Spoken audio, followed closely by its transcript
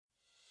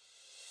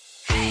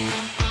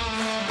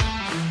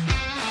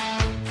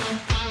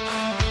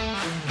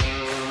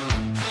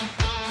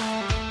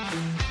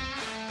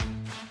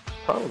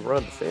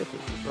Ron DeSantis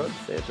is Ron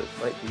DeSantis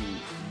might be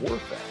more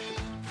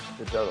fascist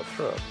than Donald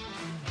Trump,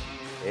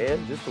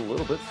 and just a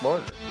little bit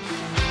smarter.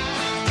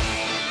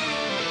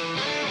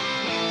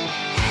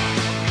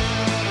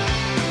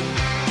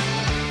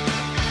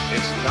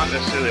 It's not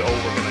necessarily, we're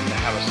going to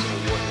have a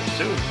civil war here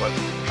soon, but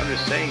I'm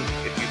just saying,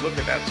 if you look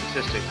at that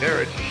statistic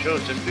there, it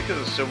shows just because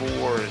the Civil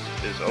War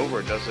is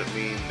over doesn't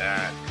mean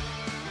that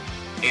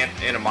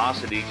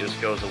animosity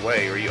just goes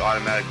away, or you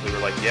automatically were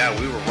like, yeah,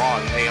 we were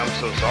wrong. Hey, I'm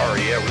so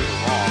sorry. Yeah, we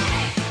were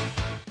wrong.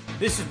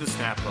 This is the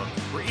Snap Hook,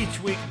 where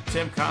each week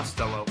Tim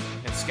Costello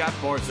and Scott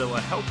Barzilla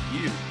help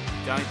you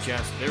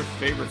digest their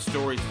favorite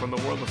stories from the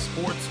world of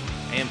sports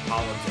and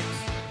politics.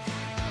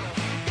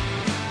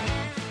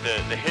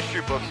 The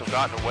history books have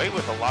gotten away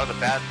with a lot of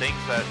the bad things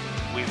that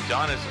we've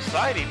done as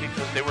society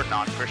because they were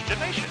non-Christian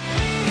nations.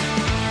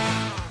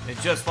 And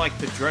just like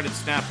the dreaded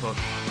Snap Hook,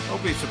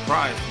 don't be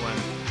surprised when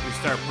we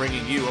start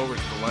bringing you over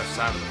to the left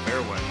side of the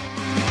fairway.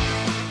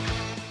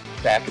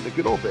 Back in the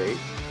good old days,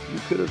 you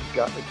could have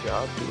gotten a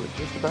job doing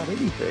just about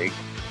anything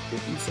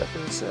if you sat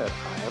there and said,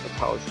 I have a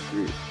college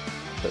degree.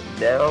 But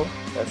now,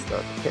 that's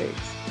not the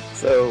case.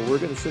 So we're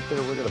going to sit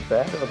there, we're going to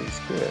bag on these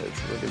kids.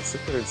 We're going to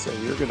sit there and say,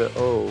 you're going to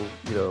owe,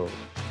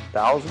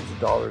 thousands of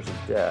dollars in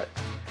debt.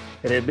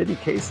 And in many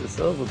cases,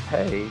 some of them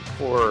pay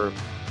for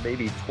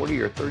maybe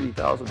 $20,000 or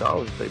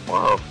 $30,000 if they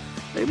borrow.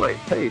 They might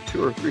pay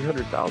 $200,000 or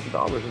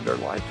 $300,000 in their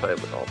lifetime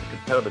with all the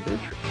compounded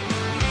interest.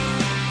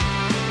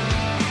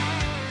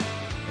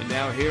 And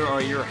now here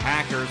are your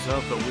hackers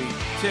of the week,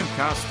 Tim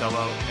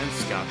Costello and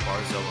Scott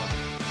Barzilla.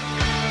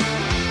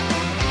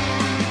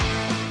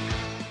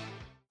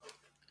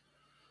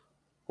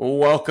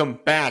 Welcome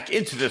back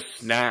into the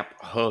Snap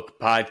Hook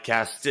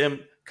podcast.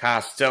 Tim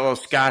Costello,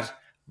 Scott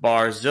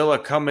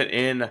Barzilla coming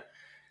in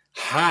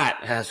hot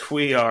as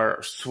we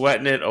are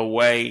sweating it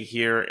away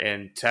here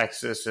in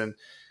Texas. And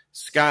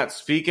Scott,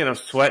 speaking of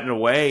sweating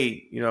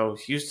away,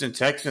 Houston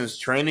Texans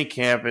training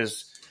camp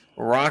is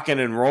rocking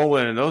and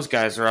rolling, and those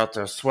guys are out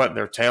there sweating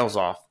their tails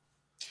off.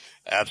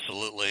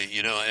 Absolutely.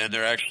 And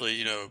they're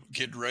actually,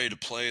 getting ready to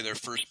play their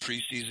first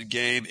preseason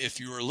game.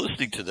 If you are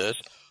listening to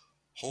this,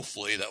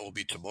 hopefully that will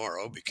be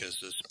tomorrow because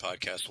this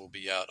podcast will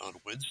be out on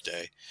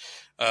Wednesday.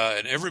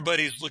 And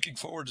everybody's looking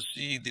forward to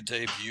seeing the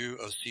debut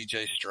of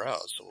C.J.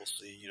 Stroud. So we'll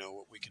see,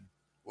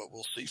 what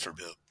we'll see from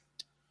him.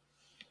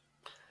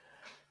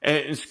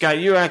 And Scott,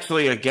 you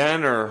actually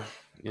again are,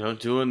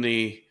 doing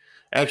the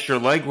extra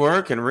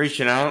legwork and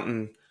reaching out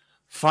and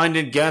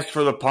finding guests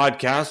for the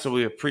podcast. So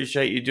we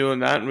appreciate you doing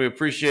that, and we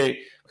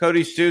appreciate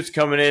Cody Stutes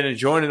coming in and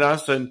joining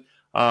us and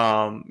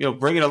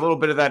bringing a little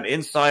bit of that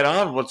insight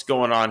on what's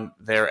going on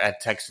there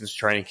at Texans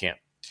training camp.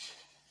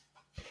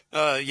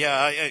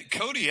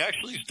 Cody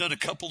actually has done a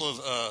couple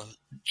of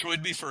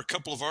joined me for a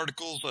couple of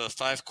articles,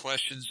 5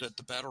 questions at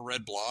the Battle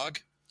Red blog.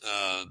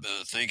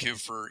 Thank him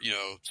for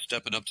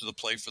stepping up to the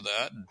plate for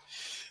that.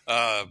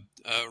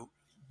 And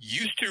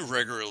used to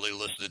regularly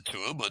listen to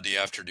him on the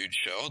afternoon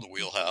show on the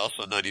Wheelhouse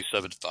on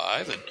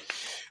 97.5,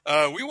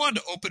 and we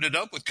wanted to open it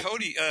up with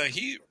Cody.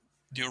 He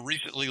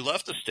recently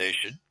left the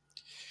station.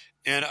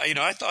 And,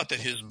 I thought that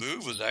his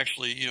move was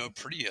actually,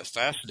 pretty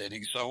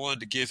fascinating. So I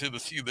wanted to give him a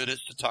few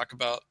minutes to talk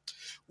about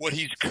what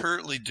he's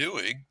currently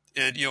doing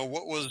and,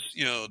 what was,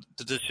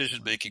 the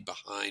decision-making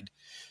behind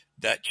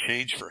that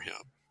change for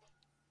him.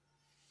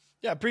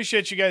 Yeah,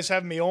 appreciate you guys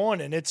having me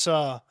on. And it's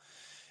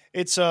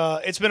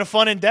been a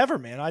fun endeavor,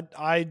 man.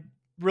 I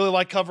really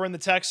like covering the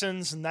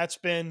Texans, and that's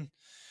been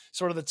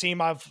sort of the team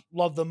I've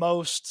loved the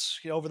most,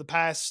 over the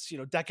past,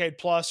 decade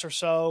plus or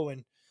so.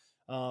 And,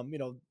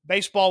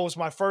 baseball was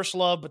my first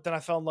love, but then I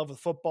fell in love with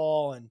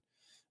football, and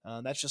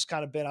that's just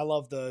kind of been, I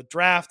love the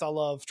draft. I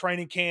love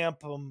training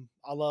camp.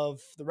 I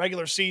love the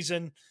regular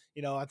season.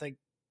 I think,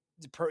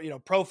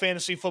 pro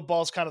fantasy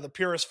football is kind of the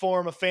purest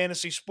form of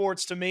fantasy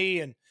sports to me.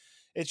 And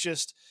it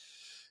just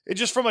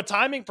from a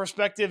timing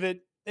perspective,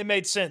 it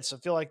made sense. I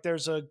feel like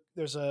there's a,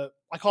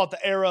 I call it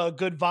the era of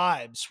good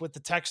vibes with the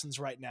Texans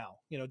right now.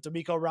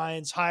 DeMeco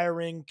Ryans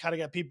hiring kind of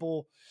got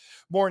people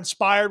more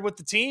inspired with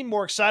the team,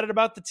 more excited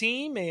about the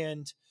team.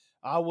 And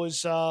I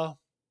was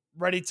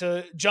ready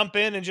to jump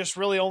in and just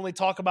really only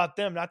talk about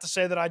them. Not to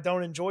say that I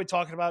don't enjoy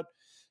talking about,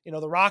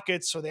 the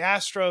Rockets or the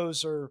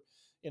Astros or,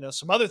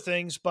 some other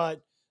things,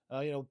 but,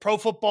 pro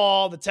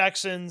football, the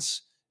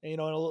Texans, and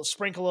a little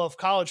sprinkle of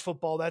college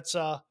football.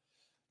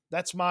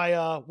 That's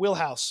my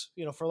wheelhouse,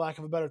 for lack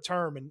of a better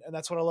term. And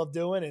that's what I love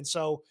doing. And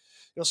so,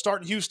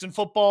 starting Houston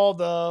football,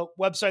 the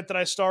website that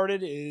I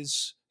started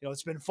is,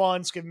 it's been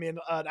fun. It's given me an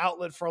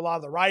outlet for a lot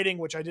of the writing,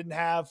 which I didn't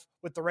have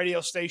with the radio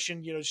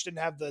station, just didn't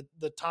have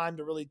the time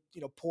to really,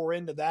 pour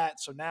into that.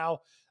 So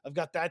now I've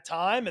got that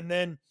time. And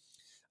then,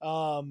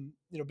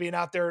 being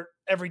out there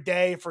every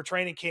day for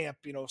training camp,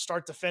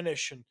 start to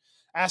finish, and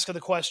asking the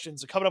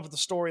questions and coming up with the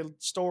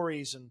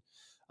stories and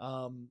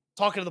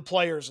talking to the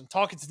players and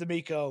talking to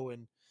DeMeco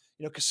and,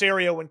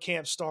 Caserio when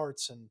camp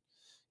starts, and,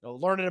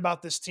 learning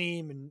about this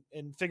team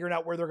and figuring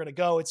out where they're going to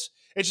go. It's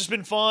just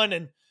been fun.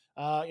 And,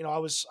 I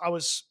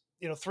was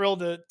thrilled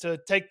to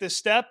take this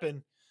step,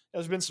 and,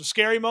 there's been some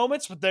scary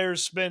moments, but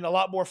there's been a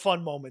lot more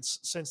fun moments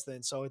since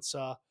then. So it's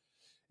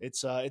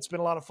been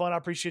a lot of fun. I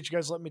appreciate you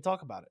guys letting me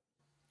talk about it.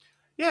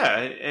 Yeah,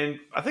 and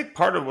I think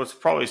part of what's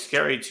probably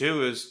scary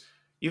too is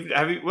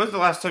when's the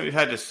last time you've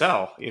had to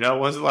sell?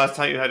 When's the last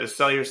time you had to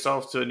sell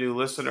yourself to a new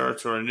listener,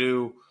 to a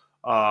new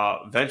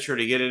venture,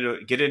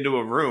 to get into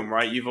a room,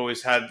 right? You've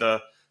always had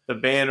the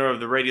banner of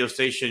the radio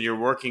station you're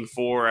working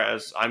for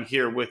as I'm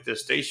here with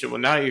this station. Well,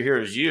 now you're here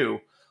as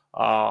you.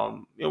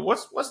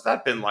 What's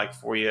that been like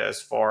for you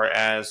as far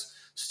as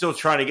still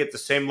trying to get the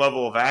same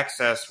level of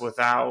access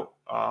without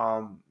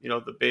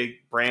the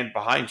big brand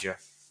behind you?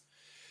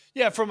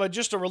 Yeah, from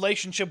just a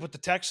relationship with the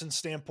Texans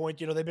standpoint,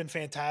 they've been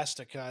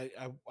fantastic.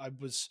 I've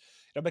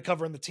been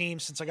covering the team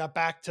since I got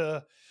back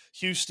to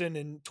Houston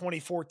in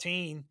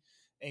 2014,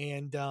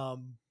 and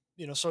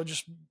so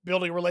just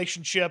building a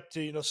relationship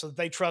to so that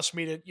they trust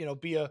me to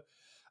be a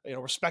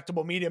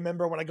respectable media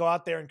member when I go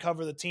out there and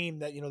cover the team.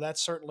 That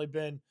that's certainly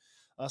been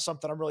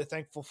something I'm really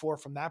thankful for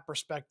from that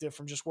perspective,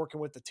 from just working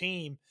with the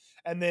team,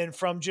 and then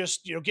from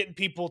just getting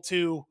people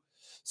to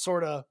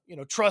sort of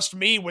trust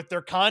me with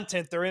their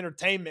content, their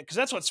entertainment, because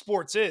that's what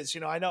sports is.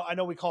 I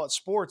know we call it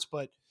sports,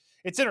 but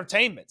it's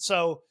entertainment.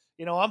 So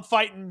I'm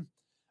fighting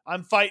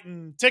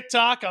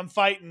TikTok, I'm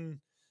fighting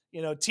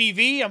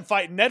TV, I'm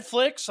fighting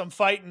Netflix, I'm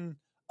fighting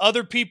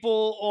other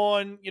people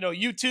on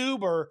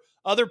YouTube or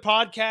other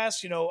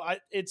podcasts.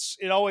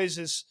 It always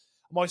is.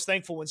 I'm always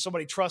thankful when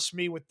somebody trusts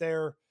me with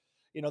their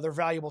their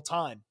valuable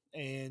time.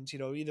 And,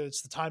 either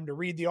it's the time to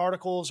read the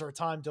articles or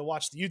time to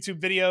watch the YouTube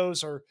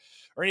videos or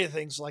any of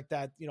things like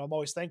that. I'm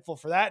always thankful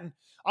for that. And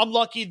I'm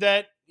lucky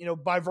that,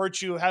 by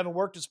virtue of having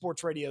worked at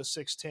Sports Radio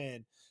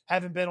 610,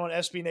 having been on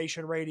SB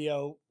Nation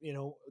Radio,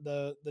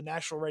 the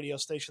national radio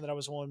station that I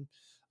was on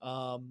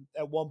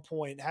at one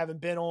point, having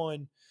been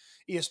on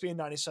ESPN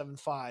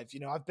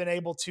 97.5, I've been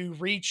able to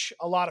reach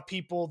a lot of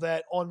people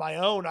that on my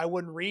own I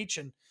wouldn't reach.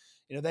 And,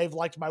 they've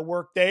liked my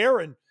work there.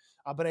 And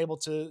I've been able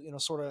to,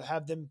 sort of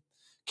have them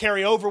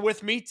carry over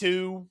with me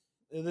to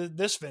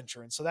this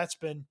venture. And so that's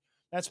been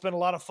a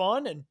lot of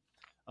fun. And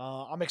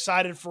I'm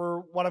excited for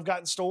what I've got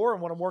in store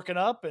and what I'm working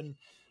up. And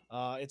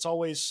it's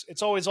always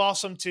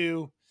awesome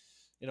to,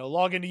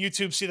 log into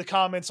YouTube, see the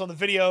comments on the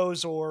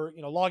videos, or,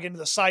 log into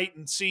the site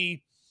and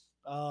see,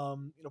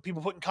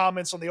 people putting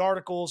comments on the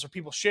articles, or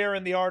people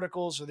sharing the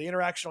articles, or the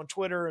interaction on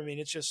Twitter. I mean,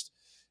 it's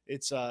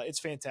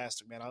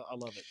fantastic, man. I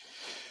love it.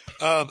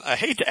 I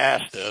hate to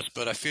ask this,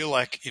 but I feel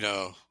like,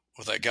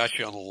 with I got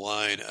you on the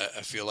line,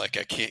 I feel like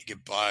I can't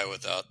get by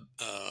without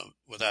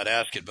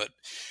asking. But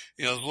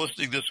I was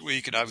listening this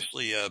week, and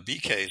obviously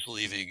BK is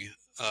leaving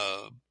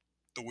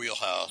the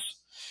wheelhouse,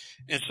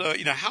 and so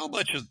how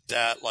much of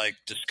that, like,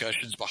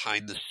 discussions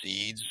behind the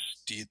scenes,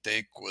 do you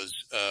think was,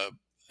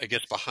 I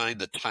guess, behind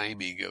the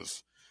timing of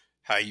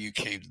how you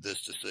came to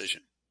this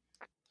decision?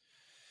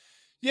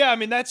 Yeah, I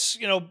mean, that's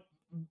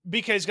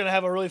BK is going to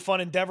have a really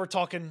fun endeavor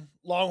talking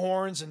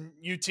Longhorns and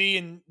UT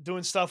and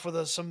doing stuff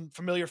with some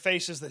familiar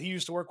faces that he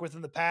used to work with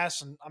in the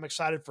past. And I'm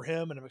excited for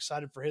him, and I'm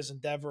excited for his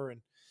endeavor.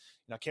 And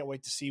I can't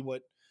wait to see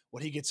what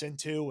he gets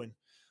into. And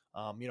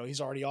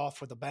he's already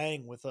off with a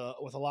bang with a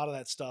lot of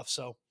that stuff.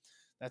 So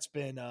that's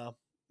been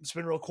it's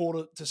been real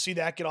cool to see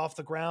that get off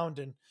the ground.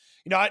 And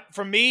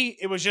for me,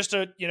 it was just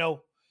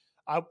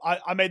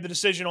I made the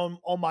decision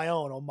on my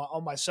own,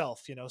 on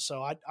myself.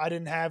 So I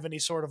didn't have any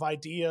sort of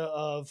idea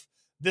of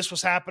this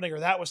was happening or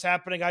that was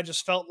happening. I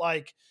just felt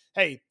like,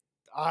 hey,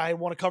 I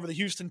want to cover the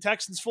Houston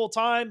Texans full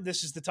time.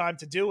 This is the time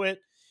to do it.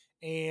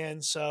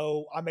 And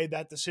so I made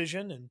that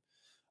decision, and,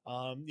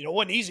 it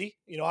wasn't easy.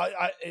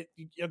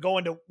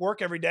 Going to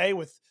work every day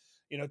with,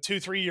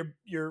 2-3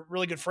 your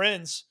really good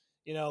friends,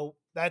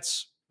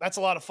 that's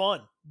a lot of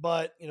fun,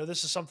 but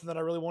this is something that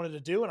I really wanted to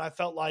do. And I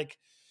felt like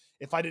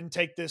if I didn't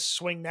take this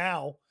swing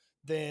now,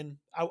 then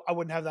I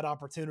wouldn't have that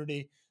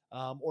opportunity.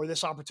 Or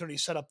this opportunity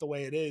set up the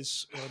way it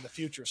is in the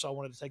future. So I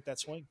wanted to take that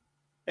swing.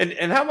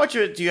 And how much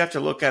of it do you have to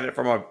look at it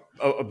from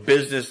a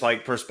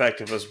business-like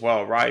perspective as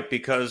well, right?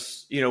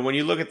 Because, when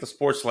you look at the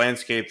sports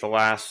landscape the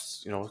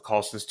last,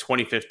 call since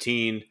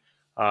 2015,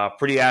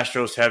 pretty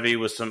Astros heavy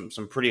with some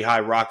pretty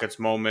high Rockets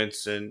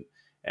moments, and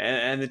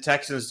the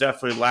Texans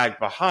definitely lagged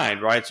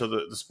behind, right? So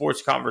the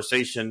sports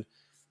conversation,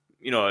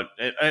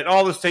 at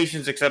all the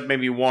stations except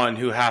maybe one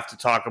who have to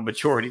talk a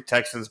majority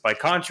Texans by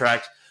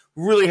contract,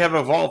 really have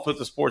evolved with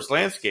the sports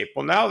landscape.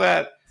 Well, now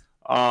that,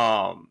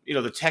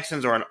 the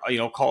Texans are,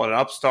 call it an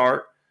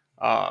upstart,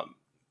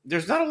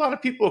 there's not a lot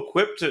of people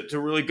equipped to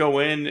really go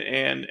in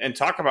and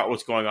talk about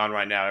what's going on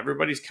right now.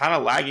 Everybody's kind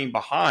of lagging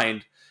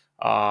behind,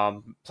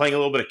 playing a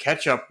little bit of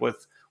catch up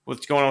with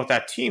what's going on with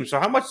that team. So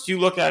how much do you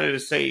look at it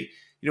as, say,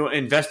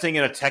 investing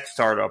in a tech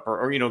startup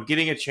or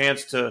getting a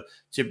chance to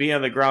be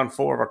on the ground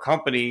floor of a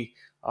company?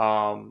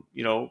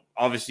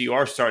 Obviously you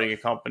are starting a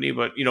company,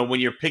 but when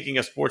you're picking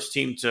a sports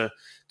team to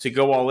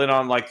go all in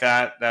on like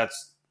that,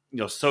 that's,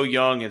 so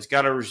young, it's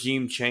got a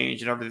regime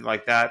change and everything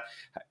like that.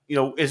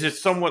 Is it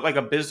somewhat like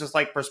a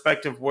business-like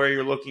perspective where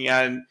you're looking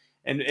at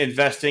and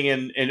investing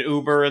in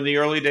Uber in the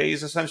early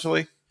days,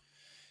 essentially?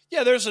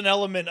 Yeah, there's an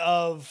element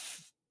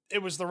of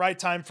it was the right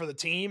time for the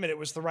team and it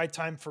was the right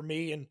time for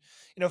me. And,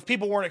 if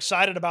people weren't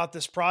excited about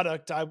this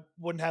product, I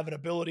wouldn't have an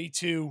ability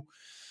to,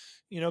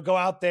 go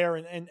out there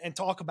and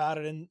talk about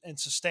it and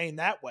sustain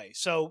that way.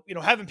 So,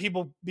 having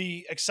people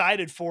be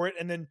excited for it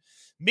and then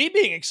me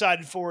being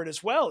excited for it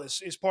as well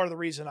is part of the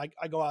reason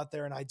I go out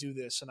there and I do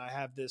this. And I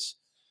have this,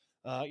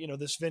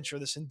 this venture,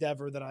 this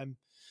endeavor that I'm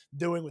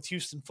doing with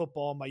Houston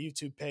football on my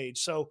YouTube page.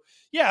 So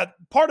yeah,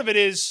 part of it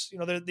is,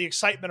 the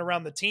excitement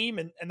around the team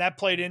and that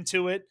played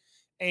into it.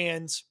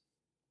 And,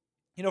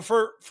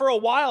 for a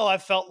while I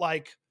felt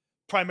like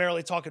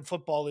primarily talking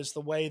football is the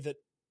way that,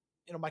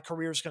 my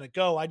career is going to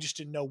go. I just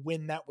didn't know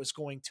when that was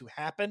going to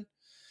happen.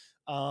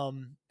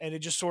 And it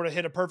just sort of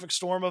hit a perfect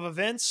storm of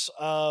events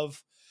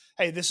of,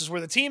 hey, this is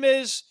where the team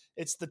is.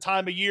 It's the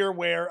time of year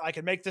where I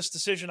can make this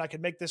decision. I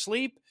can make this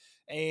leap.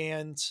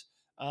 And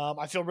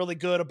I feel really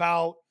good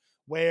about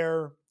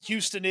where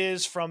Houston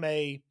is from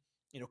a,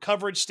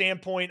 coverage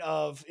standpoint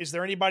of, is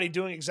there anybody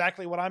doing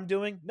exactly what I'm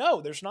doing?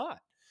 No, there's not.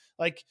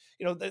 Like,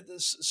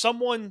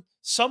 someone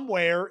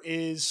somewhere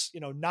is,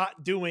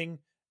 not doing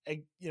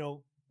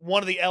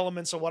one of the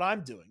elements of what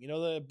I'm doing.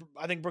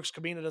 I think Brooks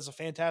Cabina does a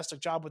fantastic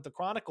job with the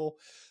Chronicle,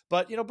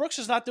 but, Brooks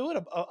is not doing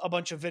a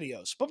bunch of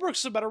videos, but Brooks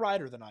is a better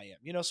writer than I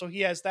am, so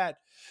he has that,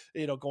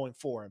 going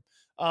for him.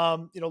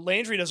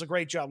 Landry does a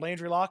great job.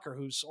 Landry Locker,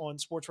 who's on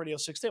Sports Radio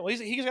 610.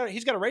 Well,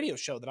 he's got a radio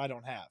show that I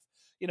don't have,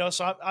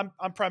 so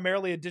I'm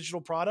primarily a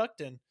digital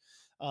product and,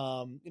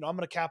 I'm going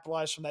to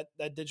capitalize from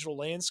that digital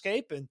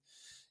landscape. And,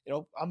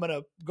 I'm going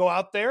to go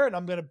out there and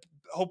I'm going to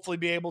hopefully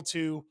be able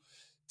to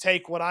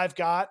take what I've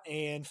got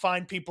and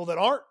find people that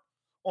aren't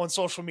on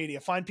social media,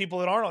 find people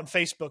that aren't on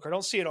Facebook or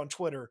don't see it on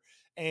Twitter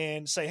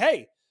and say,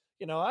 hey,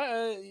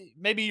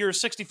 maybe you're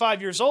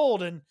 65 years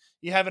old and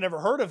you haven't ever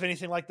heard of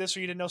anything like this,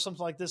 or you didn't know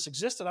something like this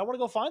existed. I want to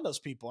go find those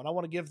people and I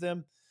want to give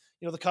them,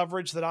 the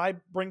coverage that I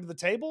bring to the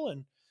table.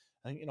 And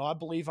I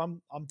believe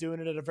I'm doing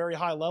it at a very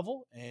high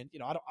level and,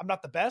 I'm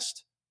not the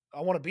best.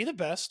 I want to be the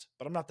best,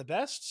 but I'm not the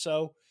best.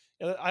 So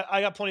I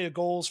got plenty of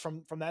goals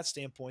from that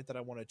standpoint that I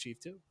want to achieve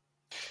too.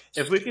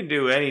 If we can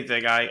do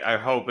anything, I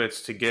hope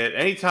it's to get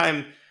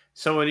anytime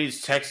someone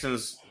needs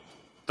Texans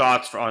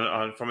thoughts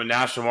from a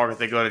national market,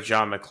 they go to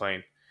John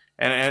McClain,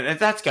 and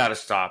that's got to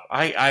stop.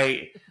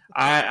 I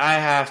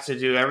have to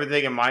do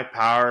everything in my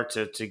power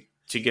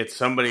to get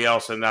somebody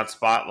else in that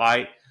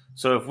spotlight.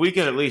 So if we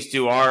can at least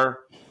do our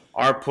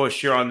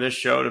push here on this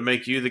show to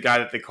make you the guy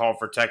that they call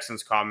for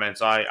Texans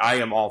comments, I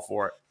am all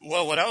for it.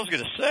 Well, what I was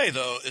going to say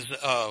though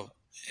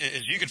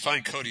is you can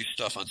find Cody's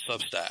stuff on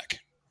Substack,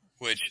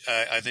 which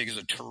I think is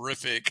a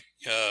terrific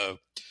I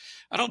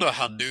don't know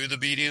how new the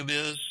medium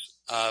is.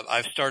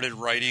 I've started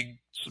writing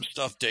some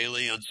stuff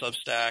daily on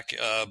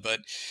Substack,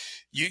 but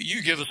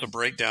you give us a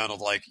breakdown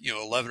of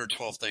 11 or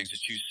 12 things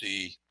that you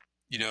see,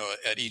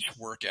 at each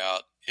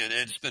workout. And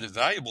it's been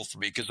invaluable for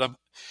me because I'm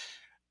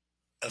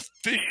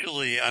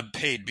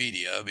paid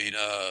media. I mean,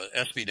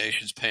 SB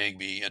Nation's paying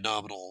me a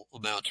nominal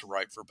amount to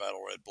write for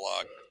Battle Red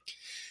Blog.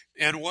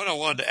 And what I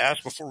wanted to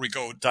ask before we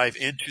dive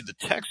into the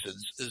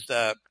Texans is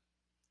that,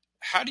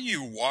 how do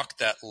you walk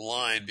that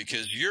line?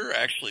 Because you're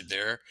actually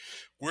there.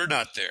 We're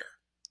not there.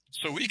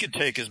 So we can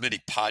take as many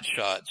pot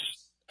shots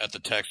at the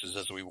Texans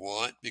as we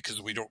want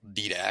because we don't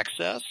need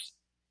access.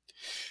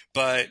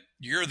 But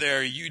you're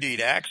there, you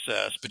need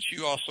access, but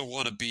you also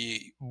want to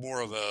be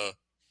more of a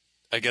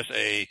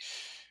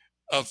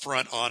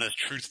upfront, honest,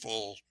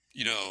 truthful,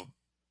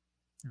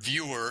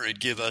 viewer and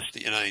give us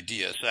an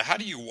idea. So how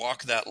do you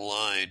walk that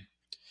line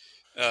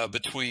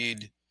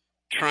between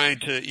trying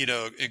to,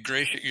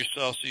 ingratiate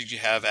yourself so you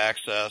have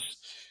access,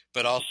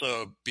 but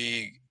also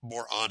being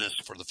more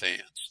honest for the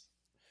fans?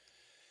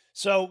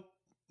 So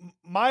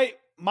my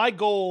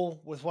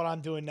goal with what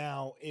I'm doing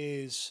now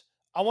is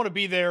I want to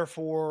be there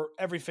for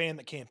every fan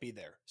that can't be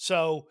there.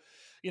 So,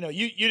 you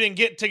didn't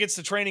get tickets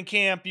to training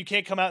camp. You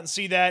can't come out and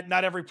see that.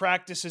 Not every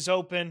practice is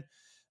open.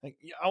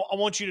 I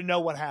want you to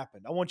know what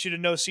happened. I want you to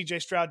know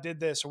CJ Stroud did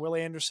this or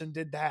Willie Anderson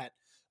did that.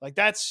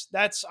 That's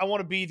I want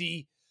to be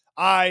the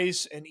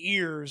eyes and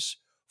ears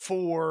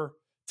for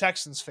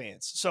Texans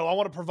fans. So I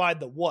want to provide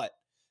the what.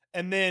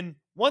 And then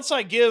once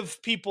I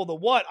give people the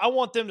what, I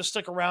want them to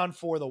stick around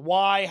for the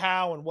why,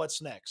 how, and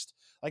what's next.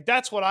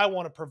 That's what I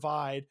want to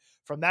provide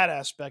from that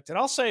aspect. And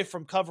I'll say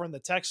from covering the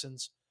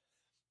Texans,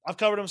 I've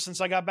covered them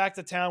since I got back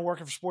to town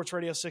working for Sports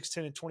Radio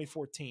 610 in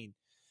 2014.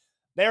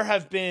 There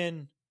have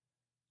been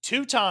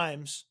 2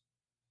 times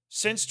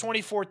since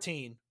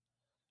 2014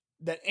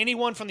 that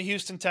anyone from the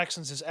Houston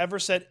Texans has ever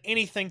said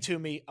anything to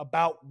me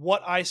about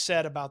what I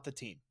said about the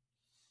team.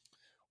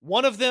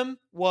 One of them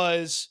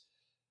was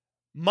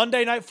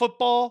Monday Night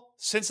Football,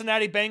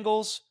 Cincinnati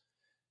Bengals.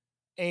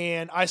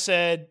 And I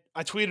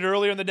tweeted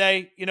earlier in the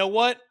day, you know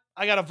what?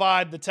 I got a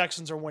vibe the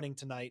Texans are winning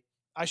tonight.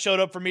 I showed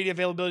up for media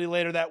availability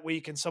later that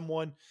week and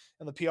someone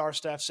in the PR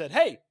staff said,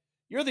 hey,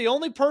 you're the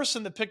only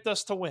person that picked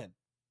us to win.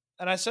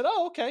 And I said,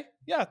 oh, okay.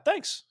 Yeah,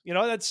 thanks.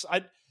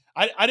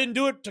 I didn't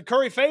do it to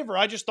curry favor.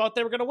 I just thought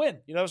they were going to win.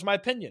 It was my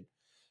opinion.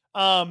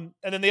 And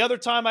then the other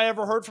time I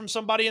ever heard from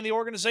somebody in the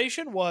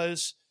organization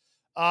was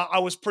I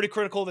was pretty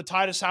critical of the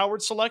Titus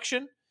Howard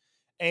selection,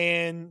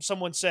 and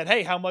someone said,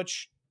 "Hey, how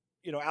much,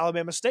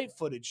 Alabama State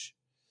footage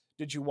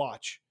did you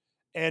watch?"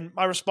 And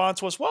my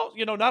response was, "Well,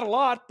 not a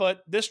lot,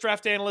 but this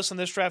draft analyst and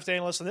this draft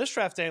analyst and this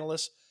draft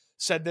analyst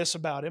said this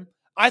about him.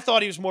 I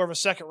thought he was more of a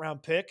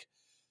second-round pick.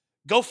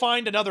 Go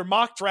find another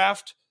mock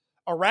draft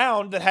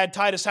around that had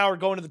Titus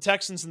Howard going to the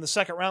Texans in the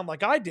second round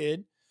like I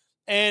did."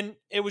 And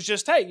it was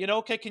just, "Hey,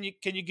 okay, can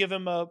you give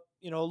him a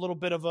little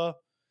bit of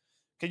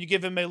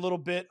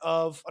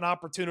an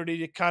opportunity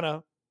to kind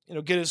of,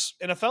 get his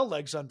NFL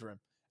legs under him?"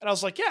 And I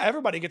was like, "Yeah,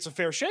 everybody gets a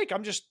fair shake.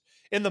 I'm just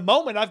in the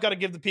moment, I've got to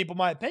give the people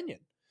my opinion."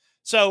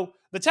 So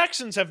the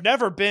Texans have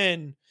never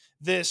been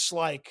this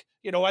like,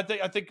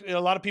 I think a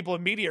lot of people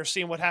in media are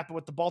seeing what happened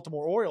with the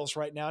Baltimore Orioles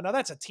right now. Now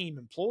that's a team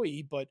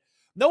employee, but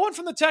no one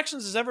from the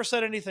Texans has ever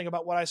said anything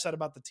about what I said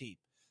about the team.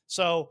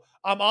 So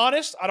I'm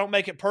honest. I don't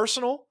make it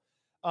personal.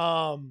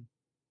 And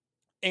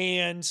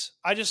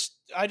I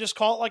just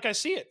call it like I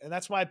see it. And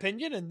that's my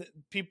opinion. And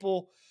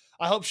people,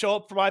 I hope, show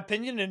up for my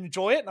opinion and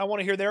enjoy it. And I want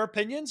to hear their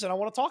opinions and I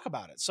want to talk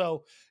about it.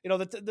 So,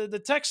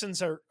 the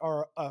Texans are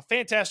a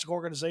fantastic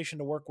organization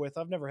to work with.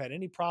 I've never had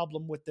any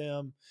problem with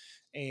them.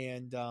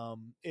 And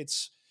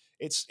it's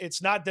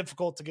not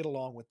difficult to get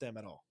along with them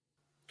at all.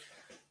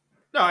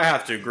 No, I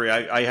have to agree.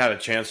 I had a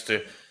chance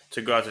to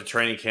go out to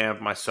training camp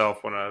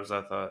myself when I was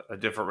at a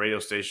different radio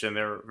station.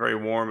 They were very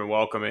warm and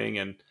welcoming,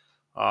 and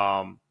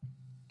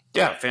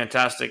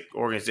fantastic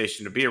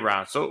organization to be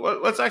around. So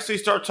let's actually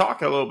start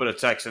talking a little bit of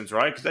Texans,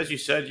 right? Because as you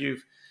said,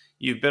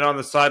 you've been on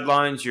the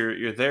sidelines.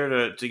 You're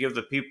there to give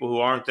the people who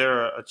aren't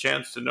there a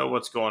chance to know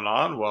what's going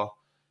on. Well,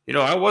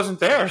 I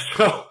wasn't there,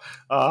 so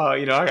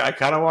I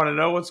kind of want to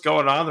know what's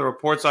going on. The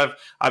reports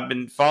I've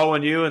been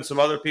following you and some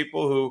other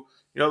people who.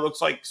 It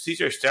looks like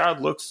CJ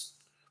Stroud looks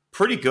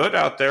pretty good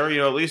out there,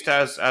 at least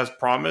as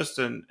promised,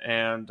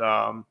 and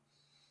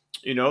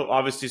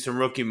obviously some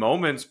rookie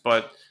moments,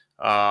 but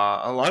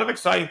a lot of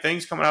exciting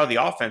things coming out of the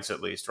offense,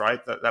 at least,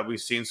 right? That we've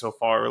seen so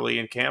far early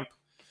in camp.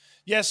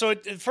 Yeah, so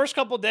the first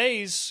couple of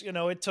days,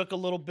 it took a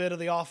little bit of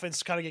the offense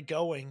to kind of get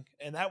going,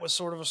 and that was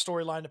sort of a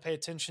storyline to pay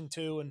attention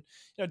to. And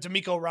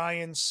DeMeco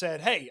Ryans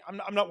said, "Hey,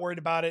 I'm not worried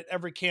about it.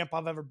 Every camp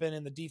I've ever been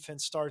in, the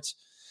defense starts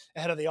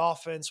ahead of the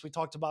offense." We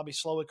talked to Bobby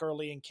Slowick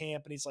early in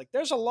camp, and he's like,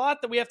 "There's a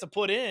lot that we have to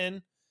put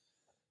in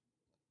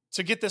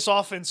to get this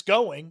offense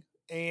going.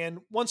 And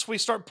once we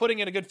start putting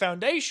in a good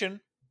foundation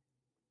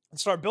and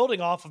start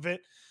building off of it,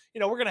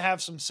 we're going to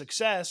have some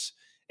success."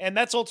 And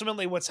that's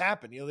ultimately what's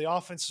happened. The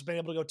offense has been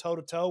able to go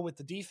toe-to-toe with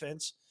the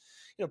defense,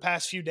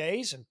 past few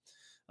days. And,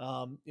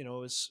 it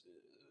was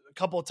a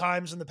couple of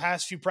times in the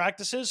past few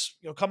practices,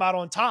 come out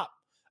on top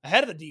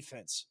ahead of the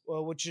defense,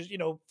 which is,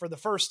 for the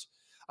first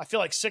 – I feel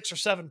like 6 or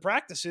 7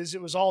 practices,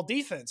 it was all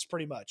defense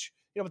pretty much,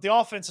 but the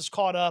offense has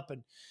caught up,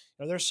 and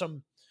there's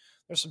some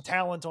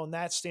talent on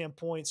that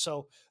standpoint.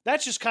 So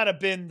that's just kind of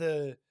been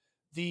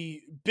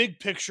the big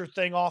picture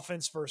thing,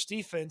 offense versus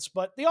defense.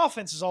 But the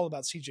offense is all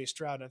about CJ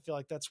Stroud, and I feel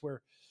like that's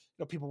where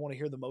people want to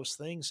hear the most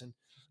things. And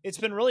it's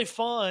been really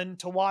fun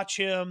to watch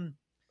him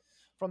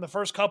from the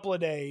first couple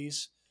of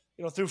days,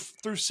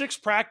 through 6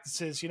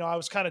 practices. I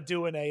was kind of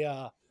doing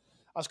I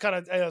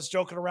was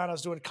joking around. I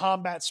was doing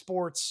combat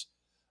sports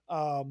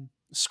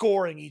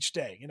scoring each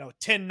day,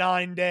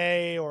 10-9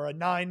 day or a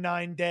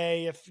 9-9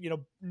 day. If,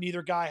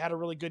 neither guy had a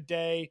really good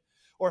day,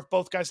 or if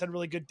both guys had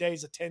really good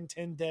days, a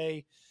 10-10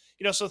 day,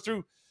 so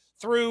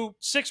through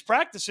 6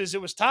 practices,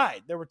 it was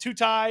tied. There were 2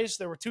 ties.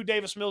 There were 2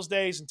 Davis Mills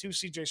days and 2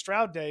 CJ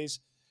Stroud days.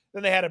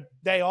 Then they had a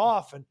day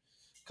off, and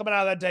coming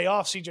out of that day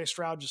off, CJ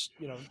Stroud just,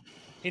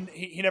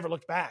 he never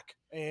looked back,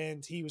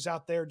 and he was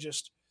out there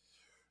just,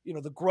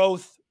 the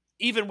growth,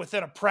 even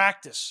within a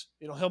practice,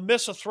 he'll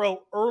miss a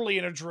throw early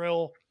in a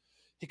drill.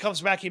 He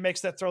comes back, he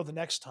makes that throw the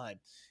next time.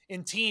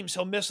 In teams,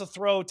 he'll miss a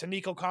throw to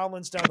Nico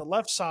Collins down the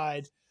left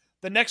side.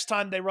 The next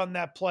time they run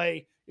that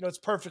play, it's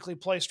perfectly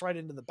placed right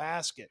into the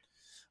basket.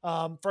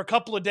 For a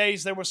couple of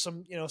days, there was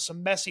some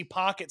messy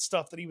pocket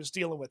stuff that he was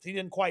dealing with. He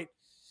didn't quite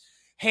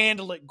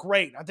handle it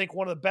great. I think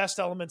one of the best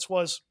elements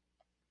was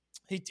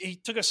he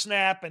took a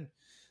snap and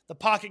the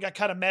pocket got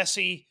kind of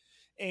messy,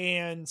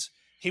 and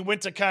he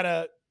went to kind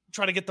of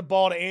try to get the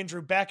ball to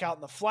Andrew Beck out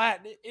in the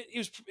flat.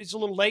 He's a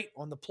little late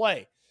on the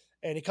play.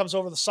 And he comes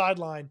over the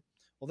sideline.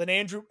 Well, then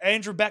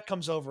Andrew Beck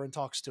comes over and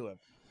talks to him.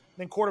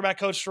 Then quarterback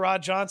coach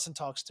Sherrod Johnson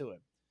talks to him.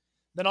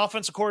 Then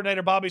offensive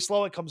coordinator Bobby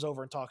Slowick comes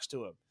over and talks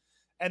to him.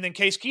 And then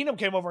Case Keenum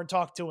came over and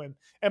talked to him.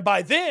 And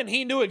by then,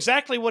 he knew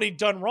exactly what he'd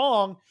done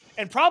wrong.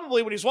 And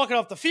probably when he was walking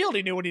off the field,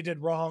 he knew what he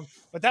did wrong.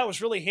 But that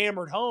was really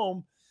hammered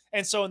home.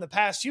 And so in the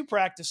past few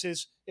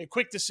practices,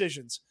 quick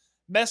decisions.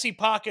 Messy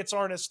pockets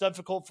aren't as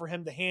difficult for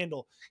him to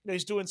handle.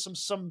 He's doing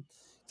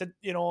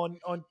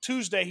on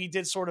Tuesday, he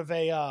did sort of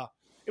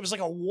it was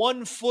like a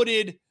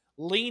 1-footed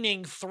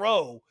leaning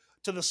throw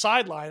to the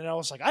sideline. And I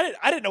was like, I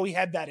didn't know he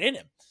had that in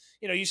him.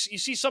 You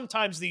see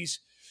sometimes these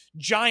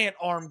giant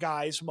arm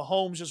guys.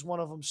 Mahomes is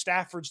one of them.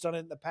 Stafford's done it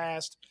in the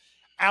past.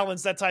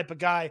 Allen's that type of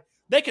guy.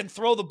 They can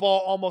throw the ball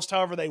almost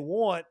however they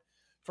want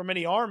from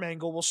any arm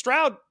angle. Well,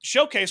 Stroud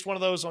showcased one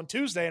of those on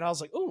Tuesday, and I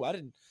was like, "Ooh, I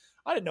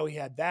I didn't know he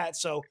had that.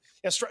 So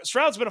yeah,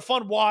 Stroud's been a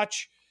fun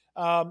watch.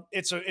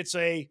 It's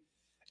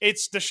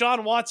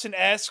Deshaun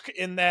Watson-esque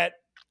in that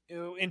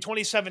in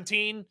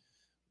 2017,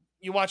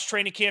 you watch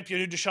training camp, you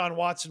knew Deshaun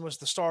Watson was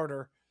the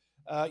starter.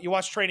 You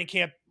watch training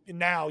camp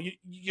now,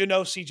 you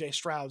know CJ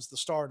Stroud's the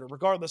starter,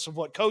 regardless of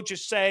what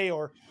coaches say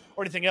or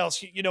anything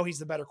else. You know he's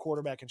the better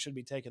quarterback and should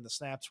be taking the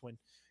snaps when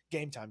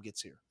game time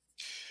gets here.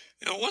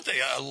 One thing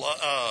I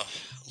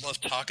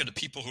love talking to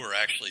people who are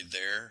actually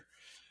there.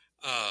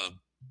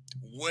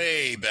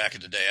 Way back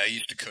in the day, I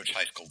used to coach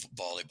high school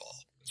volleyball.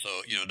 So,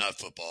 not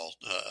football.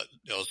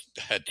 I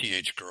had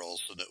teenage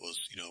girls, and it was,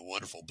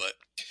 wonderful. But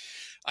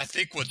I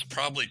think what's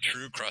probably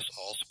true across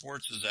all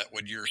sports is that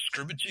when you're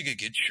scrimmaging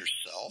against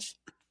yourself,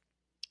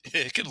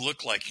 it can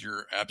look like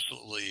you're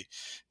absolutely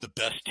the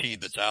best team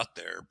that's out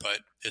there, but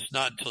it's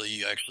not until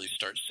you actually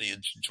start seeing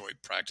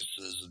joint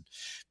practices and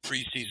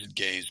preseason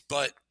games.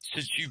 But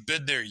since you've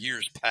been there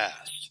years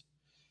past,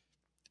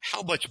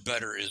 how much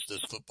better is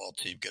this football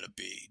team going to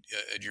be,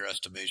 in your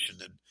estimation,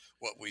 than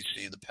what we've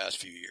seen in the past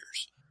few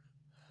years?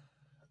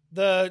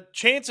 The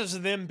chances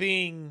of them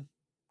being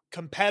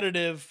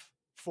competitive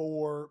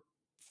for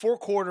 4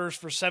 quarters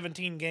for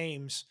 17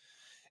 games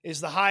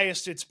is the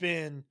highest it's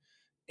been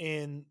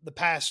in the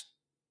past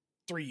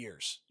 3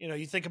 years.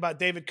 You think about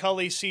David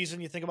Culley's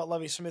season, you think about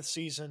Lovie Smith's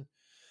season.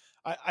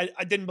 I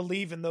didn't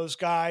believe in those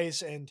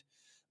guys. And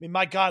I mean,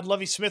 my God,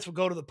 Lovie Smith would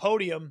go to the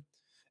podium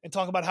and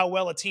talk about how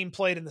well a team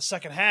played in the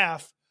second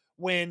half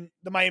when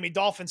the Miami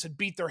Dolphins had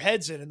beat their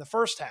heads in the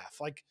first half.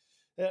 Like,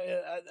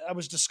 I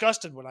was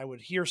disgusted when I would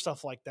hear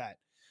stuff like that.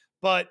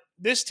 But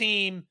this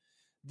team,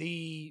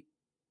 the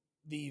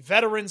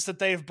veterans that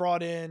they've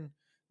brought in,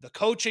 the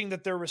coaching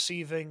that they're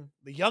receiving,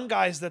 the young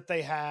guys that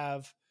they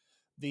have,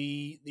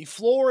 the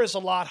floor is a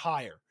lot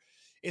higher.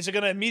 Is it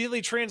going to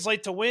immediately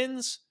translate to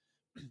wins?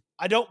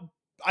 I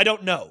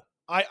don't know.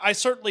 I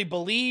certainly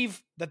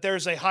believe that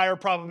there's a higher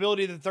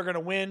probability that they're going to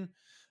win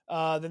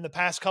than the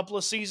past couple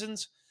of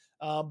seasons.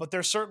 But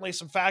there's certainly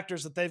some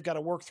factors that they've got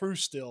to work through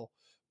still.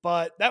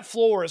 But that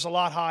floor is a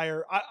lot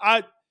higher.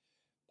 I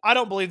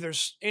don't believe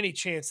there's any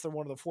chance they're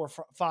one of the 4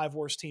 or 5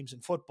 worst teams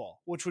in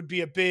football, which would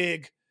be a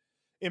big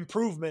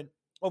improvement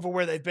over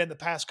where they've been the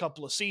past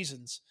couple of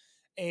seasons.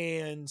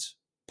 And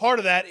part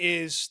of that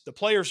is the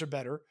players are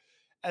better.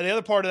 And the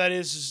other part of that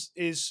is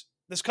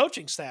this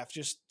coaching staff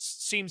just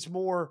seems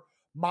more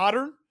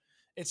modern.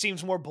 It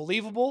seems more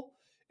believable.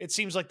 It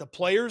seems like the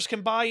players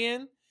can buy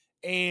in,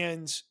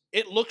 and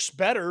it looks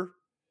better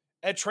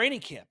at training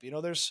camp.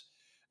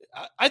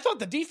 I thought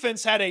the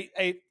defense had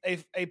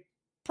a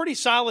pretty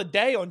solid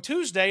day on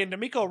Tuesday, and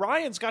DeMeco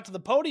Ryans got to the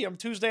podium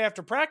Tuesday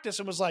after practice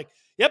and was like,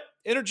 yep,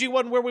 energy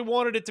wasn't where we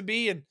wanted it to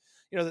be. And,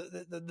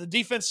 the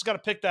defense has got to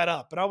pick that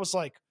up. And I was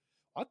like,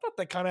 I thought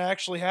they kind of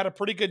actually had a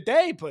pretty good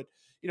day, but,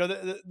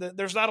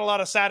 there's not a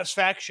lot of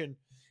satisfaction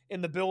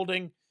in the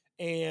building.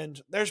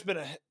 And there's been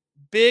a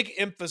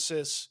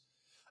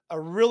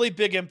really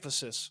big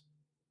emphasis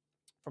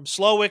from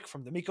Slowick,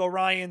 from DeMeco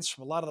Ryans,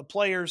 from a lot of the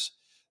players.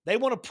 They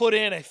want to put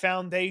in a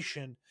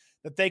foundation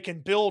that they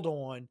can build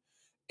on.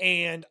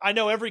 And I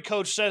know every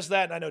coach says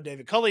that, and I know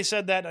David Culley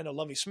said that, and I know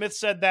Lovie Smith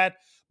said that,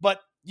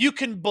 but you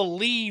can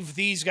believe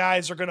these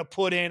guys are going to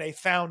put in a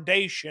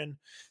foundation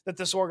that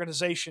this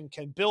organization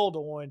can build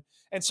on.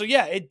 And so,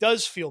 yeah, it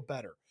does feel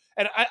better.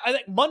 And I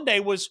think Monday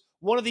was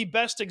one of the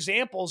best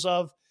examples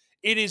of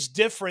it is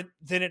different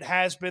than it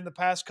has been the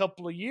past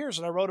couple of years.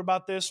 And I wrote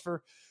about this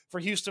for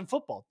Houston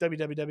Football,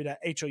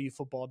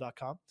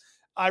 www.houfootball.com.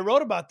 I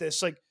wrote about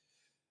this. Like,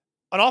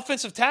 an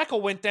offensive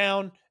tackle went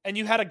down, and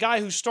you had a guy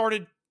who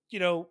started,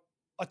 a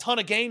ton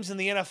of games in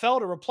the NFL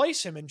to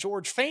replace him in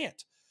George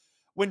Fant.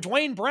 When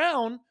Dwayne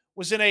Brown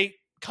was in a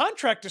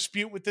contract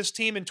dispute with this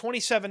team in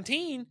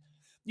 2017,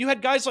 you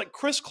had guys like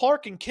Chris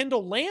Clark and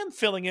Kendall Lamb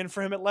filling in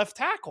for him at left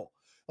tackle.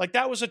 Like,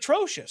 that was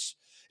atrocious.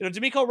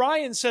 DeMeco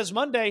Ryans says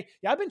Monday,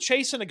 I've been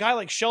chasing a guy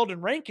like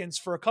Sheldon Rankins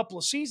for a couple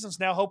of seasons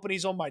now, hoping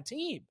he's on my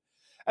team.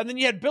 And then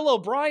you had Bill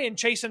O'Brien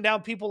chasing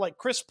down people like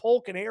Chris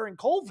Polk and Aaron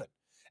Colvin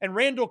and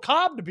Randall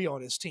Cobb to be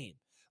on his team.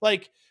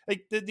 Like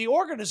the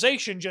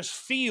organization just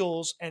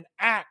feels and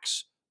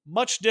acts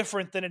much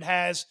different than it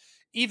has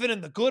even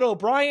in the good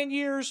O'Brien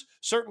years,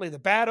 certainly the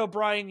bad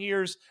O'Brien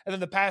years, and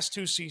then the past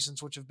 2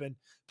 seasons, which have been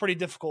pretty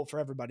difficult for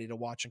everybody to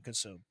watch and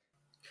consume.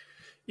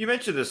 You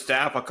mentioned the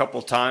staff a couple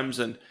of times,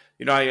 and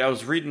I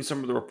was reading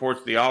some of the reports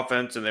of the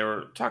offense, and they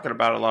were talking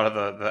about a lot of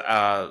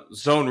the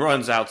zone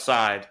runs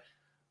outside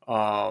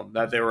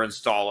that they were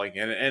installing,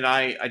 and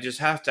I just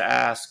have to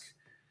ask.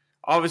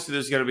 Obviously,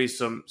 there's going to be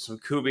some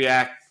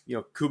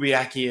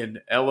Kubiakian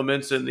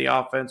elements in the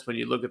offense when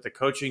you look at the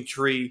coaching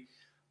tree,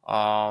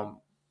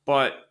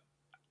 but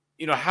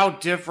how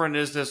different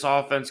is this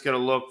offense going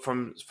to look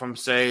from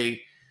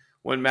say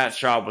when Matt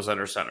Schaub was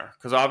under center?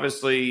 Because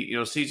obviously,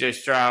 CJ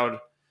Stroud,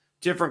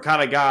 different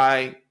kind of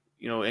guy,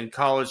 in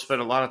college,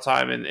 spent a lot of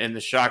time in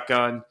the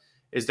shotgun.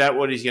 Is that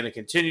what he's going to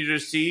continue to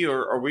see?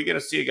 Or are we going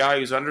to see a guy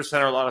who's under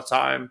center a lot of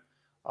time,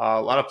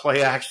 a lot of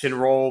play action,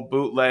 roll,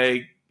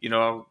 bootleg,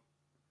 a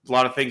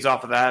lot of things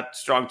off of that,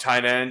 strong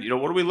tight end?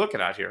 What are we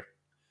looking at here?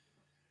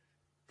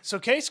 So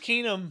Case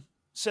Keenum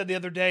said the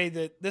other day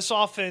that this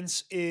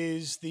offense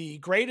is the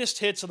greatest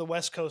hits of the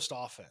West Coast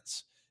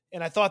offense.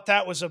 And I thought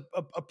that was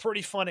a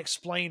pretty fun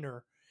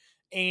explainer.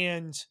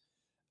 And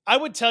I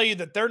would tell you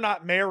that they're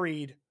not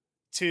married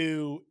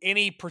to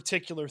any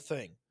particular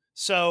thing.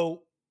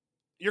 So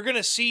you're going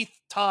to see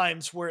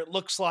times where it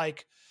looks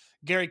like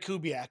Gary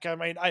Kubiak. I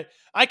mean,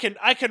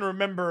 I can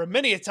remember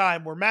many a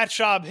time where Matt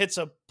Schaub hits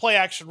a play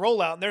action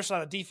rollout and there's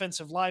not a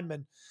defensive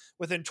lineman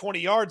within 20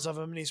 yards of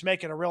him and he's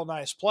making a real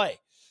nice play.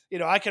 You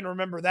know, I can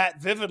remember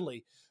that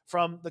vividly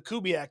from the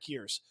Kubiak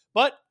years.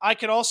 But I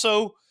can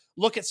also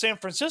look at San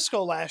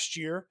Francisco last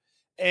year,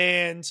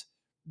 and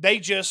they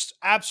just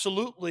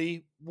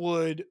absolutely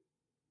would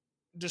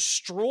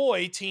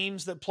destroy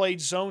teams that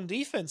played zone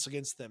defense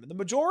against them. And the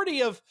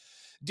majority of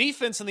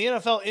defense in the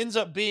NFL ends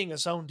up being a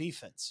zone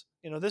defense.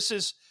 You know, this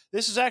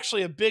is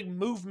actually a big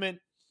movement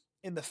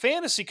in the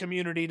fantasy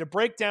community to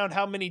break down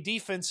how many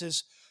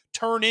defenses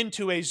turn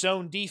into a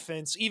zone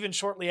defense even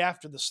shortly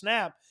after the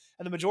snap.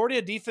 And the majority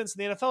of defense in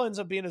the NFL ends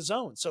up being a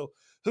zone. So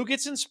who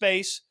gets in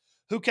space,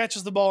 who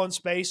catches the ball in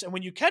space, and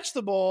when you catch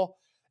the ball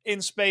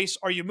in space,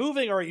 are you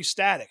moving or are you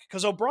static?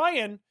 Because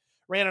O'Brien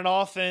ran an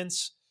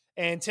offense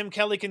and Tim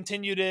Kelly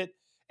continued it,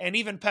 and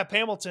even Pep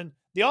Hamilton,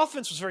 the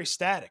offense was very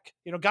static.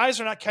 You know, guys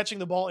are not catching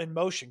the ball in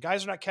motion.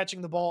 Guys are not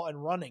catching the ball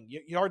and running.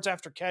 Yards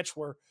after catch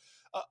were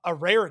a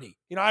rarity.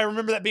 You know, I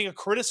remember that being a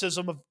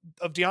criticism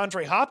of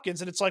DeAndre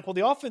Hopkins, and it's like, well,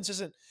 the offense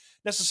isn't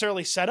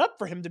necessarily set up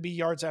for him to be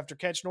yards after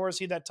catch, nor is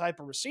he that type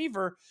of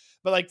receiver.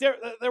 But like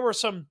there were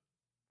some,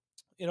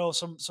 you know,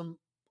 some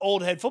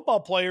old head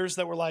football players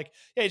that were like,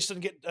 yeah, he just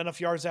didn't get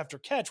enough yards after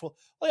catch. Well,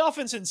 the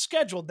offense isn't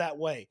scheduled that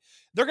way.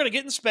 They're going to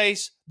get in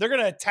space. They're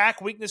going to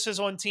attack weaknesses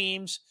on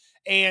teams.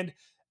 And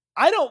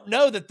I don't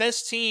know that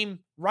this team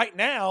right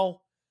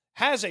now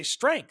has a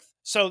strength.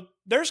 So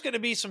there's going to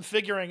be some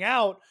figuring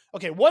out,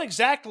 okay, what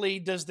exactly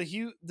does the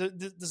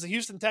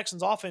Houston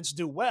Texans offense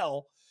do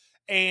well?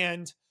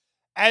 And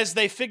as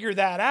they figure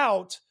that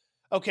out,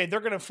 okay, they're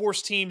going to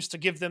force teams to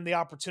give them the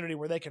opportunity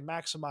where they can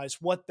maximize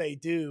what they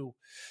do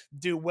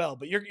well.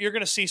 But you're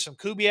going to see some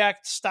Kubiak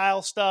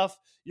style stuff.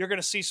 You're going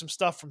to see some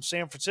stuff from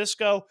San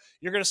Francisco.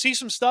 You're going to see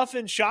some stuff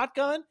in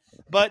shotgun.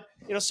 But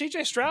you know,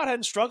 C.J. Stroud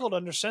hadn't struggled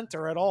under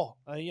center at all.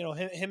 You know,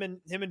 him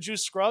and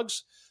Juice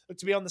Scruggs look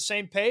to be on the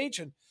same page,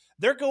 and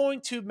they're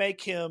going to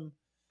make him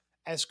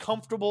as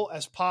comfortable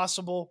as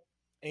possible.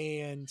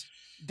 And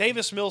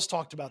Davis Mills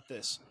talked about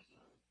this.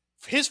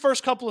 His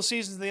first couple of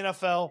seasons in the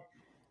NFL,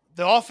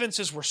 the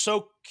offenses were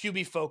so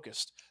QB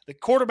focused. The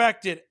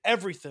quarterback did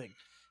everything.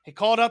 He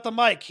called out the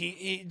mic.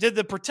 He did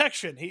the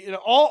protection.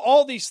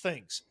 All these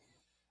things.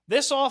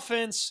 This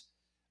offense,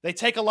 they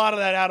take a lot of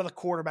that out of the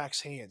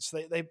quarterback's hands.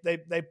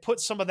 They put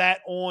some of that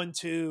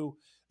onto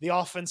the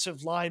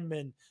offensive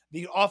lineman.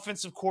 The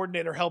offensive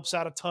coordinator helps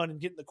out a ton in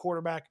getting the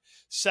quarterback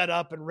set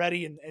up and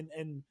ready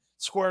and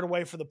squared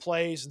away for the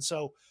plays. And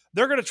so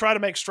they're going to try to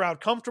make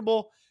Stroud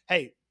comfortable.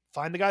 Hey,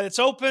 find the guy that's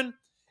open.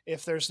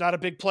 If there's not a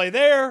big play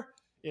there,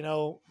 you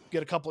know,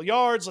 get a couple of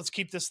yards. Let's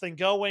keep this thing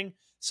going.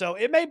 So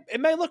it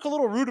may look a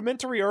little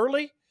rudimentary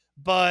early,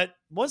 but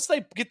once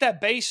they get that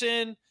base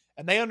in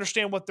and they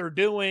understand what they're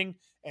doing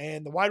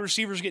and the wide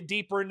receivers get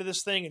deeper into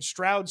this thing and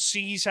Stroud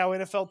sees how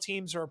NFL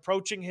teams are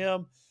approaching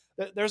him,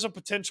 there's a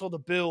potential to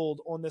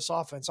build on this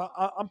offense.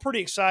 I'm pretty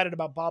excited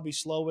about Bobby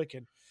Slowick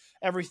and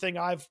everything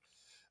I've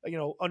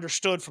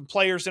understood from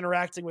players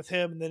interacting with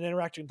him and then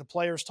interacting with the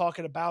players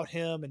talking about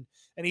him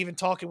and even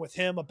talking with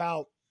him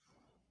about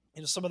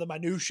some of the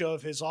minutia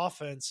of his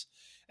offense.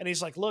 And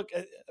he's like, look,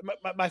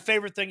 my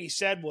favorite thing he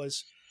said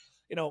was,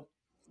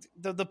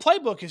 the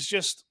playbook is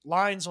just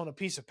lines on a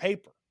piece of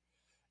paper.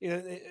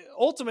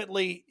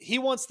 Ultimately, he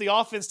wants the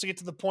offense to get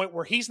to the point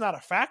where he's not a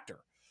factor,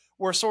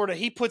 where sort of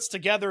he puts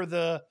together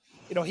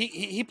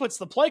he puts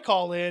the play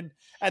call in,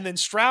 and then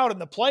Stroud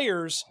and the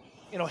players,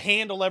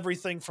 handle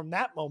everything from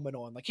that moment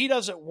on. Like, he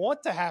doesn't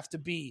want to have to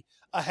be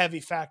a heavy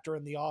factor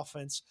in the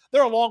offense.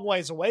 They're a long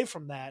ways away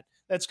from that.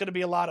 That's going to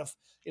be a lot of,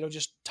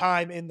 just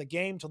time in the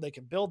game till they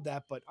can build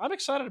that. But I'm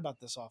excited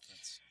about this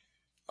offense.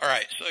 All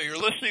right. So you're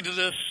listening to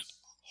this,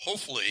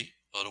 hopefully,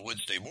 on a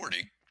Wednesday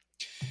morning.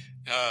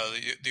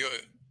 The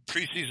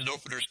preseason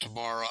openers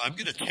tomorrow. I'm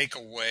going to take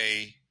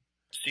away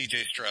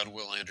C.J. Stroud,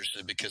 Will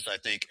Anderson, because I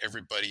think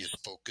everybody is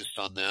focused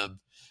on them,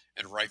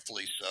 and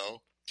rightfully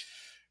so.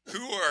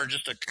 Who are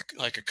just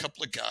a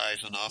couple of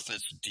guys on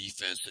offense and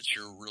defense that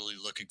you're really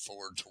looking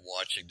forward to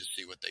watching to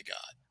see what they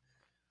got?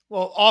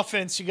 Well,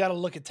 offense, you got to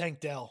look at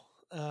Tank Dell.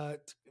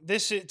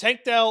 Tank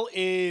Dell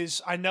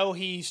is, I know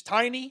he's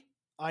tiny.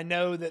 I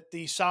know that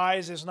the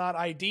size is not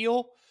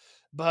ideal,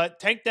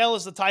 but Tank Dell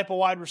is the type of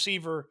wide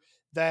receiver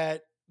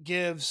that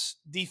gives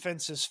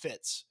defenses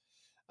fits.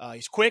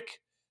 He's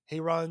quick. He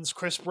runs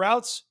crisp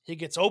routes. He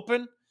gets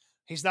open.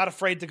 He's not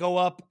afraid to go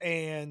up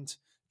and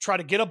try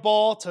to get a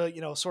ball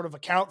to, sort of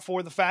account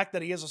for the fact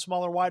that he is a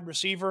smaller wide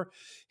receiver.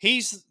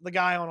 He's the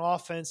guy on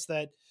offense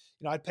that,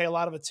 I'd pay a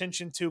lot of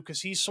attention to,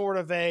 because he's sort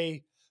of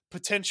a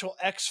potential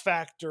X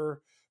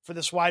factor for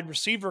this wide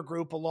receiver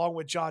group along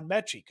with John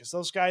Mechie, because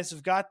those guys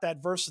have got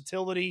that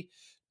versatility,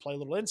 play a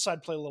little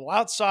inside, play a little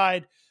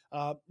outside.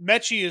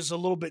 Mechie is a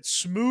little bit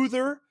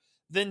smoother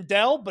than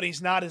Dell, but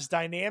he's not as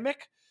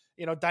dynamic.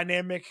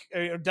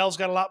 Dell's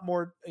got a lot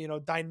more,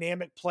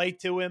 dynamic play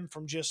to him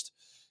from just,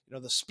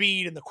 the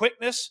speed and the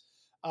quickness.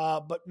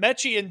 But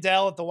Mechie and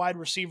Dell at the wide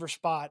receiver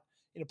spot,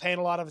 paying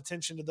a lot of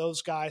attention to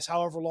those guys,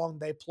 however long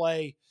they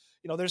play.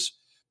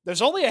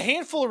 There's only a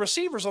handful of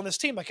receivers on this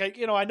team. Like,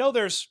 I know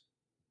there's,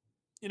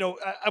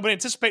 I would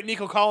anticipate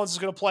Nico Collins is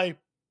going to play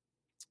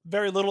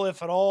very little,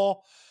 if at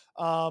all.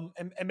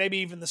 And maybe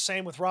even the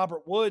same with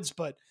Robert Woods,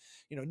 but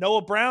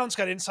Noah Brown's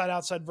got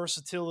inside-outside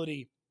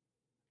versatility.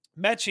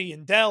 Mechie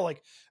and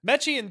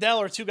Dell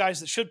are two guys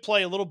that should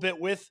play a little bit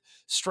with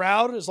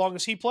Stroud as long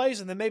as he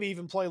plays, and then maybe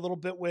even play a little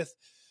bit with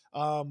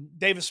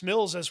Davis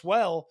Mills as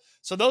well.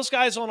 So those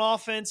guys on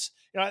offense,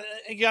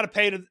 you got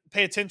to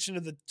pay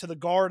attention to the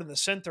guard and the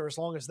center as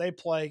long as they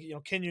play.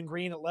 Kenyon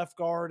Green at left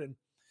guard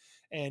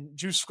and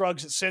Juice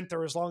Scruggs at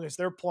center as long as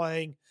they're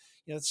playing.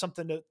 It's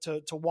something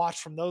to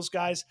watch from those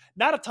guys.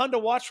 Not a ton to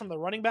watch from the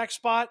running back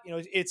spot.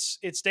 It's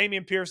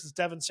Dameon Pierce, it's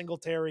Devin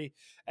Singletary,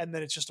 and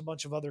then it's just a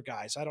bunch of other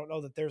guys. I don't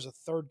know that there's a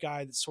third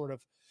guy that sort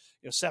of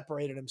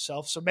separated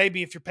himself. So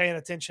maybe if you're paying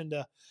attention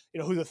to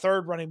who the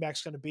third running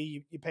back's going to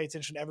be, you pay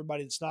attention to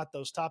everybody that's not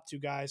those top two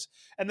guys.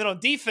 And then on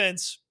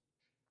defense,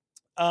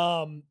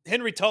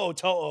 Henry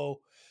To'oTo'o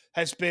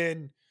has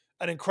been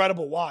an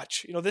incredible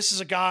watch. This is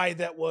a guy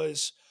that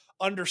was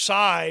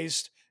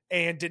undersized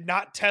and did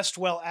not test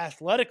well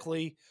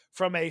athletically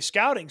from a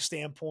scouting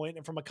standpoint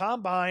and from a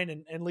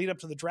combine and lead up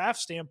to the draft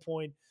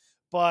standpoint.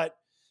 But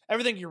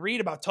everything you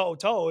read about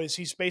To'oTo'o is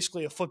he's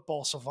basically a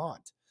football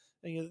savant.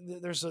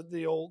 There's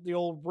the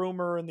old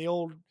rumor and the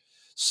old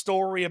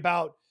story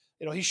about,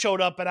 he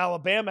showed up at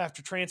Alabama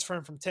after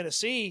transferring from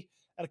Tennessee,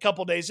 and a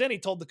couple of days in, he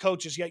told the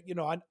coaches,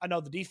 I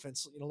know the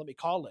defense, let me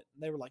call it.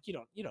 And they were like, you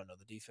don't know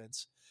the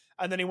defense.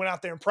 And then he went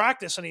out there in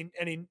practice and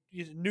he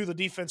knew the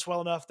defense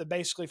well enough that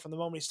basically from the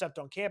moment he stepped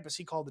on campus,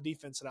 he called the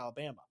defense at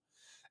Alabama.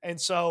 And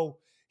so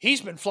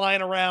he's been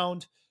flying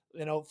around,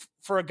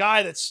 for a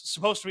guy that's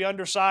supposed to be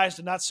undersized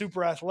and not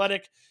super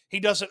athletic. He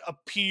doesn't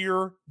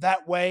appear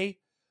that way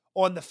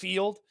on the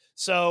field.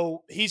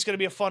 So he's going to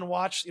be a fun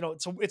watch.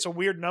 It's a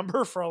weird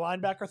number for a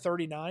linebacker,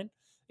 39,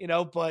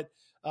 but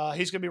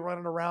he's going to be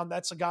running around.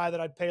 That's a guy that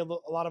I'd pay a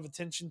lot of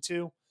attention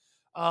to.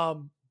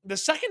 The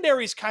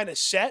secondary is kind of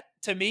set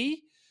to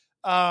me.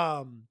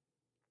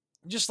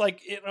 Just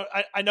like,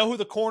 I know who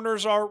the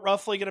corners are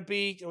roughly going to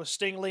be,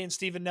 Stingley and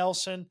Steven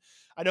Nelson.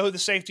 I know who the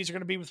safeties are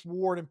going to be with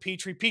Ward and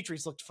Petrie.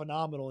 Petrie's looked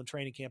phenomenal in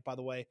training camp, by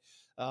the way.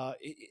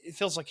 It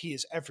feels like he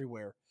is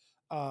everywhere.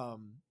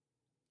 And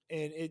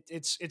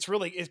it's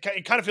really,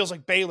 it kind of feels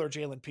like Baylor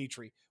Jalen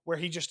Petrie, where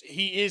he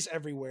is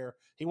everywhere.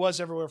 He was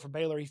everywhere for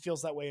Baylor. He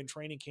feels that way in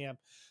training camp.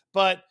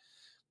 But,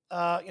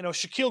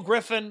 Shaquille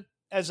Griffin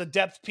as a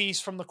depth piece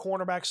from the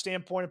cornerback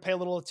standpoint, and pay a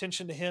little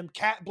attention to him.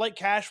 Blake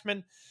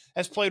Cashman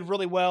has played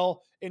really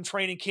well in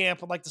training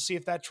camp. I'd like to see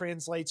if that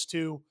translates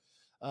to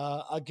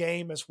a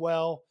game as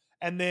well.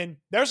 And then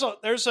there's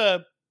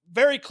a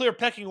very clear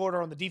pecking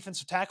order on the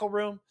defensive tackle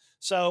room.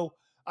 So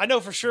I know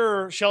for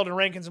sure Sheldon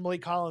Rankins and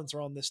Malik Collins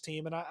are on this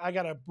team, and I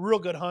got a real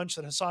good hunch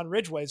that Hassan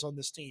Ridgeway is on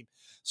this team.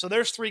 So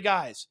there's three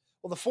guys.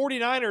 Well, the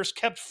 49ers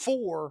kept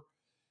 4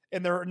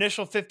 in their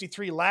initial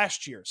 53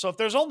 last year. So if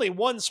there's only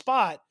one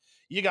spot,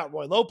 you got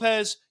Roy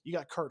Lopez, you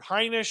got Kurt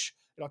Hinish.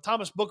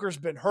 Thomas Booker's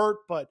been hurt,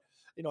 but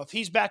if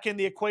he's back in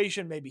the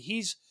equation, maybe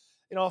he's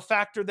a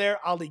factor there.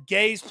 Ali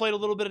Gay's played a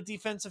little bit of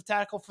defensive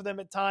tackle for them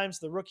at times.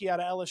 The rookie out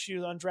of LSU,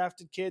 the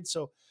undrafted kid.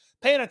 So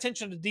paying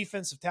attention to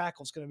defensive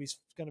tackle is going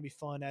to be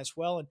fun as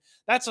well. And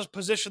that's a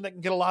position that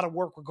can get a lot of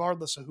work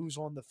regardless of who's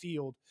on the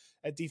field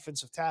at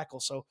defensive tackle.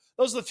 So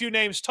those are the few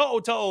names.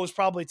 To'oTo'o is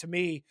probably, to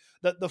me,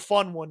 the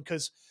fun one,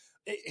 because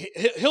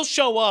he'll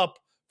show up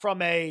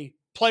from a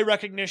play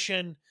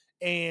recognition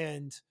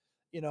and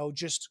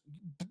just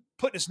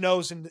putting his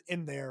nose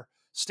in there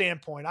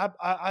standpoint.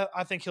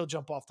 I think he'll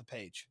jump off the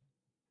page.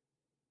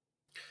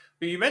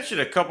 You mentioned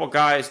a couple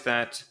guys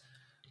that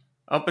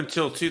up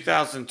until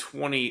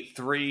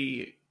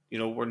 2023,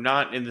 were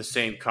not in the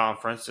same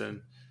conference,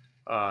 and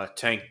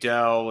Tank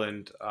Dell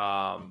and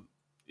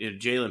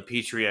Jalen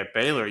Petrie at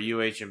Baylor,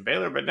 UH and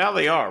Baylor, but now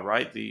they are,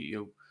 right? The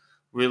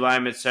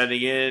realignment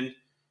setting in,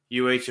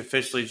 UH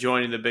officially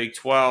joining the Big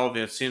 12.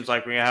 It seems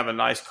like we're going to have a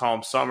nice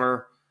calm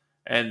summer.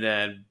 And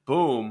then,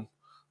 boom,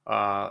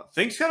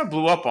 things kind of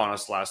blew up on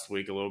us last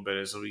week a little bit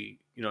as we,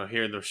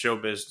 here in the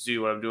showbiz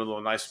do. I'm doing a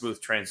little nice,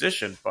 smooth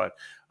transition. But,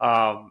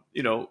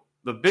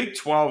 the Big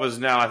 12 is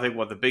now, I think,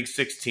 the Big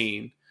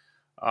 16.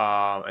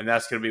 And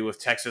that's going to be with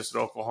Texas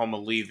and Oklahoma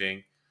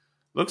leaving.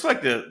 Looks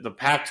like the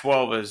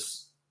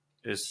Pac-12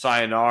 is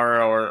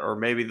sayonara, or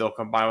maybe they'll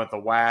combine with the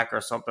WAC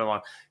or something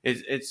like.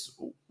 It's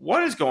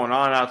what is going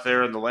on out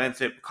there in the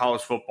landscape of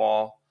college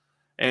football.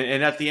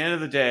 And at the end of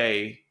the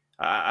day,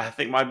 I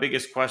think my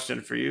biggest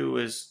question for you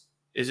is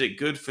it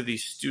good for the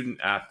student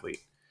athlete?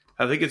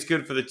 I think it's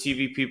good for the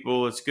TV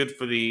people. It's good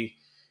for the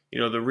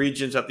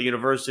regents at the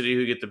university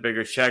who get the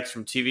bigger checks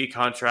from TV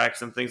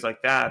contracts and things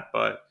like that.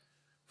 But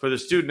for the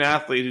student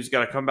athlete who's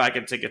got to come back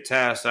and take a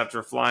test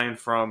after flying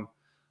from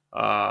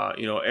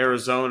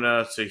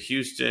Arizona to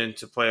Houston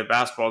to play a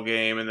basketball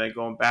game and then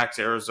going back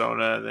to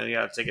Arizona and then you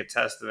got to take a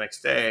test the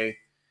next day,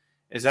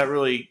 is that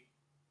really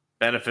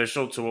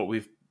beneficial to what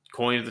we've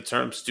coined the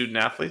term student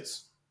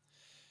athletes?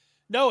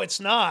 No, it's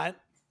not.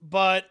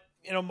 But,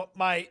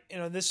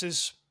 this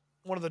is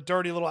one of the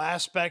dirty little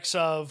aspects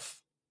of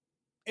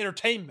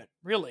entertainment,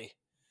 really.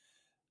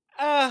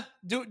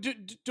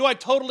 Do I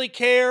totally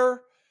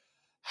care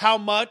how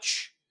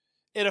much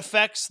it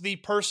affects the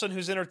person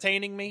who's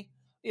entertaining me?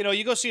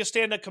 You go see a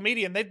stand-up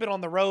comedian, they've been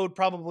on the road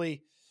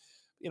probably,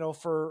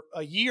 for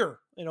a year,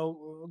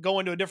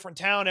 going to a different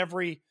town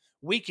every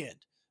weekend.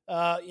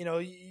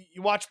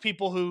 You watch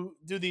people who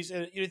do these,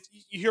 you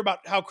hear about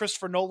how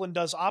Christopher Nolan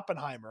does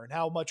Oppenheimer and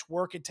how much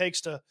work it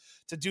takes to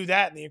do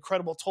that and the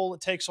incredible toll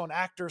it takes on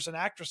actors and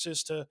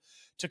actresses to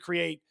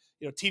create,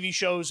 TV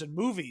shows and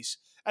movies.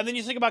 And then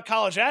you think about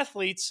college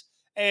athletes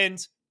and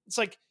it's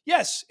like,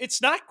 yes,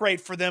 it's not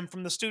great for them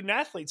from the student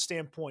athlete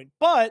standpoint,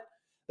 but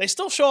they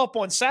still show up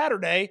on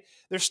Saturday.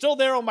 They're still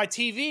there on my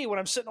TV when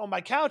I'm sitting on my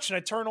couch and I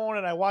turn on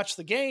and I watch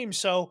the game.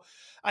 So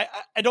I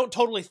don't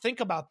totally think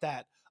about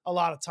that a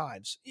lot of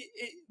times.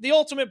 The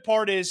ultimate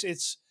part is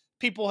it's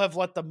people have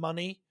let the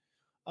money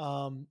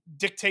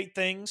dictate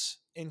things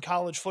in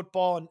college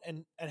football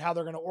and how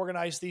they're going to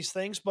organize these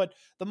things. But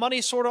the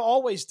money sort of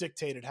always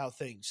dictated how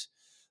things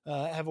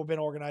have been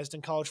organized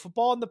in college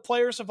football. And the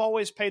players have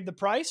always paid the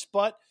price.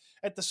 But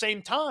at the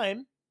same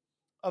time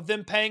of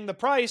them paying the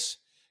price,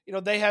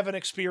 they have an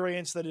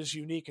experience that is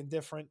unique and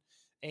different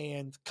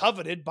and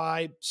coveted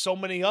by so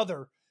many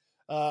other,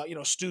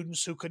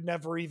 students who could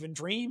never even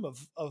dream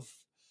of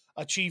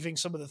achieving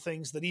some of the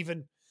things that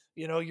even,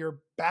 your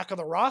back of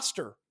the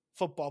roster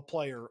football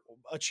player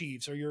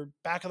achieves or your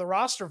back of the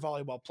roster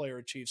volleyball player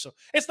achieves. So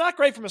it's not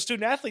great from a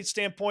student athlete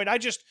standpoint.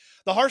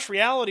 The harsh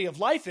reality of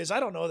life is I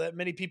don't know that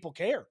many people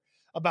care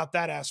about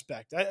that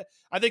aspect.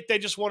 I think they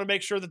just want to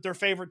make sure that their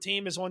favorite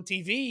team is on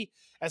TV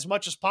as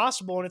much as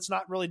possible. And it's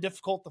not really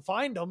difficult to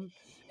find them.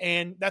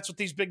 And that's what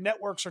these big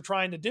networks are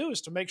trying to do,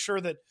 is to make sure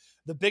that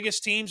the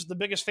biggest teams, the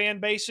biggest fan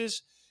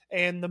bases,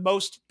 and the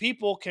most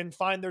people can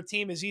find their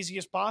team as easy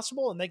as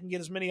possible, and they can get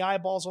as many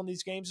eyeballs on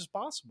these games as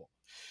possible.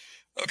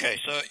 Okay,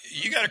 so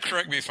you got to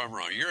correct me if I'm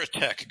wrong. You're a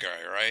tech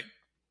guy, right?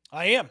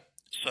 I am.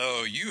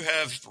 So you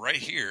have right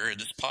here in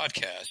this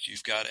podcast,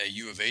 you've got a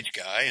U of H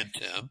guy and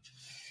Tim.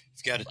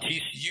 You've got a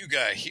TCU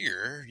guy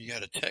here. You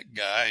got a tech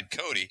guy and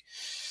Cody.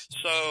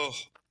 So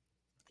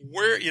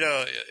where,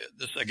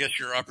 this, I guess,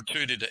 your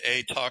opportunity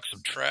to talk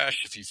some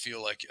trash if you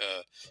feel like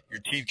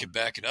your team can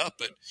back it up.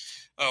 But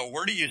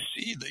where do you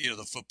see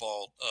the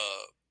football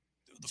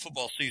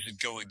season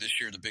going this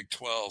year in the Big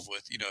 12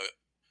 with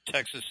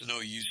Texas and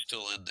OU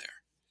still in there?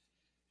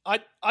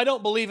 I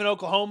don't believe in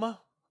Oklahoma,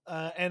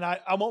 and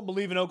I won't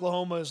believe in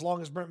Oklahoma as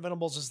long as Brent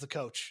Venables is the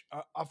coach.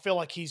 I feel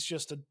like he's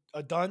just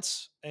a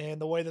dunce, and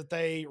the way that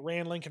they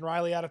ran Lincoln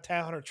Riley out of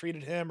town or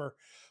treated him or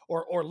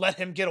let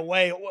him get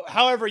away,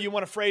 however you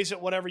want to phrase it,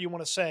 whatever you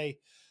want to say,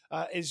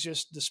 is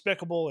just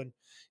despicable. And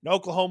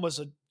Oklahoma's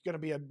going to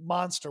be a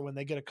monster when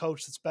they get a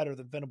coach that's better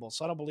than Venables.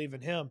 So I don't believe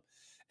in him.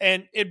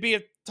 And it'd be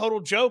a total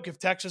joke if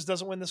Texas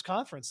doesn't win this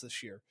conference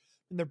this year.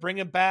 And they're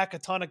bringing back a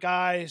ton of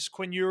guys.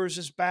 Quinn Ewers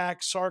is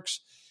back. Sark's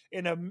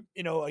in a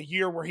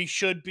year where he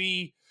should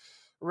be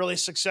really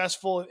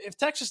successful. If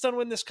Texas doesn't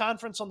win this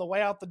conference on the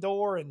way out the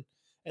door and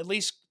at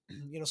least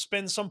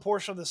spend some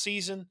portion of the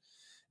season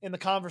in the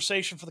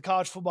conversation for the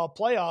college football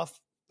playoff,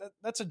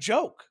 that's a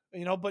joke.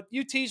 But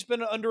UT's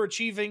been an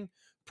underachieving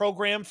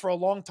program for a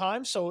long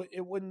time, so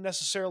it wouldn't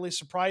necessarily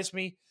surprise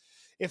me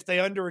if they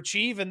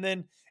underachieve. And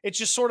then it's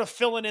just sort of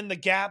filling in the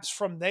gaps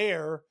from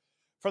there,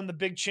 from the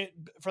Big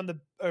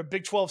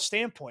 12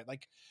 standpoint.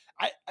 Like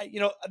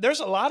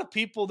there's a lot of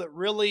people that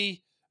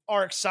really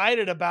are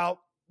excited about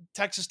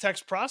Texas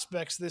Tech's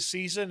prospects this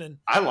season. And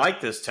I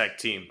like this Tech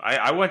team.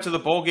 I went to the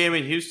bowl game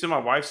in Houston. My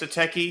wife's a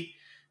Techie,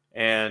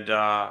 and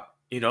McGuire's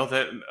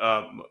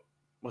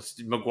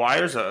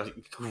a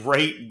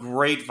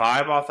great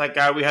vibe off that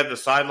guy. We had the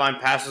sideline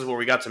passes where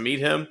we got to meet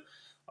him.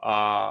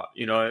 I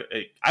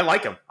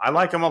like him. I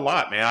like him a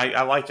lot, man.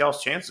 I like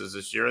y'all's chances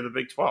this year in the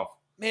Big 12.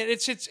 Man,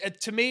 it's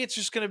to me, it's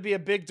just going to be a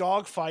big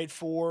dogfight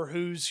for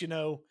who's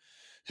 2,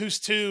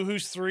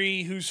 who's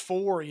 3, who's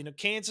 4.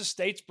 Kansas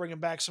State's bringing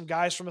back some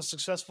guys from a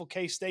successful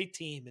K-State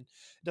team, and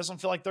it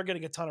doesn't feel like they're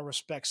getting a ton of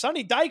respect.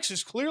 Sonny Dykes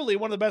is clearly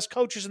one of the best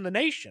coaches in the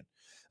nation.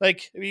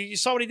 Like, you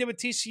saw what he did with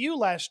TCU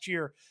last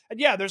year. And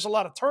yeah, there's a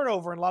lot of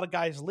turnover and a lot of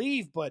guys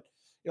leave, but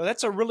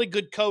that's a really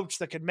good coach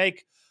that could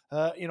make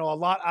a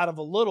lot out of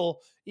a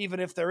little, even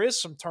if there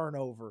is some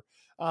turnover.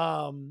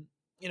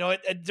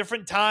 At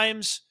different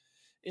times,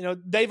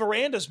 Dave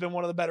Aranda's been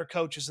one of the better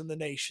coaches in the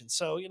nation.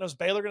 So, is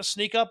Baylor going to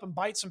sneak up and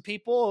bite some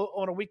people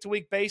on a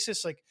week-to-week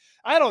basis? Like,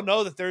 I don't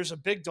know that there's a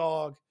big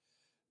dog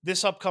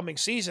this upcoming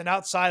season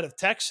outside of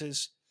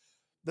Texas.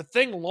 The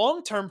thing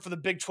long-term for the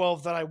Big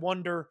 12 that I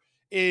wonder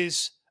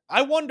if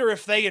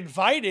they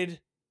invited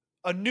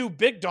a new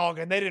big dog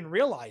and they didn't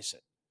realize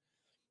it.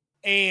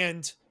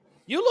 And,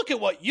 you look at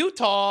what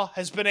Utah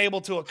has been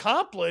able to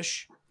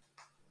accomplish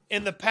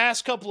in the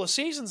past couple of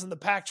seasons in the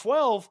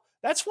Pac-12.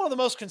 That's one of the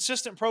most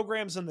consistent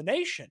programs in the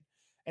nation.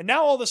 And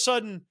now all of a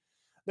sudden,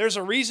 there's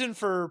a reason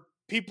for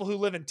people who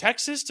live in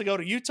Texas to go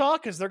to Utah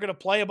because they're going to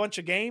play a bunch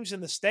of games in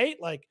the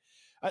state. Like,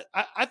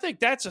 I think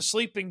that's a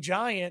sleeping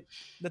giant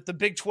that the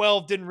Big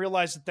 12 didn't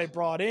realize that they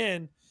brought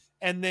in.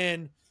 And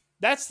then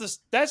that's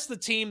the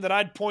team that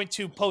I'd point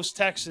to post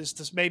Texas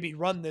to maybe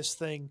run this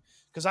thing,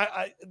 because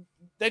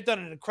they've done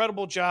an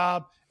incredible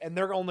job and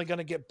they're only going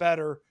to get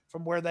better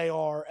from where they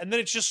are. And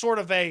then it's just sort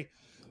of a,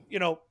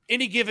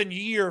 any given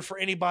year for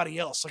anybody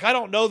else. Like, I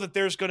don't know that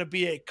there's going to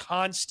be a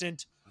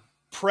constant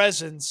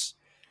presence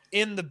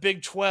in the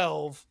Big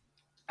 12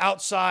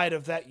 outside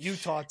of that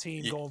Utah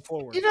team going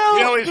forward. I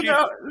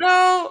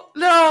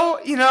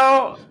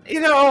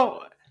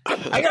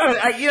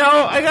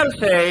gotta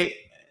say,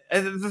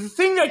 the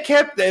thing that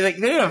kept,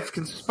 they have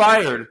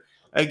conspired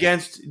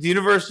against the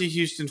University of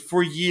Houston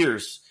for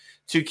years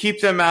to keep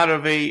them out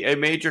of a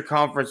major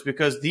conference,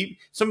 because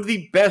some of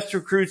the best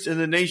recruits in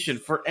the nation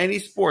for any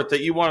sport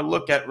that you want to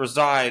look at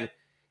reside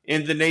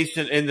in the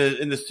nation, in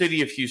the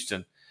city of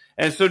Houston.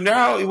 And so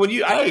now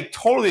I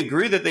totally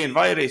agree that they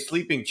invited a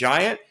sleeping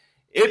giant.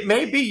 It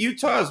may be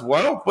Utah as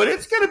well, but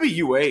it's going to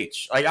be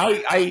UH.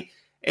 Like,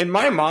 in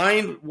my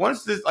mind,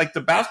 once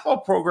the basketball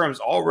program's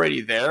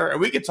already there, and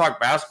we could talk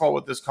basketball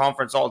with this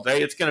conference all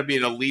day. It's going to be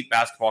an elite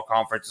basketball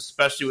conference,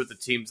 especially with the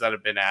teams that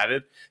have been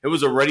added. It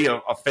was already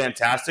a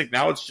fantastic.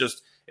 Now it's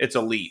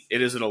elite.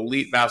 It is an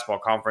elite basketball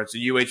conference,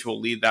 and UH will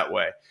lead that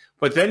way.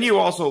 But then you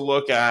also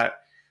look at,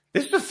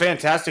 this is a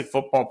fantastic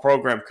football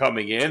program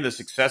coming in. The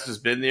success has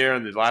been there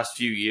in the last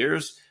few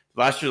years.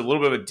 Last year, a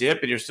little bit of a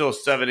dip, and you're still a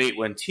 7-8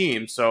 win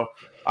team. So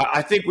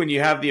I think when you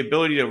have the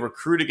ability to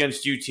recruit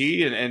against UT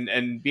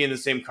and be in the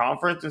same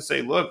conference and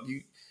say, look,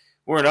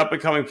 we're an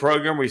up-and-coming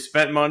program. We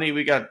spent money.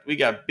 We got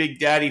Big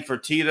Daddy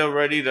Fertitta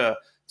ready to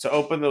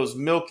open those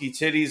milky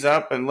titties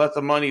up and let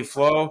the money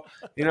flow.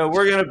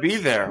 We're going to be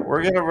there.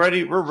 We're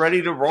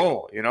ready to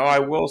roll. I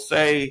will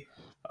say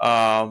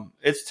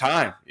it's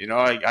time.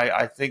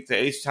 I think the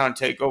H-Town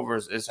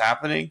takeover is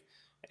happening.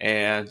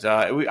 And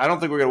I don't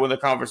think we're going to win the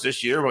conference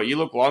this year, but you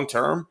look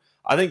long-term,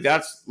 I think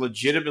that's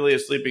legitimately a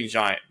sleeping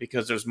giant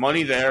because there's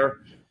money there.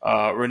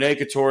 Renee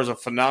Couture is a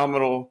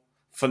phenomenal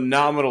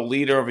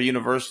leader of a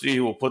university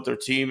who will put their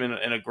team in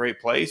a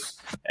great place.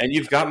 And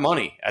you've got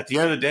money. At the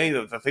end of the day,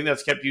 the thing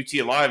that's kept UT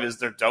alive is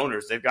their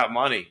donors. They've got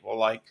money.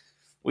 Well,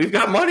 we've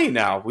got money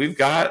now. We've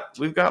got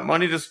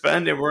money to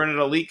spend, and we're in an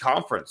elite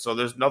conference. So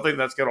there's nothing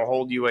that's going to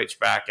hold UH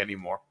back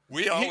anymore.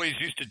 We always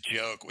used to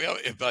joke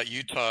about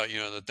Utah,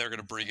 that they're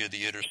going to bring in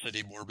the inner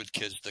city Mormon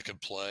kids that can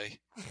play.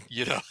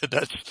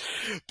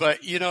 But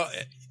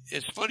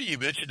it's funny you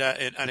mentioned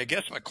that, and I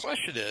guess my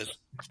question is,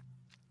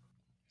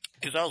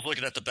 because I was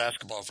looking at the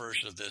basketball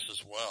version of this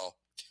as well,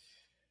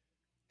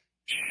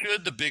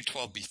 should the Big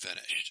 12 be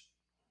finished?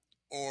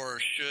 Or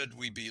should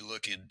we be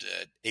looking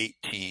at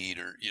 18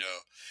 or,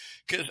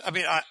 because,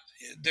 I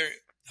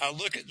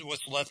look at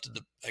what's left in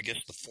the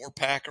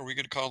 4-pack. Are we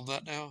going to call them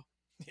that now?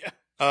 Yeah.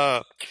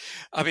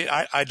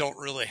 I don't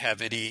really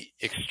have any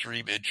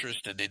extreme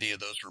interest in any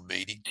of those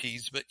remaining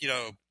teams, but,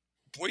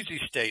 Boise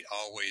State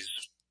always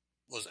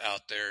was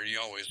out there. You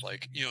always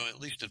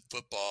at least in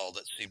football,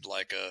 that seemed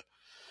like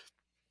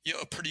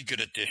a pretty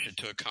good addition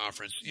to a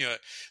conference.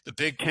 The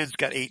Big Ten's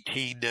got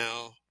 18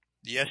 now.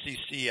 The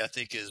SEC, I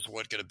think, is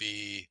going to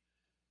be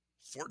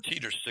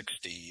 14 or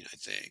 16, I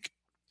think.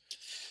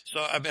 So,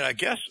 I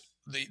guess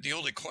the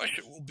only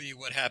question will be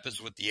what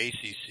happens with the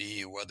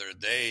ACC, whether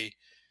they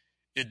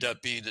end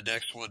up being the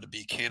next one to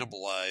be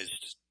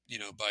cannibalized,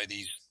 by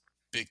these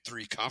big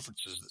three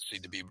conferences that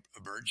seem to be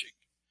emerging.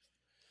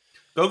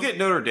 Go get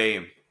Notre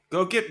Dame.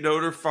 Go get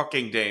Notre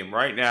fucking Dame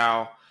right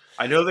now.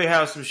 I know they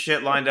have some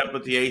shit lined up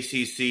with the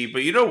ACC,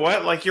 but you know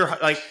what?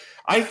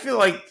 I feel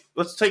like,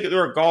 let's take it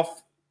to a golf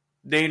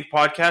named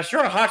podcast.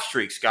 You're on a hot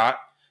streak, Scott.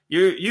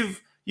 You've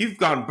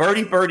gone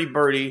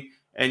birdie,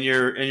 and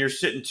you're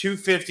sitting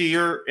 250.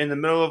 You're in the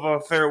middle of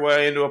a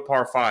fairway into a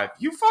par 5.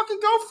 You fucking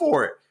go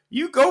for it.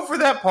 You go for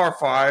that par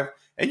 5,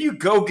 and you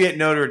go get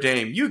Notre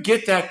Dame. You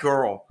get that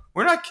girl.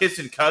 We're not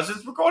kissing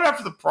cousins. We're going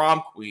after the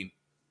prom queen.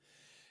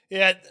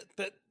 Yeah,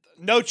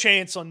 no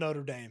chance on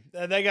Notre Dame.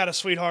 They got a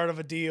sweetheart of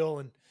a deal,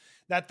 and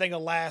that thing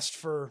will last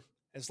for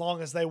as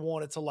long as they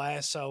want it to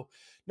last. So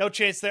no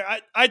chance there.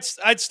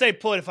 I'd stay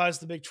put if I was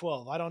the Big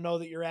 12. I don't know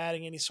that you're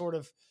adding any sort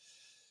of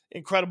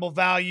incredible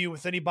value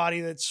with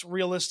anybody that's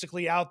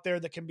realistically out there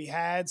that can be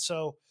had.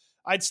 So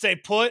I'd stay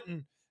put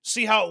and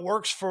see how it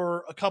works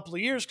for a couple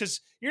of years,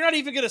 because you're not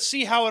even going to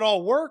see how it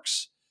all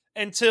works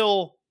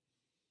until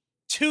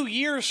 2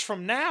 years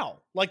from now.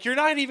 Like, you're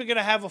not even going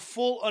to have a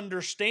full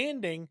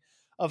understanding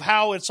of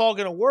how it's all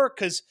going to work,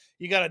 because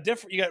you got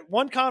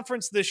one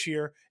conference this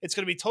year. It's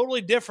going to be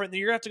totally different. Then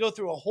you're going to have to go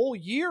through a whole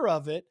year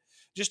of it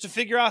just to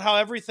figure out how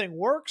everything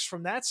works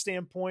from that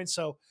standpoint.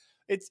 So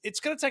it's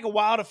going to take a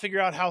while to figure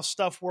out how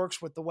stuff works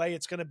with the way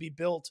it's going to be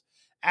built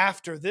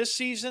after this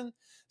season.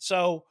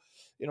 So,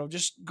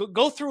 just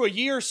go through a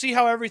year, see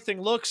how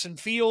everything looks and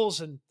feels,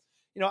 and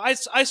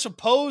I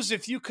suppose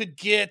if you could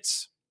get,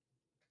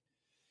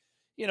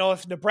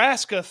 if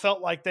Nebraska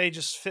felt like they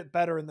just fit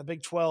better in the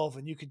Big 12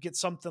 and you could get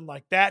something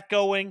like that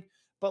going,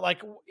 but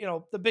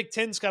the Big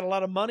Ten's got a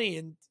lot of money,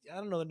 and I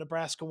don't know that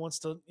Nebraska wants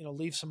to,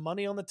 leave some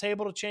money on the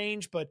table to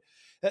change, but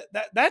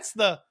that's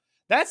the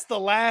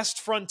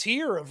last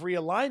frontier of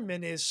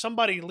realignment, is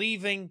somebody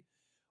leaving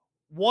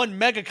one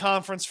mega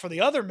conference for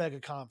the other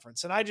mega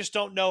conference. And I just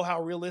don't know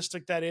how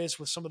realistic that is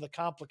with some of the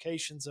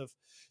complications of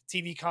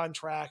TV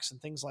contracts and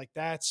things like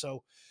that.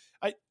 So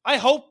I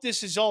hope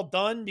this is all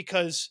done,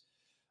 because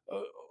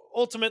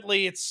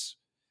ultimately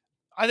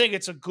I think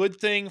it's a good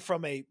thing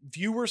from a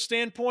viewer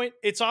standpoint.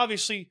 It's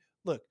obviously,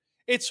 look,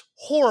 it's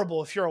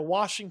horrible if you're a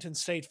Washington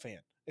State fan,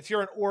 if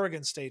you're an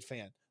Oregon State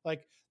fan.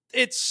 Like,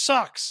 it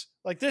sucks.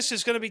 Like, this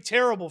is going to be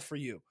terrible for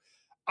you.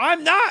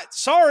 I'm not.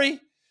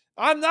 Sorry.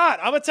 I'm not.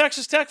 I'm a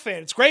Texas Tech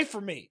fan. It's great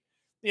for me.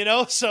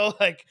 So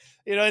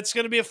it's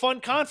going to be a fun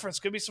conference.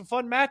 Could be some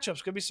fun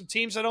matchups. Could be some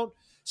teams I don't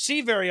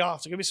see very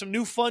often. Could be some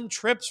new fun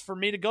trips for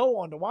me to go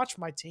on to watch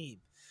my team.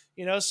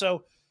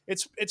 So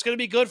it's going to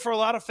be good for a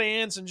lot of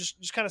fans, and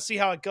just kind of see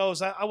how it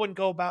goes. I wouldn't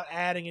go about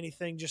adding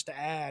anything just to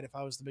add if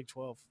I was the Big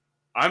 12.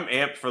 I'm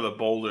amped for the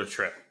Boulder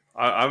trip.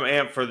 I'm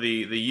amped for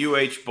the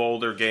UH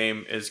Boulder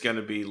game. Is going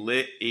to be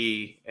lit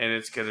and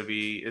it's going to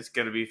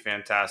be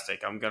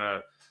fantastic. I'm going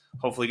to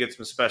hopefully get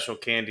some special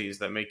candies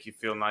that make you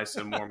feel nice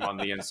and warm on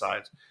the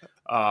inside.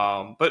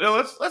 But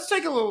let's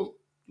take a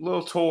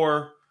little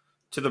tour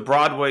to the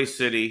Broadway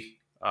City.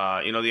 The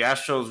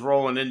Astros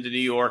rolling into New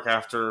York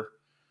after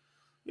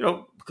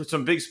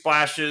some big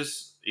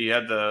splashes. You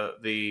had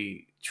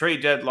the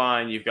trade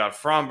deadline. You've got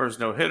Fromber's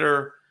no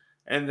hitter,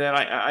 and then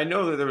I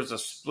know that there was a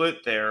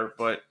split there,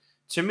 but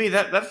to me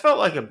that felt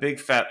like a big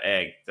fat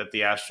egg that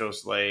the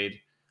Astros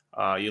laid.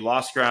 You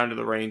lost ground to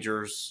the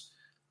Rangers.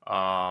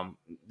 The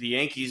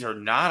Yankees are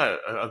not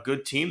a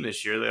good team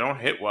this year. They don't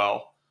hit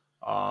well,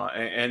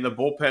 and the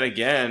bullpen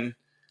again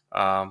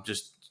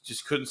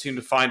just couldn't seem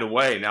to find a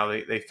way. Now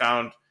the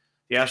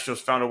Astros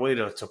found a way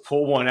to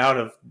pull one out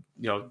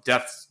of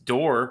death's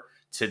door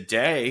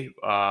today,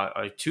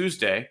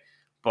 Tuesday,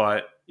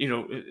 but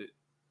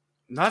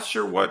not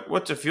sure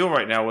what to feel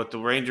right now with the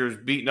Rangers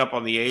beating up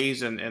on the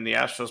A's and the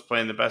Astros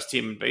playing the best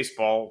team in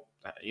baseball,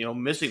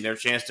 missing their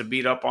chance to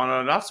beat up on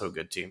a not so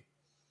good team.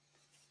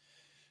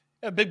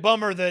 A big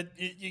bummer that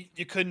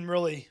you couldn't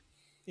really,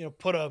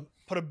 put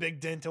a big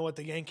dent in what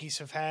the Yankees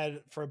have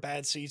had for a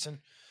bad season.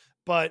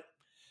 But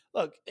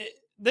look,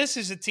 this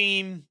is a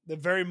team that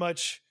very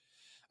much,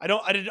 I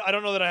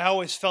don't know that I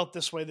always felt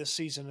this way this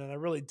season, and I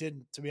really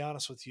didn't, to be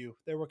honest with you.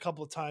 There were a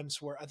couple of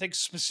times where I think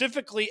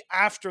specifically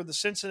after the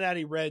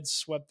Cincinnati Reds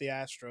swept the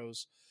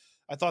Astros,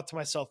 I thought to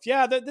myself,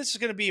 yeah, this is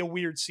going to be a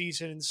weird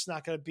season, and it's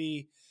not going to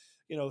be,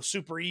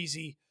 super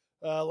easy.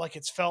 Like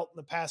it's felt in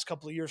the past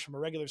couple of years from a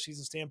regular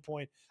season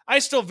standpoint. I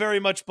still very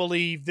much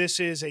believe this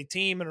is a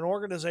team and an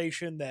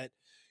organization that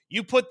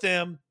you put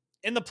them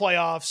in the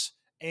playoffs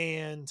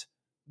and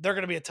they're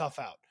going to be a tough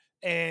out.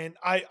 And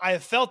I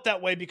have felt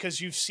that way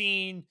because you've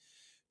seen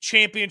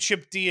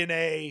championship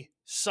DNA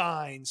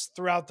signs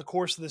throughout the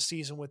course of the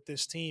season with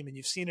this team, and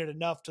you've seen it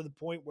enough to the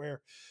point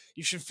where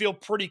you should feel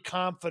pretty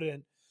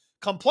confident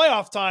come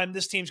playoff time,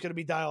 this team's going to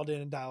be dialed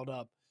in and dialed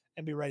up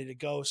and be ready to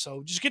go.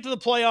 So just get to the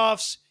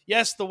playoffs.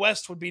 Yes, the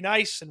West would be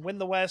nice and win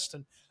the West,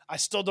 and I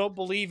still don't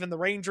believe in the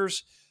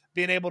Rangers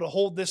being able to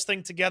hold this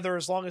thing together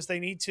as long as they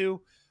need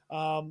to.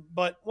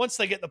 But once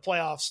they get in the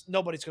playoffs,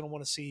 nobody's going to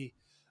want to see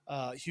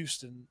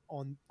Houston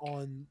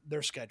on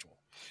their schedule.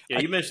 Yeah,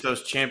 you mentioned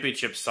those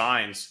championship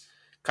signs.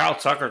 Kyle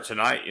Tucker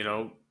tonight,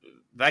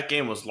 that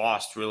game was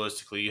lost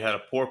realistically. You had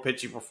a poor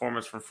pitching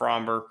performance from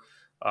Fromber,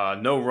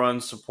 no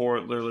run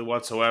support literally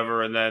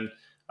whatsoever, and then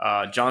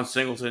John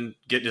Singleton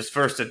getting his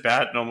first at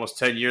bat in almost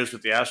 10 years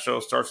with the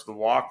Astros, starts with a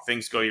walk,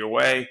 things go your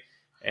way,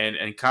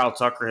 and Kyle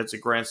Tucker hits a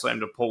grand slam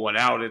to pull one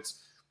out.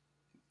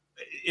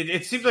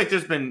 It seems like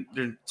there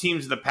are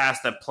teams in the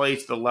past that play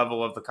to the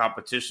level of the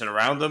competition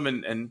around them,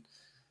 and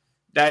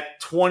that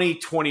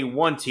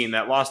 2021 team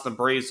that lost the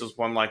Braves was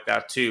one like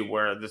that too,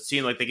 where it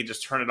seemed like they could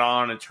just turn it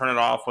on and turn it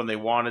off when they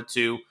wanted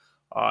to,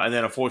 and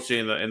then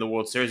unfortunately in the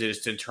World Series they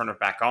just didn't turn it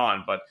back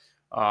on. But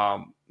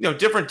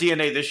different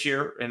DNA this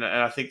year, and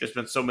I think there's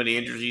been so many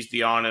injuries,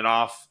 the on and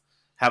off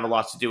have a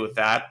lot to do with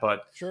that.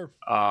 But sure,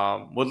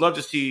 would love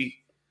to see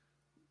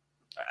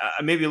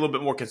maybe a little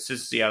bit more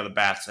consistency out of the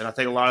bats, and I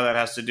think a lot of that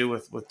has to do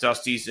with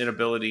Dusty's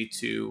inability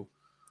to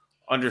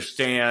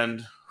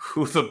understand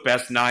who the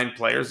best 9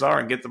 players are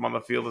and get them on the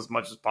field as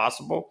much as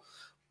possible.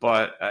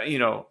 But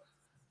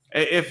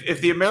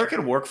if the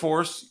American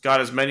workforce got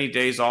as many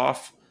days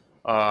off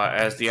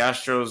as the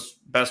Astros'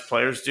 best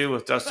players do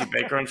with Dusty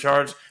Baker in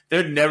charge,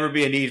 there'd never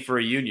be a need for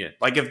a union.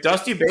 Like if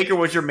Dusty Baker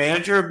was your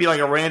manager, it'd be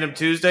like a random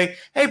Tuesday.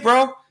 Hey,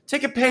 bro,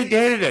 Take a paid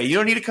day today. You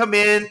don't need to come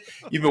in.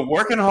 You've been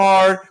working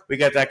hard. We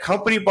got that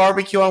company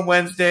barbecue on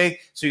Wednesday.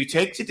 So you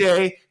take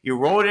today, you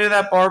roll it into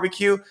that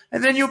barbecue,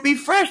 and then you'll be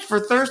fresh for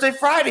Thursday,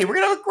 Friday. We're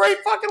going to have a great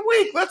fucking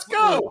week. Let's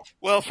go.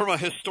 Well, from a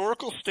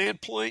historical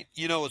standpoint,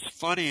 what's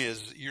funny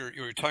is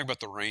you're talking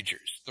about the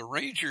Rangers. The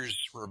Rangers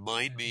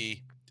remind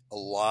me a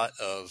lot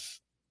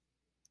of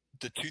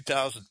the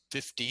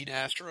 2015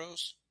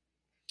 Astros,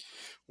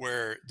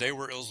 where it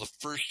was the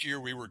first year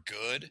we were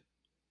good.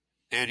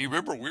 And you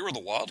remember we were the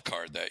wild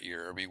card that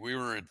year. I mean, we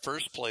were in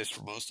first place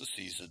for most of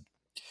the season,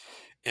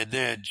 and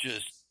then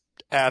just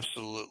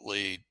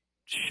absolutely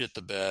shit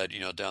the bed,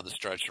 down the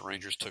stretch. The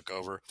Rangers took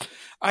over.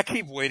 I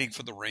keep waiting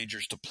for the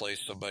Rangers to play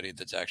somebody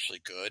that's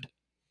actually good.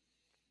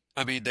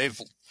 I mean, they've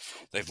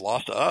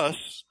lost to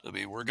us. I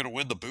mean, we're going to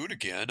win the boot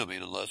again. I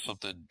mean, unless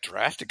something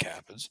drastic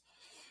happens.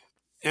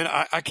 And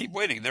I keep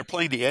waiting. They're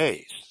playing the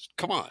A's.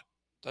 Come on.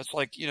 That's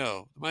like,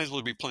 might as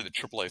well be playing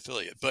the AAA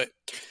affiliate. But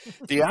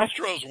the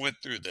Astros went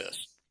through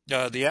this.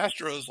 The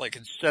Astros, like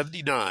in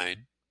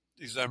 79,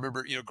 because I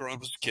remember, growing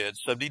up as a kid,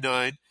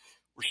 79,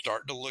 we're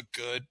starting to look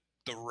good.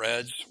 The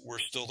Reds were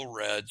still the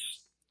Reds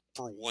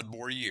for one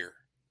more year.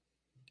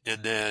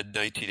 And then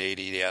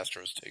 1980, the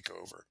Astros take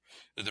over.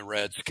 And the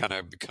Reds kind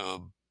of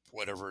become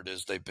whatever it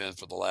is they've been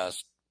for the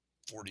last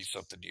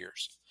 40-something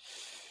years.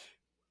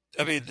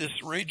 I mean,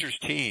 this Rangers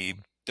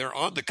team, they're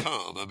on the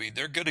come. I mean,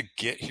 they're going to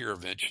get here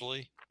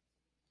eventually.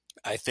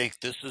 I think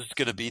this is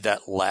going to be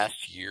that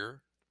last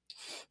year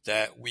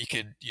that we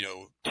can,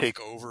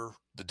 take over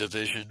the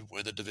division,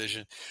 win the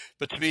division.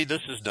 But to me,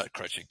 this is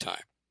nut-crunching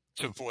time.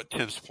 To what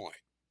Tim's point,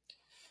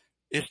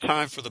 it's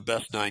time for the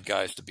best 9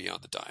 guys to be on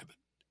the diamond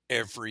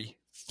every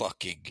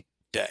fucking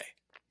day.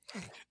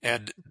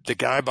 And the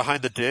guy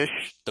behind the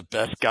dish, the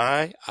best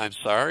guy, I'm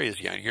sorry, is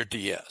Yannier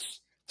Diaz.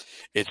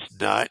 It's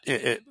not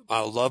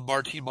I love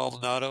Martin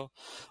Maldonado.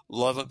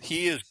 Love him.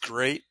 He is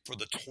great for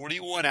the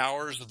 21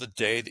 hours of the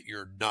day that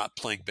you're not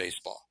playing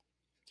baseball.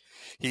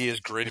 He is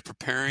great at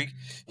preparing.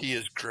 He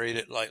is great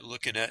at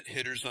looking at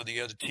hitters on the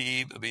other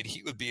team. I mean,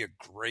 he would be a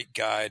great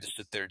guy to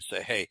sit there and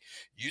say, hey,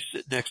 you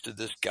sit next to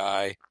this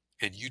guy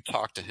and you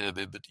talk to him.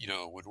 And,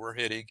 when we're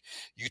hitting,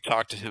 you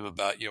talk to him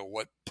about,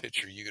 what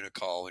pitch are you going to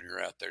call when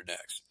you're out there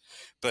next.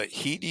 But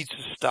he needs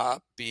to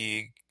stop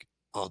being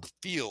on the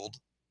field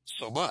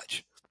so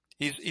much.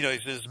 He's in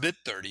his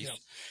mid-30s,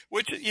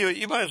 which,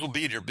 you might as well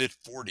be in your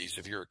mid-40s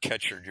if you're a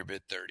catcher in your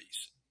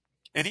mid-30s.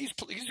 And he's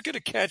going to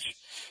catch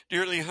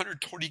nearly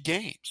 120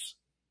 games.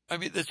 I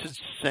mean, that's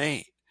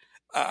insane.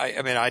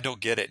 I mean, I don't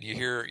get it. You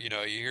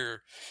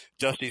hear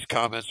Dusty's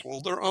comments.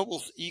 Well, they're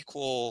almost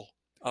equal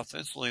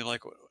offensively.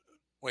 Like,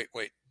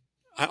 wait.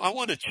 I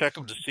want to check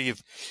him to see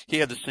if he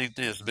had the same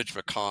thing as Mitch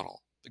McConnell,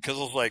 because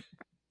I was like,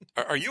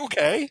 are you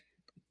okay?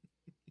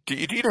 Do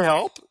you need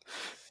help?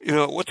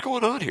 What's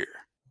going on here?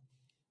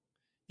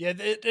 Yeah,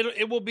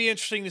 it will be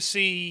interesting to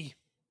see.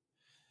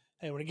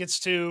 Hey, when it gets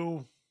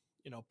to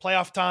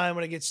playoff time,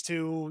 when it gets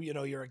to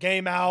you're a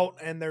game out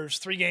and there's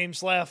 3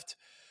 games left,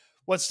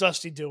 what's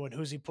Dusty doing?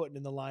 Who's he putting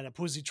in the lineup?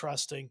 Who's he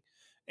trusting?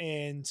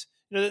 And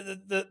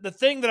the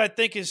thing that I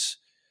think is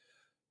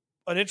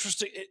an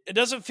interesting, it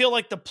doesn't feel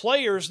like the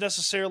players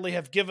necessarily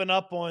have given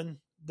up on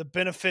the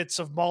benefits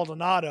of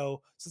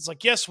Maldonado. So it's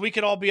like, yes, we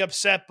could all be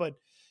upset, but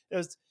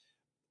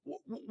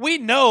we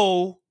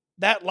know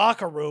that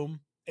locker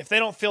room, if they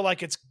don't feel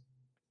like it's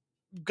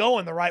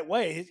going the right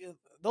way,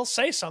 they'll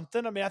say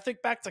something. I mean, I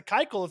think back to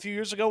Keuchel a few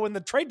years ago when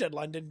the trade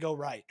deadline didn't go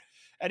right.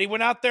 And he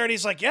went out there and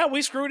he's like, yeah,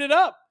 we screwed it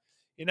up,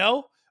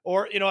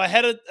 or,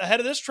 ahead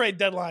of this trade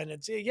deadline.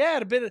 It's,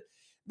 it'd been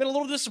a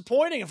little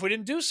disappointing if we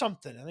didn't do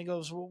something. I think it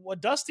was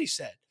what Dusty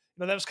said.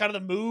 That was kind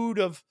of the mood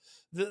of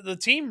the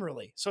team,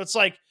 really. So it's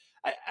like,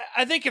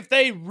 I think if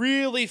they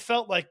really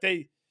felt like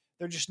they're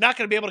just not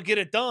going to be able to get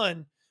it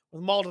done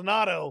with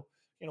Maldonado,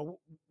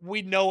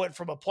 we know it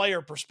from a player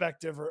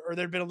perspective, or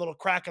there'd been a little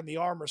crack in the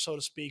armor, so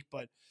to speak.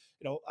 But,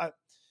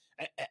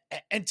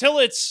 until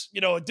it's,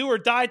 a do or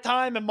die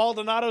time and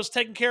Maldonado's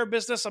taking care of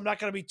business, I'm not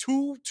going to be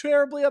too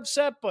terribly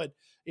upset. But,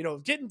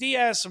 getting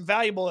Diaz some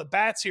valuable at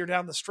bats here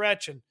down the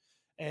stretch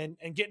and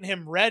getting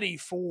him ready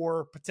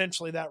for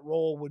potentially that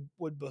role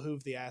would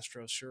behoove the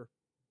Astros, sure.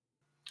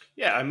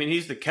 Yeah, I mean,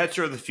 he's the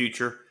catcher of the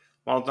future.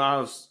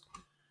 Maldonado's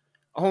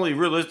only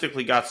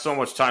realistically got so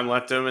much time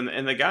left in him,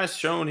 and the guy's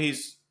shown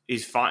he's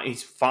fine.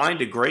 He's fine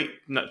to great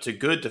to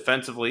good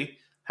defensively.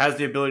 Has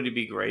the ability to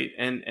be great,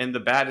 and the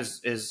bat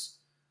is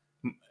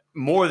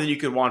more than you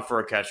could want for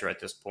a catcher at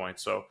this point.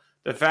 So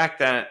the fact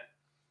that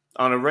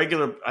on a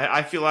regular,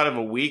 I feel out of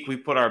a week we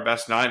put our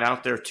best 9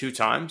 out there 2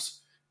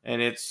 times,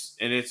 and it's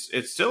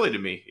silly to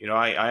me.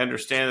 I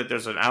understand that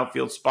there's an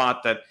outfield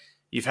spot that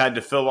you've had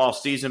to fill all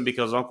season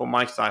because Uncle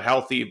Mike's not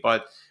healthy,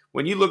 but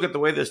when you look at the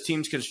way this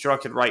team's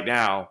constructed right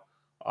now,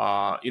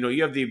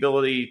 you have the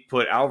ability to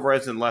put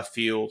Alvarez in left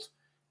field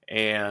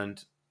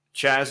and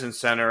Chaz in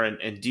center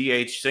and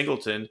DH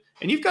Singleton,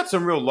 and you've got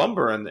some real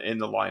lumber in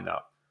the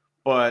lineup.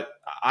 But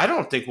I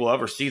don't think we'll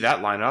ever see that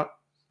lineup.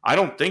 I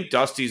don't think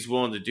Dusty's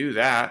willing to do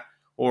that.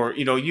 Or,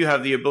 you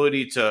have the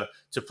ability to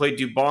play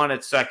Dubon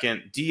at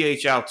second,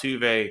 DH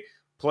Altuve,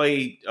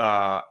 play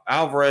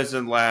Alvarez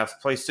in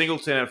left, play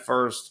Singleton at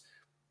first.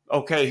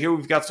 Okay, here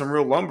we've got some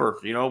real lumber.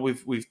 You know,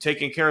 we've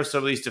taken care of some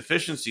of these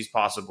deficiencies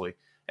possibly.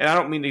 And I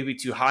don't mean to be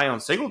too high on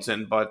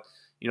Singleton, but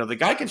you know, the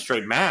guy can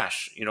straight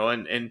mash. You know,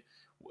 and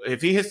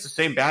if he hits the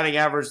same batting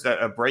average that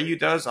Abreu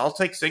does, I'll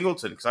take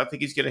Singleton because I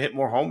think he's going to hit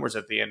more homers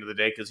at the end of the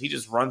day because he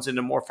just runs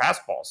into more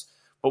fastballs.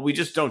 But we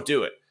just don't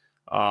do it.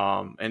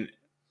 And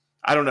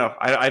I don't know.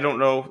 I don't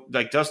know.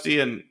 Like Dusty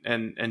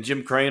and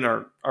Jim Crane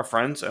are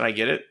friends, and I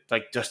get it.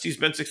 Like Dusty's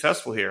been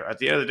successful here. At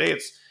the end of the day,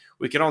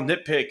 we can all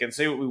nitpick and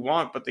say what we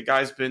want, but the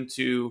guy's been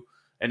to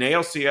an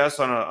ALCS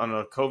on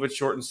a COVID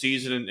shortened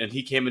season, and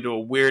he came into a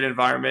weird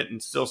environment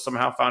and still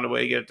somehow found a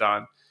way to get it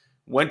done.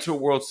 Went to a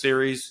World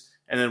Series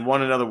and then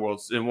won a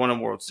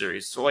World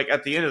Series. So like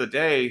at the end of the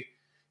day,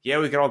 yeah,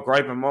 we can all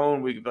gripe and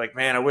moan. We could be like,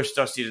 man, I wish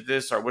Dusty did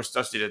this or I wish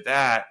Dusty did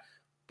that.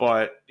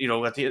 But you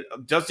know,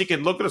 Dusty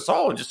can look at us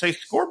all and just say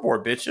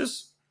scoreboard,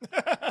 bitches.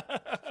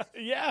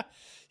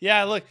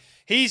 Yeah. Look,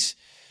 he's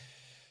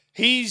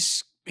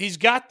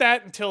got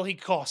that until he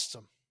costs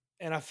them.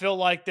 And I feel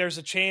like there's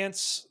a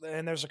chance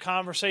and there's a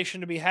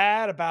conversation to be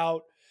had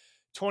about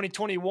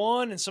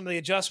 2021 and some of the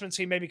adjustments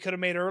he maybe could have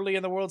made early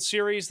in the World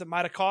Series that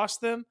might have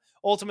cost them.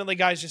 Ultimately,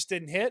 guys just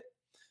didn't hit.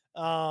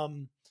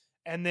 And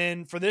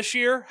then for this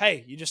year,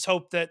 hey, you just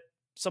hope that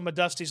some of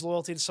Dusty's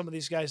loyalty to some of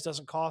these guys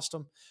doesn't cost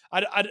them.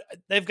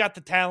 They've got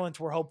the talent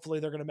where hopefully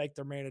they're going to make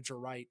their manager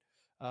right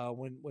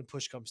when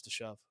push comes to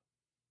shove.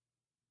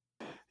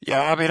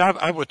 Yeah, I mean,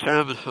 I'm with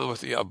Tim and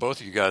with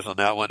both of you guys on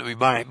that one. I mean,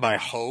 my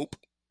hope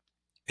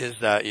is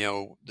that, you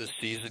know, the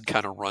season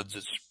kind of runs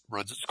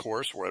its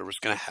course, whatever's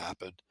going to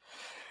happen.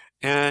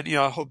 And, you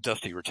know, I hope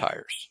Dusty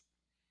retires.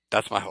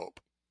 That's my hope.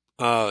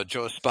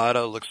 Joe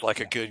Espada looks like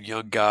a good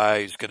young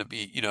guy. He's going to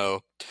be, you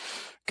know,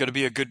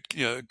 a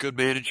good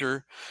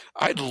manager.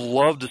 I'd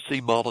love to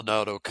see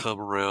Maldonado come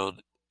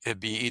around and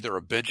be either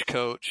a bench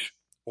coach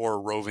or a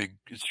roving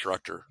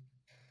instructor.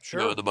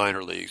 Sure. You know, in the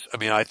minor leagues. I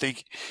mean, I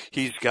think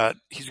he's got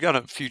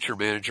a future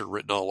manager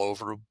written all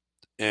over him.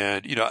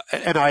 And, you know,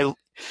 I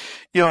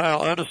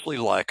honestly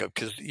like him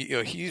because, you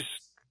know, he's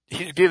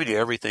giving you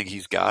everything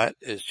he's got.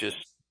 It's just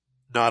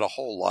not a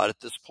whole lot at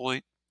this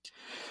point.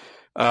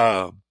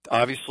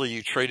 Obviously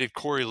you traded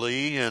Corey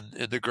Lee and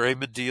the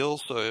Grayman deal.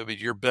 So, I mean,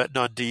 you're betting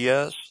on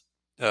Diaz,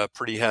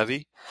 pretty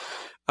heavy.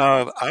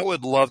 I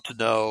would love to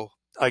know,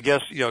 I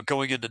guess, you know,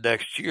 going into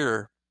next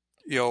year,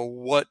 you know,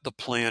 what the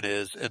plan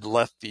is in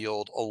left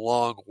field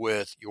along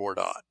with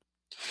Yordan.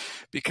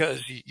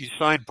 Because you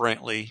signed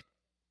Brantley.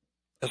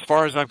 As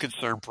far as I'm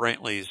concerned,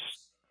 Brantley's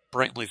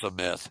a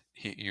myth.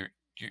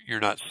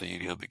 You're not seeing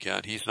him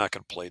again. He's not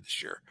going to play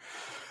this year.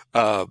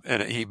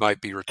 And he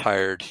might be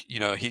retired. You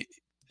know,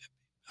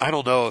 I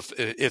don't know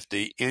if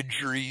the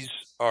injuries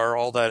are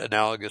all that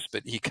analogous,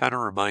 but he kind of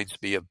reminds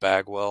me of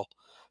Bagwell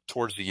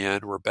towards the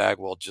end, where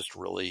Bagwell just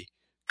really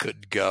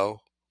couldn't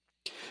go,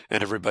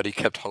 and everybody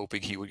kept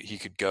hoping he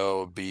could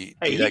go and be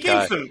that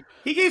guy.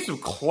 He gave some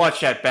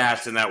clutch at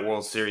bats in that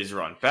World Series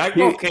run.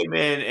 Bagwell came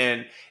in,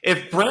 and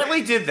if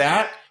Brantley did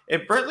that,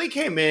 if Brantley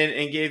came in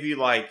and gave you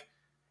like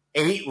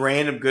 8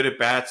 random good at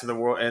bats in the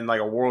world and like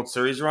a World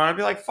Series run, I'd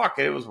be like, fuck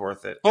it, it was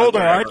worth it. Oh no,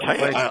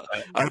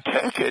 I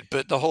take it.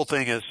 But the whole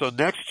thing is, so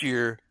next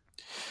year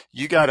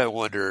you got to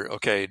wonder,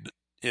 okay,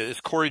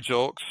 is Corey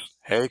Julks,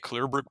 hey,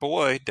 Clearbrook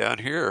boy down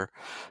here.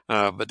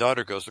 My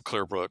daughter goes to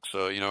Clearbrook,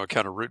 so, you know, I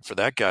kind of root for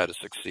that guy to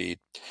succeed.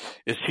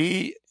 Is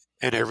he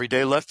an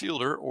everyday left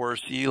fielder, or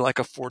is he like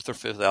a 4th or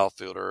 5th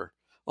outfielder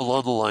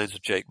along the lines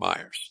of Jake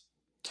Myers?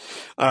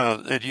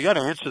 And you got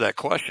to answer that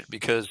question,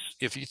 because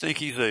if you think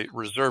he's a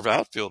reserve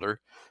outfielder,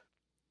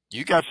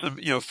 you got some,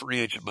 you know, free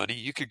agent money.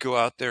 You could go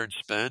out there and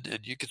spend, and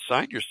you could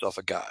sign yourself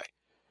a guy.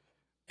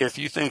 If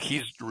you think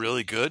he's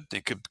really good,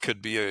 they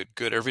could be a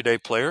good everyday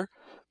player,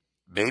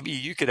 maybe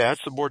you could add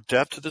some more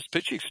depth to this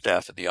pitching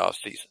staff in the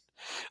offseason.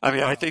 I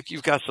mean, I think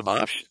you've got some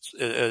options.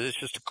 It's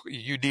just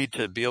you need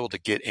to be able to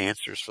get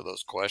answers for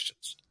those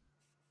questions.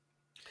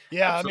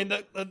 Yeah, I mean,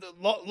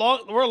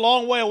 we're a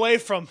long way away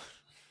from.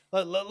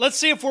 Let's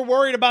see if we're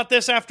worried about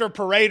this after a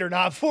parade or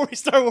not before we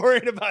start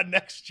worrying about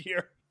next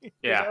year.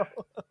 Yeah,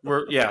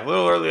 we're a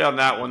little early on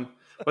that one,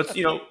 but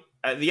you know,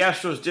 the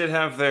Astros did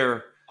have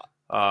their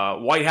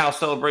White House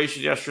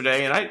celebration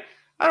yesterday, and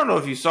I don't know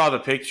if you saw the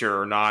picture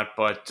or not,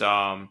 but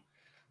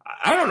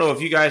I don't know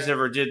if you guys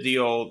ever did the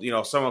old, you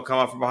know, someone come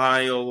up from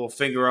behind you, a little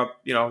finger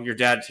up, you know, your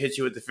dad hits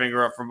you with the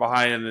finger up from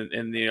behind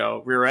in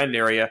the rear end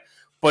area.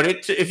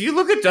 But if you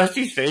look at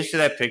Dusty's face in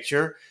that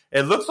picture,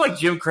 it looks like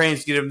Jim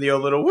Crane's giving him the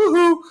old little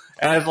woohoo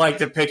as like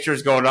the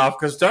picture's going off,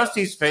 because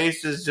Dusty's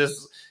face is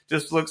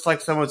just looks like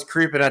someone's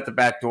creeping at the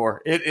back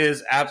door. It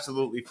is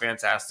absolutely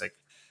fantastic.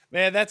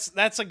 Man, that's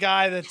a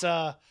guy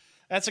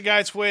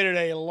that's waited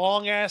a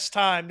long ass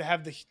time to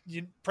have the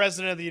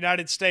president of the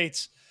United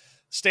States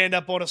stand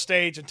up on a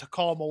stage and to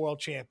call him a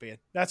world champion.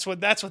 That's what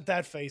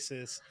that face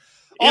is.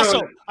 Also,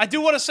 I do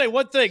want to say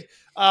one thing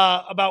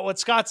about what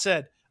Scott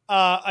said.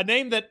 A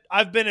name that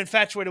I've been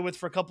infatuated with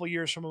for a couple of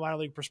years from a minor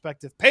league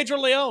perspective, Pedro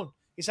Leon.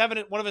 He's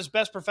having one of his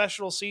best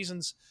professional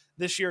seasons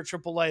this year at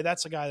AAA.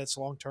 That's a guy that's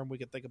long-term we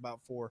could think about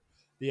for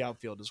the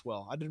outfield as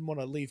well. I didn't want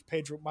to leave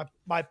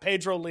my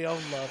Pedro Leon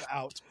love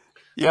out.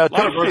 Yeah, A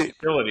lot of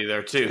versatility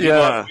there too.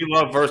 Yeah. We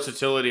love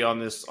versatility on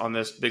this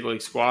big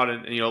league squad,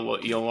 and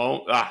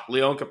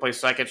Leon can play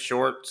second,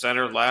 short,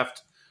 center,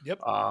 left. Yep,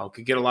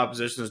 could get a lot of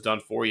positions done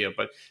for you.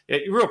 But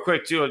real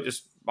quick too,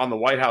 just on the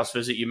White House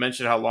visit, you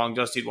mentioned how long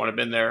Dusty had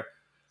been there,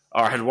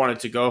 or had wanted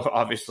to go,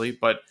 obviously.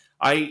 But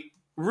I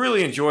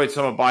really enjoyed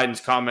some of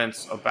Biden's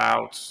comments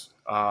about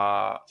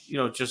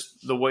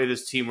just the way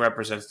this team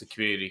represents the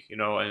community.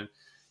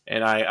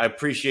 And I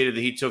appreciated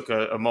that he took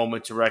a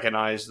moment to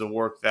recognize the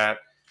work that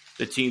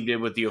the team did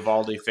with the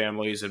Eovaldi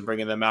families and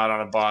bringing them out on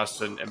a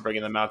bus and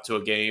bringing them out to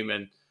a game.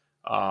 And,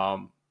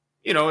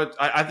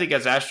 I think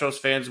as Astros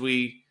fans,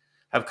 we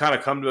have kind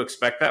of come to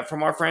expect that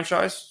from our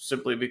franchise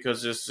simply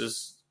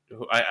because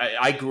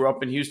I grew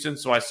up in Houston,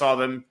 so I saw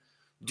them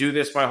do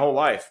this my whole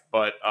life.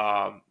 But,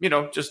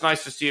 just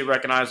nice to see it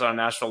recognized on a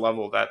national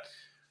level that,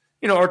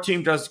 our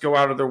team does go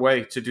out of their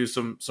way to do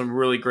some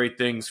really great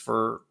things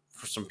for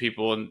some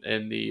people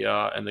in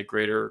the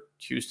greater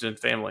Houston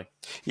family.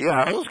 Yeah,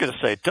 I was going to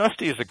say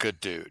Dusty is a good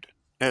dude.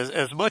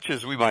 As much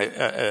as we might,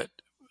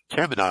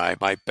 Tim and I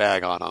might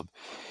bag on him,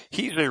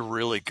 he's a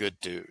really good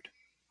dude.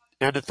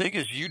 And the thing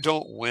is, you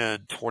don't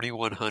win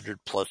 2,100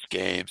 plus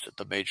games at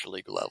the major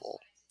league level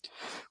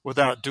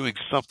without doing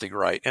something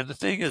right. And the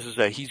thing is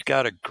that he's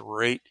got a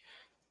great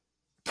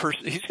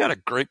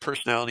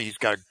personality. He's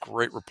got a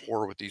great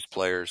rapport with these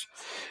players,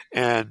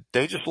 and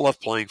they just love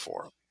playing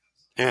for him.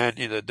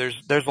 And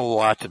there's a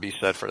lot to be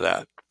said for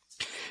that.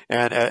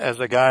 And as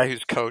a guy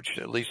who's coached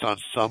at least on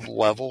some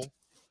level,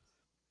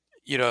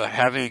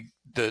 having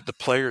the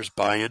players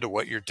buy into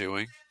what you're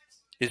doing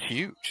is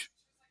huge.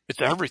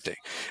 It's everything.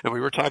 And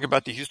we were talking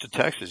about the Houston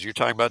Texans. You're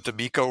talking about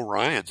D'Amico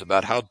Ryans,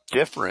 about how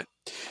different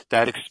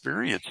that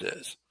experience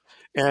is.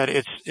 And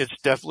it's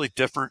definitely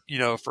different,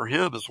 for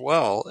him as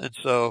well. And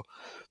so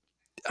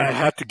I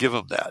have to give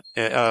him that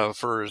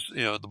for his,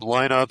 the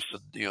lineups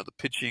and, the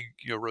pitching,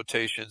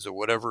 rotations or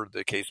whatever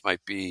the case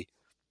might be.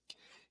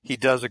 He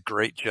does a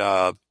great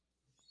job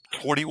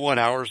 21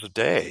 hours a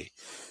day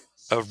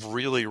of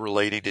really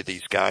relating to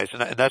these guys.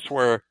 And that's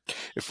where,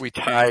 if we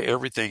tie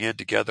everything in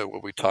together,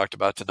 what we talked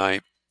about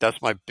tonight,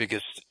 that's my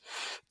biggest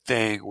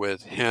thing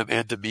with him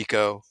and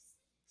D'Amico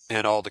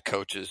and all the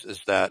coaches,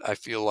 is that I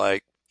feel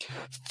like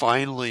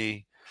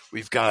finally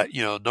we've got,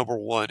 number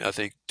one, I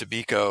think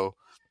D'Amico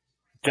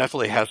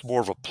definitely has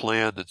more of a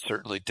plan than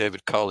certainly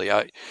David Culley.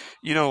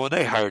 When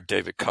they hired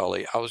David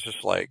Culley, I was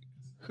just like,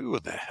 who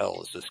in the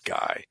hell is this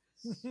guy?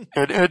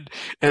 and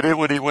then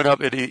when he went up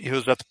and he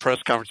was at the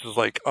press conference, it was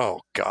like, oh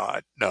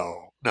God,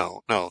 no.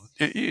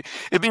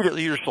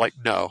 Immediately you're just like,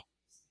 no.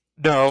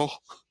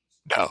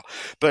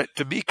 But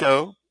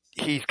D'Amico,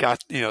 he's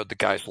got, the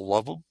guys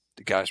love him,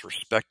 the guys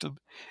respect him,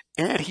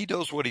 and he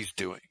knows what he's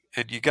doing.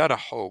 And you got to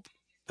hope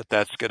that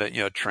that's going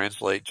to,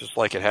 translate just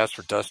like it has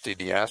for Dusty and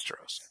the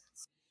Astros.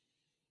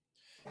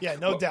 Yeah,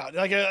 no doubt.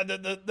 Like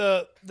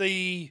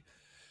the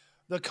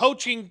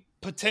coaching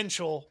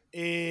potential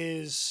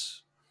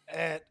is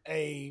at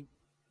a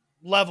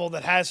level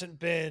that hasn't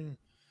been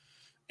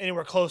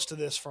anywhere close to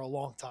this for a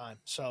long time.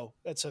 So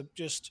that's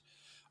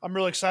I'm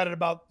really excited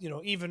about,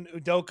 even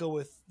Udoka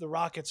with the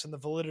Rockets and the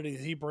validity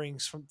that he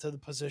brings to the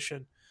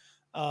position.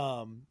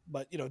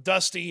 But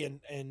Dusty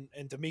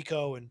and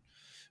D'Amico and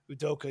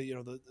Udoka,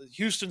 the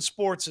Houston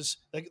sports is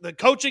the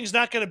coaching is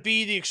not going to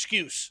be the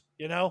excuse,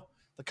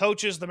 The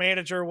coaches, the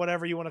manager,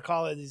 whatever you want to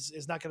call it,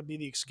 is not going to be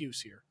the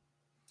excuse here.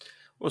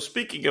 Well,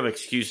 speaking of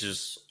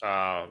excuses,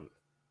 I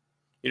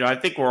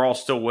think we're all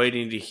still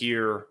waiting to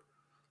hear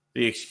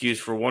the excuse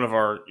for one of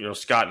our,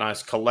 Scott and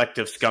I's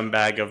collective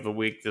scumbag of the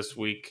week this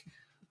week,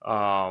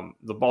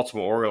 the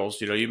Baltimore Orioles.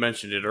 You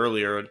mentioned it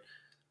earlier.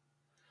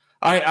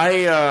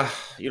 I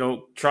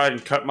tried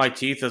and cut my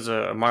teeth as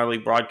a minor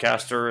league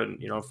broadcaster,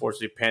 and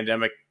unfortunately,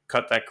 pandemic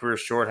cut that career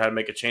short. Had to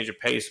make a change of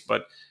pace,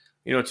 but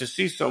to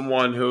see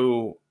someone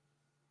who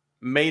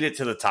made it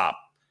to the top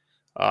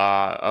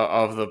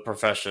of the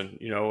profession,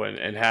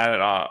 and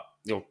had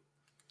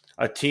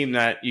a team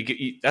that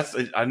that's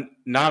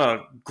not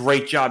a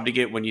great job to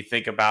get when you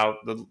think about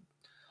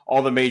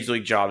all the major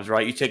league jobs,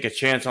 right? You take a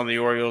chance on the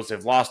Orioles.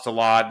 They've lost a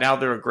lot. Now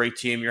they're a great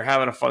team. You're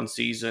having a fun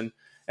season,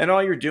 and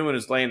all you're doing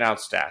is laying out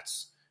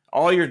stats.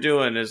 All you're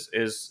doing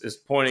is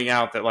pointing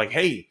out that, like,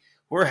 hey,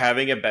 we're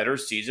having a better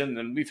season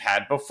than we've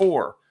had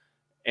before.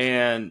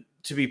 And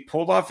to be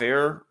pulled off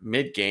air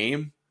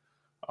mid-game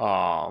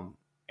and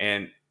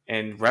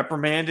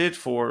reprimanded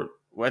for,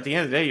 well, at the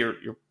end of the day,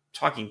 you're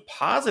talking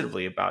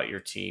positively about your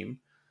team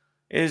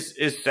is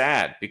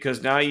sad,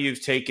 because now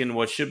you've taken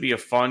what should be a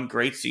fun,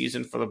 great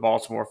season for the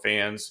Baltimore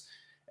fans,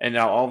 and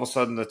now all of a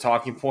sudden the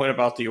talking point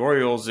about the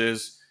Orioles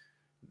is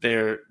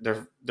their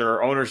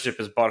ownership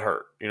is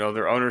butthurt.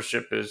 Their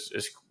ownership is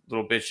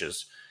little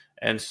bitches.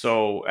 And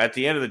so at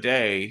the end of the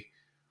day,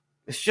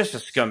 it's just a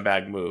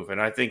scumbag move.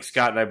 And I think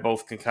Scott and I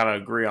both can kind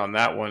of agree on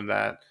that one,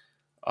 that,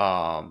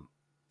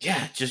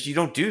 you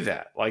don't do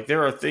that. Like,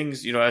 there are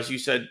things, as you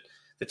said,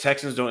 the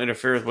Texans don't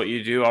interfere with what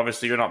you do.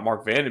 Obviously, you're not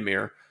Mark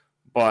Vandermeer,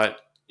 but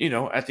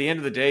at the end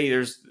of the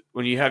day,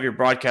 when you have your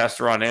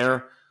broadcaster on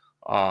air,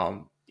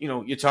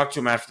 you talk to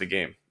him after the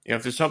game.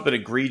 If there's something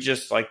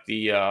egregious like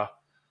the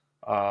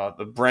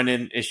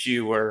Brennan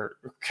issue where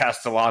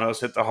Castellanos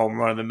hit the home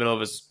run in the middle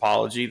of his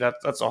apology,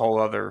 that's a whole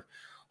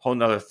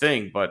nother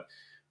thing. But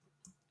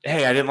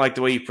hey, I didn't like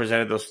the way you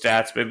presented those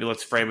stats. Maybe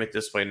let's frame it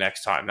this way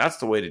next time. That's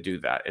the way to do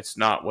that. It's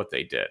not what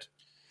they did.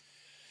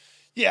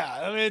 Yeah,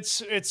 I mean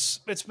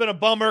it's been a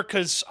bummer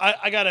because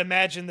I got to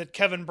imagine that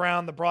Kevin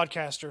Brown, the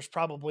broadcaster, is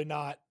probably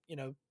not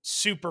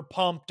super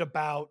pumped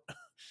about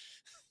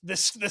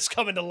this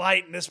coming to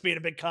light and this being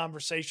a big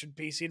conversation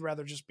piece. He'd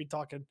rather just be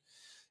talking,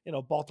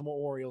 Baltimore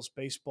Orioles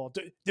baseball.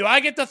 Do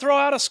I get to throw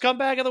out a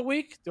scumbag of the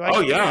week?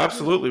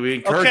 Absolutely. We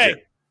encourage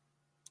it.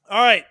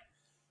 All right.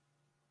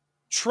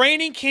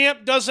 Training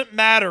camp doesn't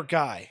matter,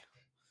 guy.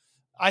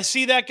 I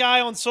see that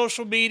guy on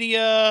social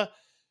media.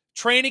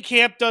 Training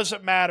camp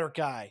doesn't matter,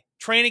 guy.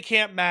 Training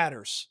camp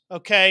matters,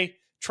 okay?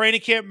 Training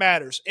camp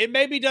matters. It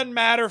maybe doesn't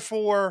matter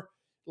for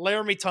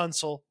Laramie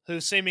Tunsil, who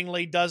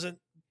seemingly doesn't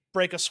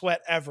break a sweat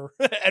ever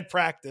at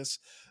practice.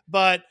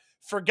 But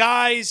for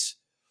guys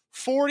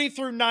 40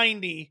 through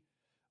 90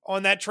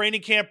 on that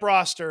training camp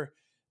roster,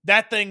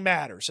 that thing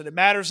matters. And it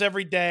matters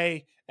every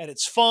day, and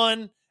it's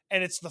fun,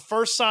 and it's the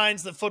first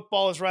signs that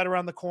football is right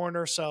around the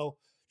corner. So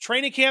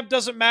training camp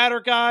doesn't matter,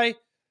 guy.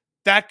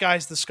 That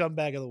guy's the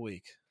scumbag of the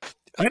week.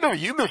 I know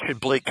you mentioned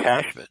Blake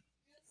Cashman.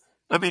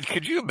 I mean,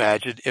 could you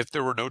imagine if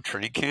there were no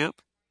training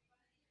camp?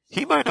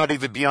 He might not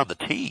even be on the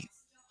team.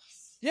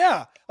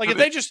 Yeah, if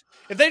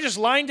they just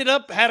lined it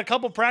up, had a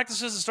couple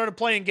practices, and started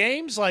playing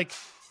games,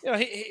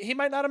 he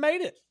might not have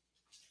made it.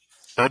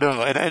 I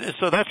know, and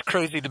so that's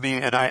crazy to me.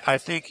 And I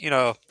think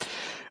of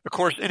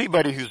course,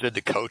 anybody who's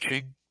into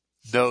coaching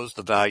knows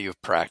the value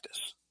of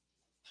practice.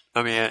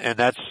 I mean, and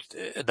that's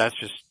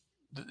just,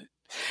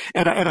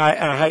 and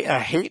I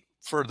hate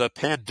for the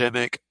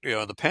pandemic,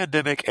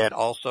 and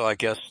also I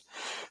guess.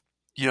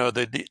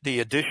 The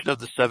addition of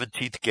the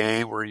 17th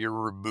game where you're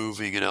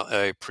removing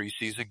a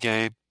preseason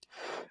game,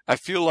 I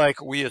feel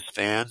like we as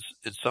fans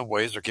in some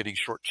ways are getting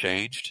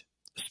shortchanged,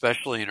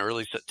 especially in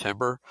early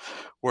September,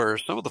 where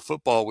some of the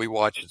football we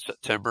watch in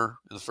September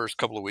in the first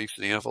couple of weeks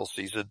of the NFL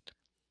season,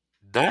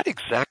 not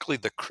exactly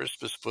the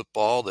Christmas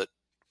football that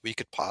we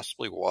could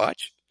possibly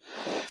watch.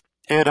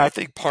 And I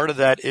think part of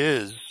that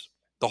is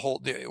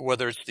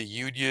whether it's the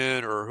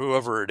union or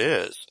whoever it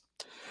is,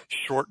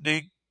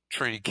 shortening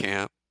training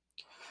camp,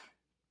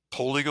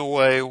 pulling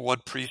away one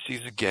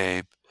preseason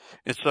game.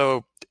 And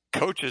so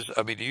coaches,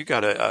 I mean, you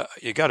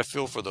gotta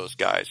feel for those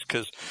guys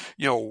because,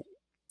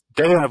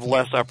 they have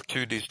less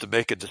opportunities to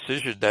make a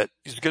decision that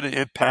is going to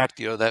impact,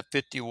 that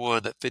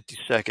 51, that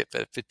 52nd,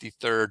 that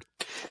 53rd,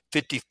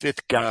 55th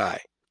guy,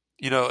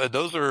 and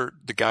those are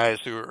the guys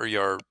who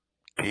are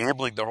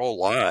gambling their whole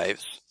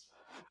lives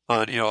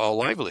on, a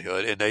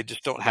livelihood, and they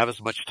just don't have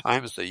as much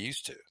time as they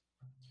used to.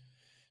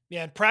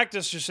 Yeah, and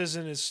practice just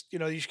isn't as, you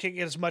can't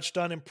get as much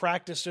done in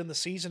practice in the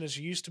season as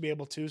you used to be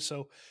able to.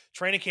 So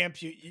training camp,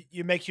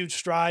 you make huge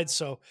strides.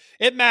 So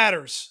it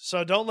matters.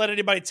 So don't let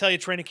anybody tell you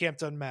training camp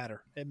doesn't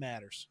matter. It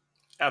matters.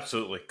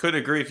 Absolutely.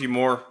 Couldn't agree with you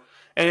more.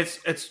 And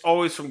it's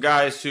always from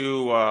guys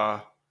who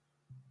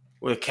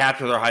would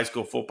capture their high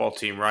school football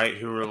team, right?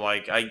 Who were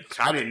like, I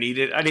didn't need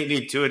it. I didn't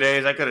need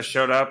 2-a-days. I could have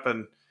showed up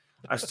and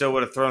I still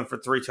would have thrown for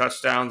 3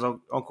 touchdowns,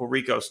 Uncle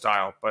Rico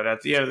style. But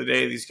at the end of the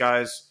day, these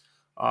guys –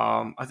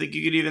 I think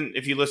you could even,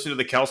 if you listen to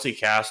the Kelsey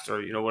cast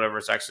or, whatever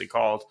it's actually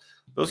called,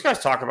 those guys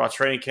talk about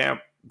training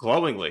camp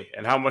glowingly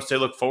and how much they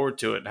look forward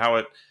to it and how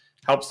it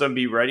helps them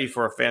be ready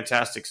for a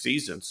fantastic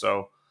season.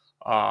 So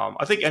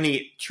I think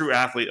any true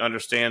athlete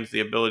understands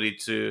the ability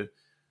to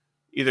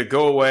either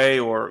go away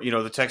or,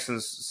 the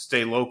Texans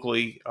stay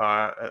locally.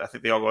 I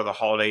think they all go to the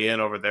Holiday Inn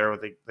over there.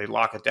 They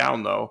lock it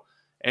down, though,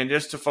 and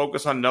just to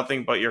focus on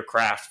nothing but your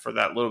craft for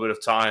that little bit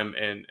of time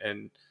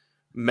and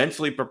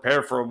mentally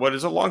prepare for what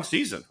is a long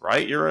season,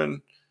 right? You're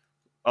in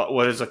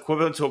what is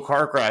equivalent to a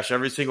car crash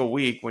every single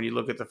week when you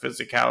look at the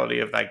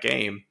physicality of that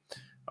game.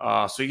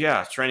 So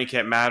yeah, training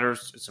camp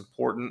matters. It's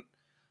important,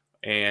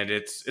 and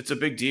it's a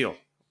big deal.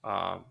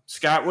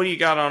 Scott, what do you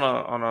got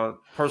on a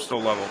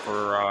personal level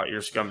for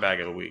your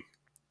scumbag of the week?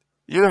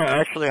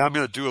 Actually, I'm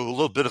going to do a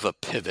little bit of a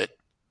pivot.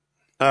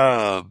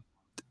 And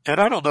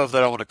I don't know if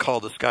that I want to call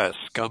this guy a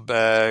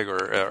scumbag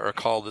or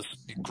call this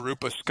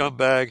group a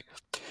scumbag.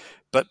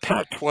 But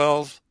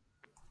Pac-12,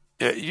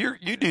 you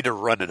need to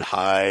run and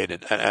hide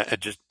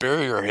and just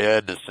bury your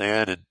head in the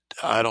sand. And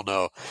I don't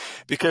know,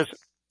 because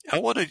I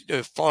want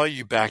to follow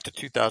you back to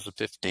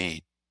 2015.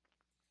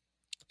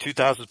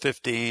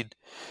 2015,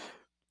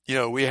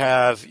 we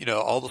have,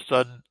 all of a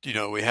sudden,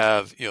 we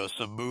have,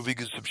 some moving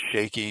and some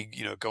shaking,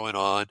 going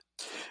on.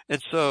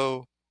 And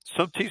so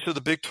some teams of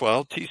the Big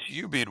 12,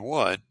 TCU being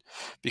one,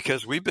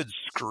 because we've been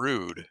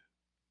screwed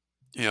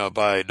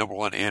by number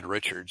one, Ann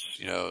Richards,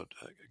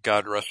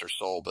 God rest her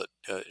soul, but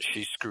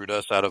she screwed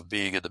us out of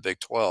being in the Big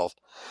 12.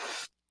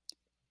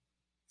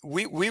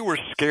 We were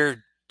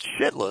scared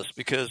shitless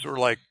because we're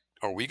like,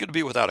 are we going to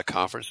be without a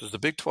conference? Is the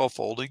Big 12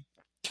 folding?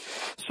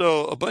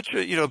 So a bunch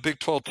of, Big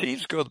 12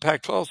 teams go to the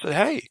Pac 12 and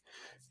said, hey,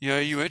 Are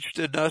you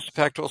interested in us?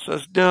 Pac-12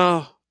 says,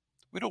 no,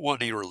 we don't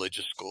want any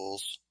religious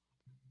schools.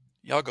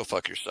 Y'all go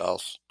fuck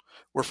yourselves.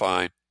 We're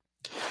fine.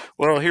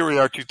 Well, here we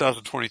are,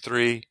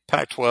 2023,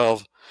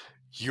 Pac-12.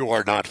 You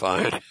are not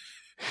fine.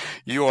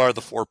 You are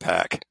the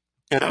 4-pack.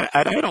 And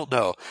I don't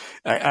know.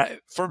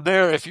 From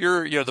there, if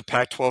you're the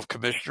Pac-12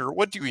 commissioner,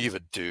 what do you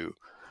even do?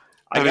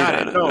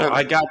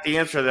 I got the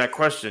answer to that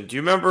question. Do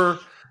you remember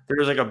there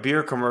was like a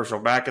beer commercial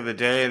back in the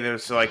day, and there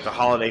was like the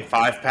holiday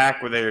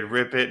 5-pack where they would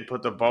rip it and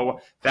put the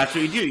bow? That's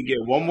what you do. You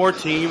get one more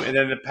team, and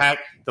then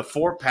the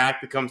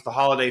 4-pack becomes the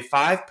holiday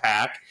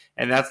 5-pack,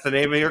 and that's the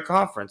name of your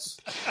conference.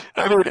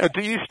 I mean,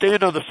 do you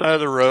stand on the side of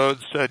the road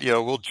and said,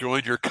 we'll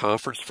join your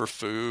conference for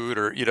food,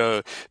 or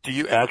do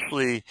you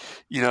actually,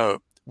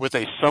 with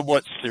a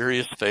somewhat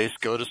serious face,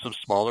 go to some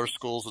smaller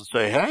schools and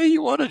say, hey,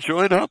 you want to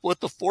join up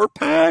with the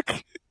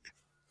 4-pack?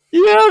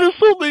 Yeah, this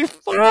will be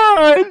fun.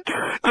 I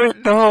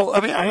mean, no,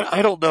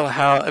 I don't know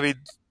how. I mean,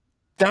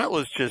 that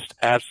was just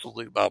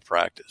absolute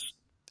malpractice.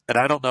 And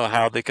I don't know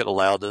how they could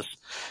allow this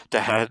to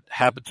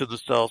happen to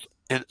themselves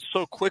and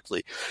so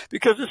quickly,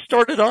 because it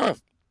started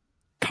off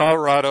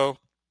Colorado.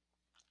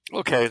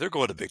 Okay, they're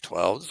going to Big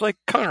 12. It's like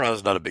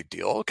Colorado's not a big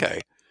deal.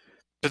 Okay.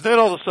 But then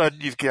all of a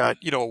sudden you've got,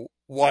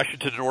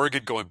 Washington and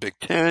Oregon going Big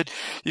 10.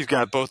 You've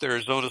got both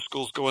Arizona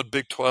schools going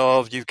Big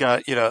 12. You've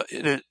got,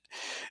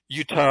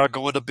 Utah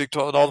going to Big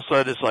 12. And all of a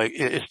sudden it's like,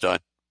 it's done.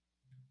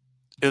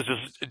 It's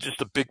just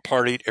a big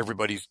party.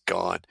 Everybody's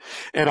gone.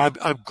 And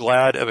I'm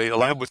glad. I mean,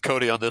 I'm with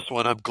Cody on this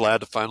one. I'm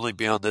glad to finally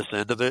be on this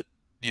end of it.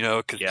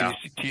 Because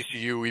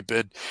TCU,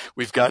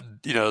 we've gotten,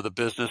 the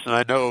business. And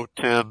I know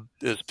Tim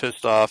is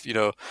pissed off,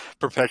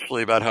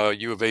 perpetually about how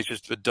U of H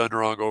has been done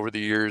wrong over the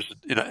years.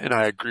 And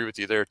I agree with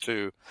you there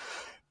too.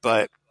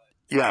 But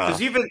yeah.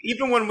 Because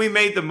even when we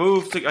made the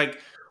move to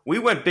we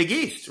went Big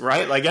East,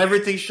 right? Like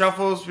everything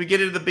shuffles. We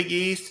get into the Big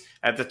East.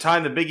 At the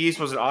time, the Big East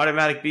was an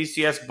automatic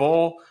BCS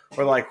bowl.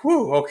 We're like,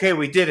 whew, okay,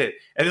 we did it.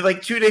 And then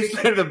 2 days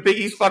later, the Big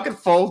East fucking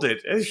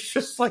folded. And it's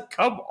just like,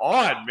 come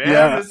on, man.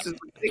 Yeah. This is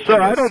ridiculous.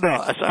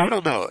 So I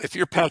don't know. If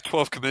you're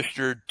Pac-12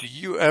 commissioner, do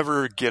you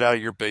ever get out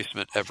of your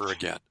basement ever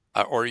again?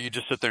 Or you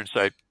just sit there and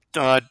say,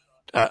 done,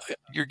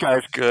 your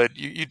guy's good.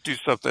 You do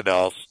something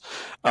else.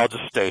 I'll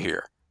just stay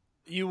here.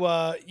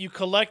 You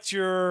collect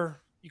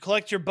your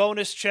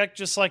bonus check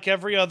just like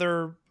every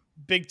other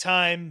big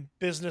time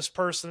business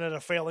person at a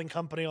failing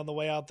company on the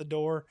way out the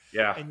door.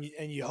 Yeah. And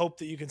you hope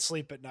that you can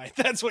sleep at night.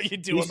 That's what you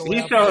do on the way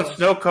out. He's selling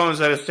snow cones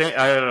at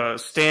a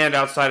stand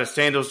outside of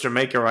Sandals,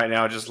 Jamaica right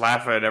now, just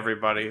laughing at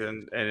everybody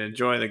and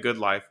enjoying the good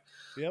life.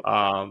 Yep.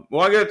 Well,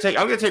 I'm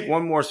gonna take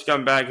one more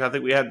scumbag. I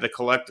think we had the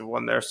collective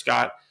one there,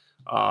 Scott.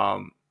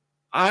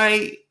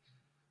 I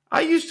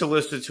used to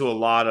listen to a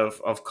lot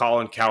of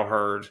Colin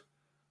Cowherd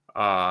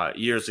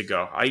years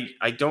ago.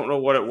 I don't know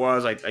what it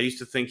was. I used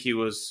to think he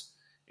was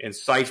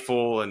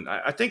insightful, and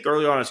I think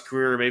early on in his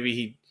career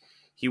maybe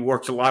he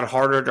worked a lot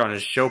harder on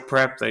his show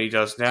prep than he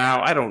does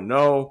now. I don't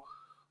know,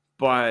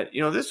 but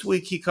this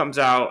week he comes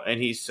out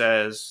and he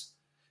says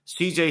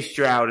CJ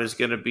Stroud is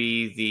going to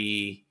be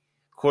the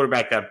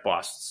quarterback that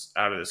busts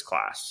out of this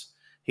class.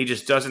 He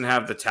just doesn't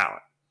have the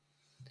talent,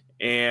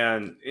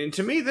 and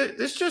to me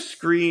this just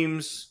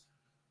screams,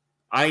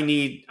 I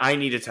need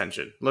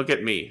attention. Look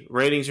at me.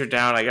 Ratings are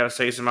down. I got to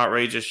say some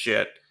outrageous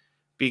shit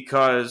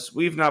because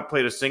we've not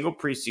played a single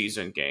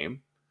preseason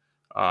game.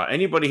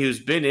 Anybody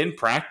who's been in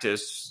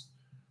practice,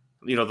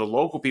 the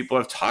local people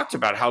have talked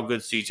about how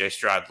good CJ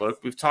Stroud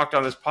looked. We've talked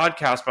on this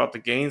podcast about the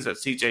gains that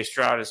CJ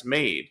Stroud has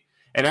made.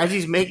 And as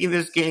he's making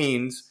these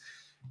gains,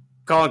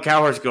 Colin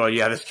Cowherd's going,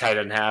 yeah, this guy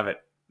doesn't have it.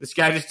 This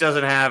guy just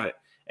doesn't have it.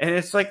 And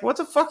it's like, what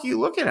the fuck are you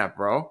looking at,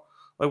 bro?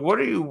 Like, what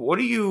are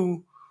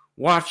you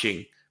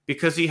watching?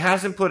 Because he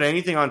hasn't put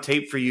anything on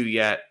tape for you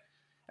yet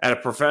at a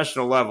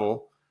professional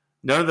level.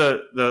 None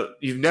of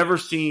you've never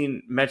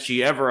seen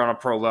Mechie ever on a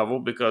pro level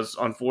because,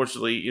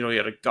 unfortunately, he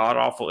had a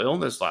god-awful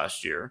illness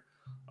last year.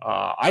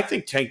 I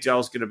think Tank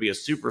Dell's going to be a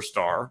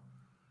superstar.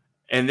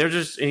 And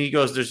he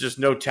goes, there's just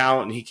no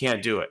talent and he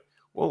can't do it.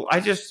 Well,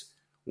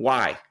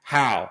 why?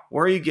 How?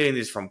 Where are you getting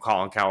these from,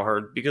 Colin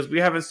Cowherd? Because we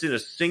haven't seen a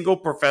single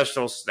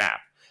professional snap.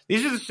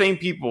 These are the same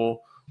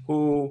people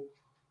who,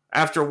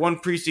 after one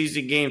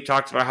preseason game,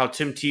 talked about how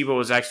Tim Tebow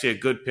was actually a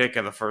good pick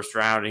in the first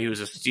round and he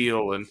was a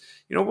steal. And,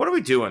 what are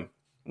we doing?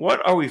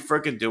 What are we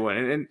freaking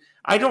doing? And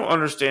I don't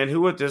understand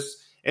who at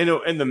this in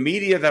the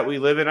media that we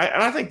live in.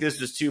 And I think this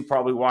is too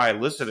probably why I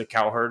listened to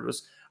Cowherd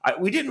was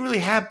we didn't really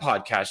have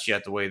podcasts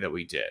yet the way that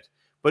we did.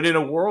 But in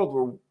a world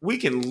where we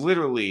can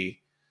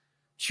literally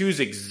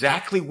choose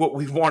exactly what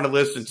we want to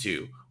listen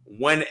to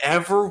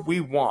whenever we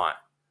want,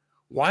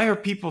 why are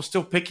people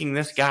still picking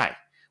this guy?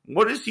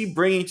 What is he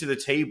bringing to the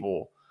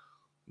table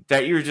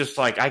that you're just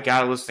like, I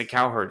got to listen to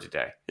Cowherd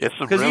today? It's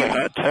some really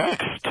bad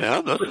text,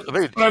 Tim.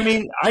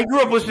 I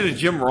grew up listening to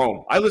Jim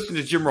Rome. I listened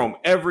to Jim Rome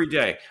every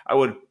day. I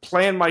would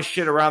plan my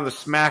shit around the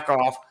smack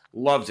off.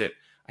 Loved it.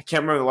 I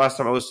can't remember the last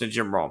time I listened to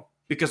Jim Rome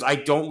because I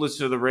don't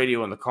listen to the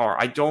radio in the car.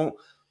 I don't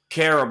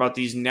care about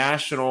these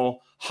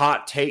national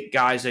hot take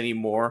guys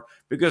anymore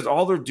because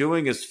all they're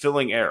doing is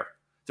filling air.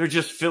 They're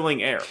just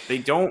filling air. They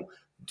don't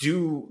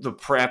do the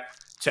prep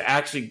to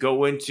actually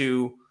go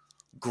into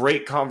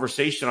great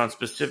conversation on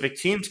specific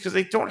teams because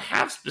they don't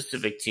have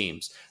specific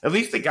teams. At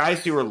least the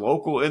guys who are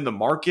local in the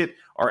market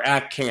are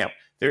at camp.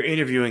 They're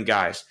interviewing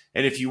guys.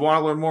 And if you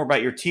want to learn more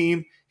about your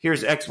team,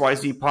 here's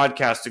XYZ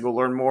podcast to go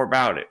learn more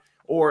about it.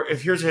 Or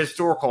if here's a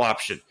historical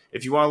option,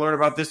 if you want to learn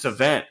about this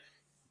event,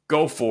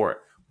 go for it.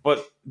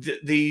 But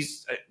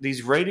these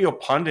radio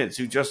pundits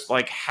who just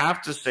like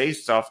have to say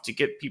stuff to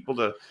get people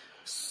to,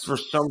 for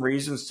some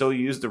reason, still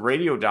use the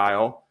radio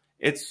dial,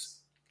 it's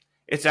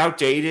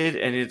outdated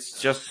and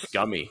it's just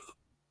scummy.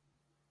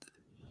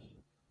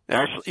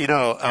 Actually,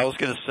 I was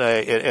going to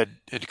say,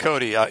 and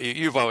Cody,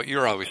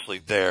 you're obviously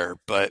there,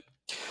 but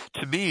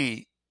to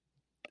me,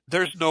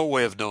 there's no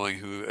way of knowing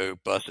who a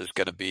bust is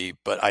going to be.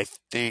 But I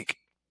think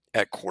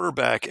at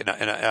quarterback, and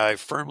I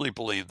firmly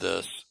believe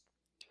this,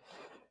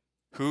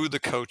 who the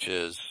coach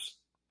is,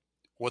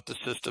 what the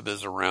system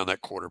is around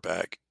that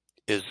quarterback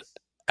is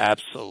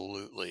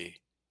absolutely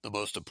the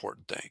most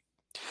important thing.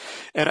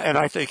 And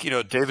I think,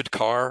 David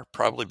Carr,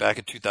 probably back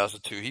in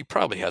 2002, he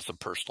probably had some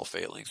personal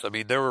failings. I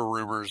mean, there were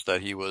rumors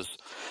that he was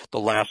the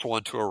last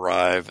one to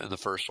arrive and the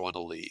first one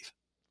to leave,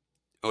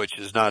 which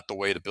is not the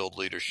way to build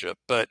leadership.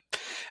 But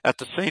at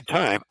the same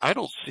time, I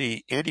don't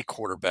see any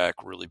quarterback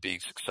really being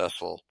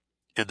successful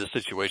in the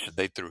situation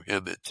they threw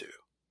him into.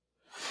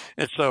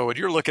 And so when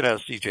you're looking at a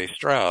C.J.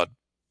 Stroud,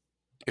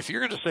 if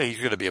you're going to say he's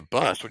going to be a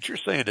bust, what you're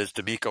saying is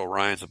DeMeco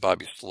Ryans and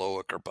Bobby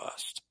Slowick are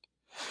bust,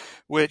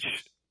 which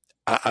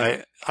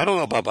I don't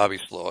know about Bobby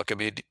Slowick. I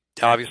mean,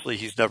 obviously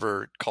he's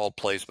never called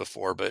plays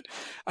before, but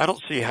I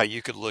don't see how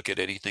you could look at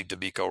anything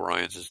DeMeco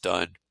Ryans has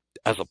done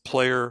as a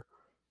player,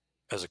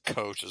 as a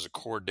coach, as a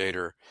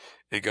coordinator,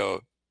 and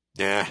go,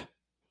 nah,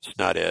 it's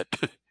not it.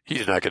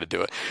 He's not going to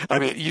do it. I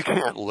mean, you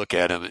can't look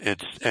at him and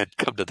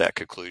come to that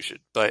conclusion.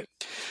 But,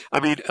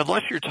 I mean,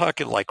 unless you're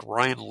talking like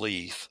Ryan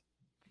Leaf,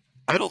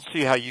 I don't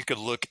see how you could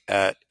look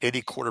at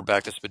any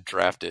quarterback that's been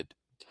drafted,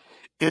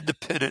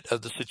 independent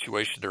of the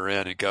situation they're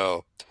in, and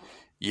go,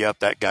 yep,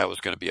 that guy was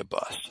going to be a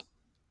bust.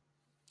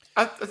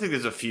 I think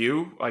there's a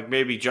few, like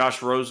maybe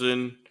Josh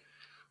Rosen,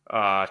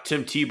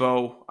 Tim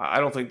Tebow.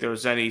 I don't think there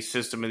was any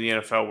system in the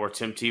NFL where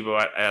Tim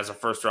Tebow as a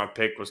first-round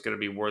pick was going to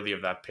be worthy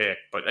of that pick.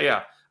 But,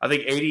 yeah, I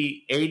think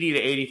 80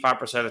 to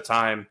 85% of the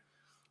time,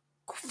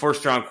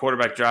 first-round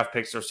quarterback draft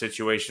picks are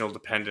situational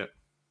dependent.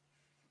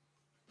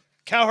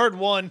 Cowherd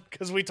won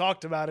because we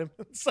talked about him.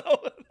 So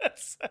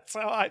that's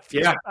how I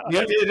feel. Yeah,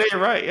 you're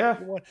right, yeah.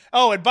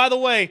 Oh, and by the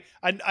way,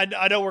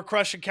 I know we're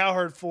crushing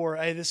Cowherd for,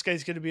 hey, this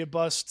guy's going to be a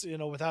bust,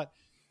 without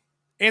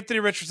Anthony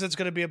Richardson's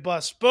going to be a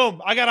bust.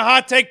 Boom. I got a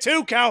hot take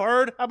too,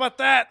 Cowherd. How about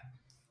that?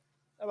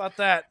 I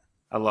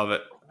love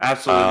it.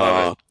 Absolutely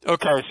love it.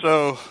 Okay,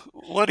 so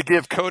I want to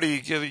give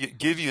Cody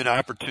give you an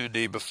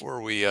opportunity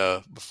before we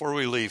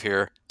leave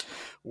here.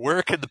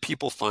 Where can the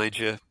people find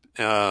you?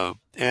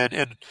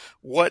 And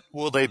what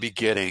will they be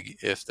getting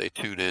if they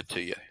tune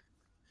into you?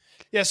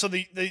 Yeah, so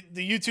the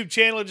YouTube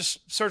channel,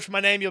 just search my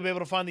name. You'll be able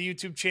to find the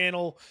YouTube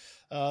channel.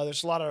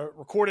 There's a lot of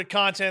recorded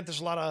content.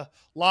 There's a lot of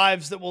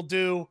lives that we'll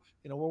do.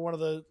 We're one of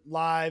the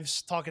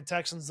lives, Talking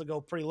Texans, that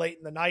go pretty late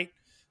in the night.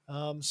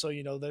 So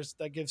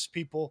that gives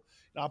people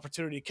an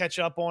opportunity to catch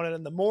up on it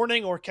in the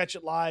morning or catch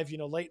it live,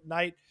 late at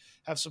night,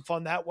 have some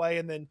fun that way.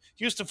 And then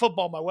Houston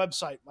Football, my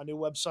website, my new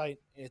website.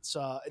 It's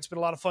been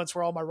a lot of fun. It's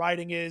where all my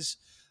writing is.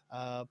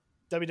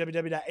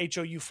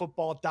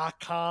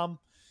 www.houfootball.com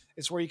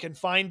is where you can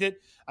find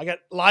it. I got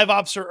live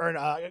on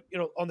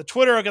the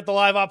Twitter, I got the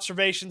live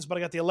observations, but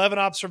I got the 11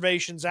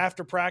 observations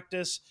after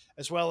practice,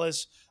 as well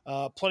as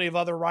plenty of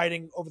other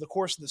writing over the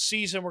course of the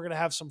season. We're going to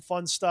have some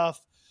fun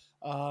stuff,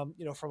 from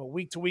a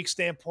week-to-week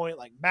standpoint,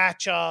 like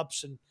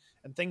matchups and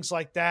things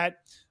like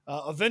that.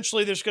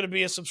 Eventually, there's going to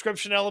be a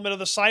subscription element of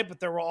the site, but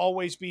there will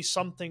always be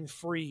something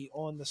free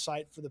on the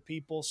site for the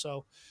people.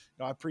 So,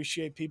 I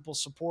appreciate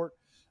people's support.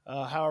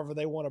 However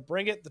they want to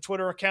bring it. The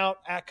Twitter account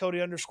at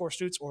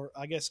Cody_Stoots, or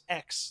I guess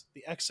X,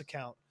 the X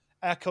account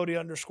at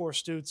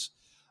Cody_Stoots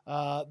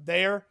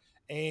there.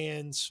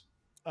 And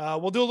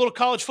we'll do a little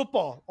college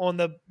football on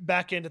the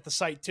back end at the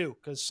site too,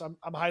 because I'm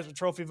a Heisman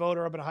Trophy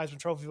voter. I've been a Heisman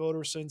Trophy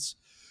voter since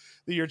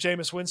the year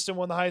Jameis Winston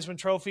won the Heisman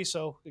Trophy.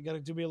 So we got to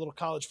do me a little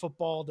college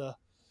football to,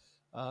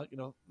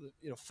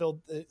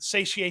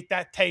 satiate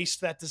that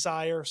taste, that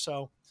desire.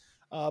 So,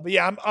 but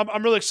yeah,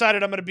 I'm really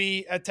excited. I'm going to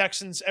be at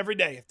Texans every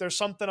day. If there's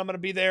something, I'm going to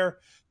be there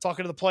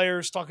talking to the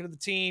players, talking to the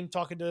team,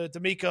 talking to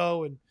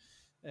DeMeco,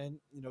 and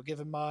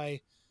giving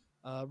my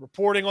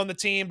reporting on the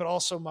team, but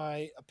also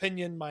my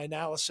opinion, my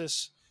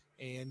analysis.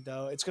 And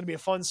it's going to be a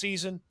fun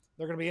season.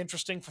 They're going to be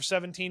interesting for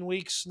 17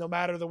 weeks, no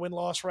matter the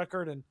win-loss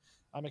record, and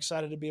I'm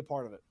excited to be a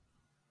part of it.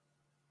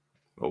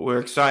 Well, we're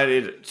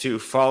excited to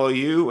follow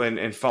you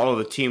and follow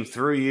the team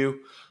through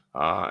you.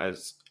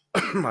 As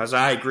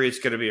I agree, it's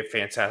going to be a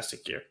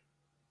fantastic year.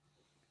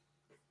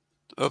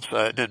 Oops,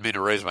 I didn't mean to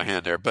raise my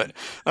hand there. But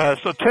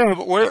so, Tim,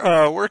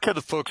 where can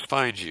the folks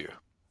find you?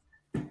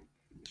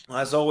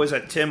 As always,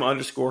 at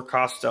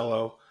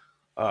Tim_Costello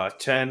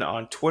 10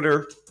 on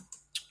Twitter.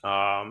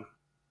 I'm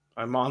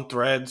on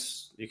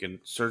Threads. You can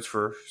search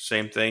for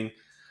same thing.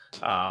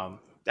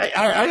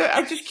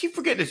 I just keep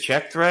forgetting to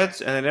check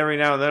Threads, and then every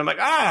now and then I'm like,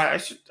 I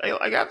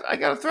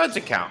got a Threads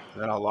account.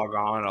 And then I'll log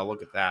on and I'll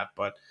look at that.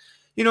 But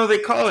they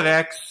call it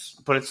X,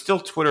 but it's still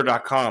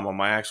Twitter.com on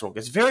my actual.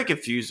 It's very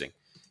confusing.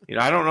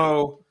 I don't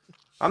know.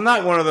 I'm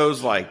not one of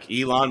those like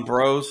Elon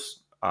bros.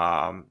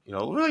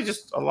 Really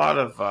just a lot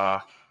of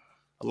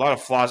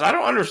flaws. I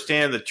don't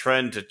understand the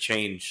trend to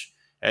change.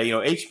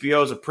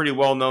 HBO is a pretty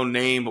well known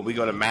name, but we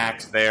go to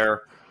Max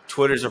there.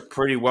 Twitter's a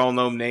pretty well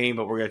known name,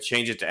 but we're going to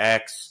change it to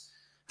X.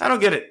 I don't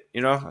get it.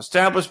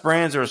 Established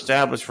brands are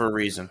established for a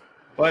reason.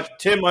 But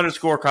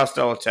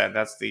Tim_Costello10,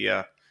 that's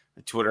the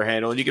Twitter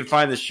handle. And you can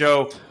find the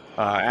show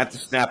at the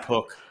Snap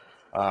Hook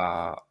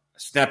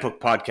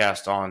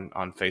podcast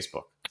on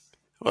Facebook.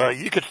 Well,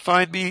 you can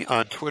find me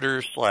on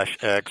Twitter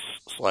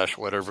 /X/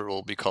 whatever it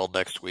will be called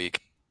next week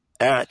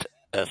at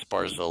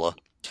SBarzilla.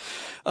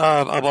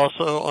 I'm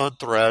also on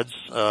Threads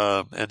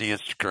and the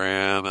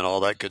Instagram and all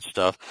that good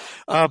stuff.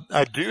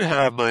 I do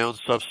have my own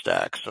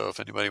Substack, so if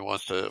anybody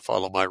wants to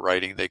follow my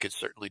writing, they could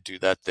certainly do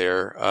that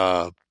there.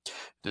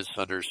 It's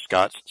under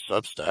Scott's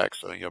Substack,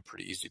 so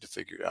pretty easy to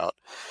figure out.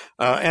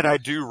 And I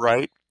do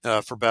write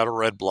for Battle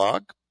Red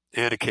Blog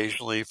and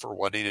occasionally for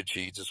Juanita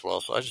Jeans as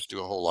well. So I just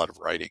do a whole lot of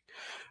writing.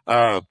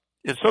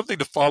 And something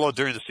to follow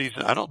during the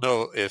season. I don't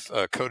know if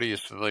Cody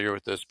is familiar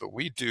with this, but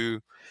we do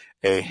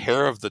a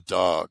Hair of the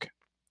Dog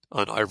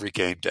on every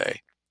game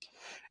day.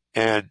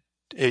 And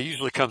it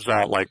usually comes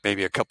out like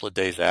maybe a couple of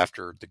days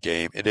after the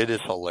game. And it is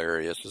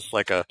hilarious. It's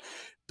like a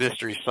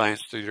Mystery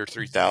Science Theater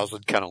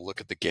 3000 kind of look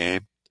at the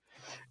game.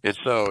 And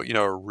so,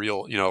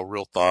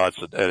 real thoughts.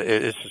 And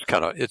it's just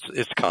kind of,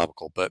 it's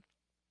comical. But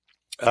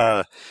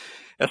as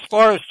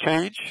far as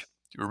change,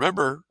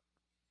 remember,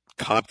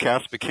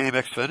 Comcast became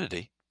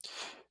Xfinity.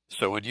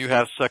 So when you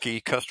have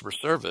sucky customer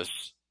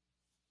service,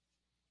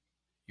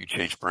 you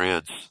change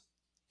brands.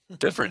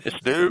 Different.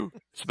 It's new.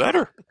 It's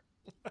better.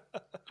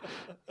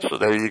 So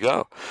there you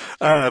go.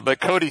 But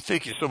Cody,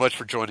 thank you so much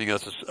for joining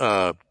us.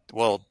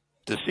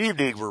 This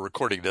evening we're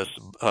recording this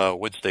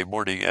Wednesday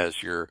morning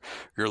as you're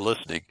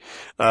listening.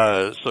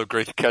 So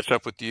great to catch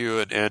up with you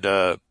and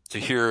to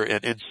hear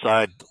an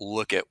inside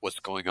look at what's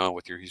going on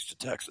with your Houston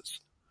Texans.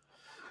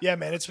 Yeah,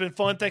 man, it's been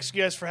fun. Thanks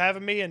you guys for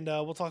having me, and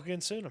we'll talk again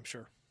soon, I'm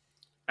sure.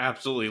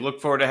 Absolutely.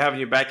 Look forward to having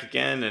you back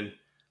again, and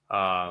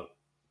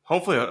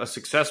hopefully a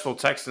successful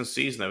Texans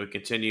season that we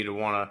continue to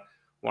want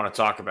to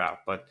talk about.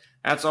 But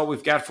that's all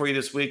we've got for you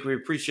this week. We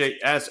appreciate,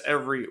 as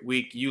every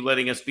week, you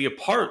letting us be a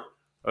part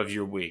of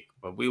your week.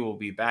 But we will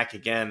be back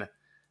again.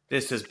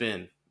 This has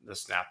been the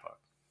Snap Hook.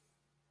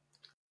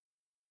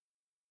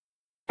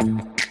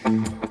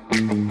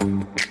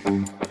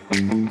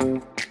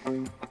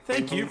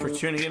 Thank you for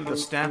tuning into the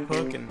Snap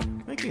Hook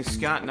and making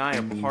Scott and I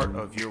a part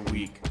of your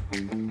week.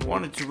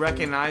 Wanted to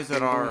recognize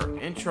that our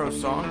intro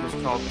song is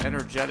called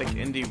Energetic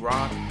Indie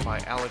Rock by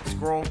Alex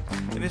Grohl,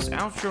 and this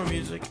outro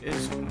music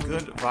is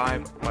Good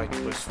Vibe by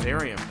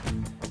Twisterium.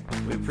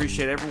 We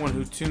appreciate everyone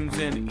who tunes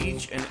in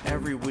each and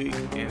every week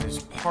and is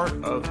part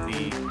of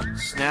the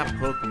Snap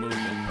Hook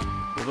movement.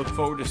 We look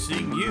forward to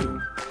seeing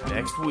you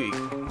next week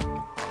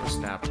on the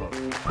Snap Hook.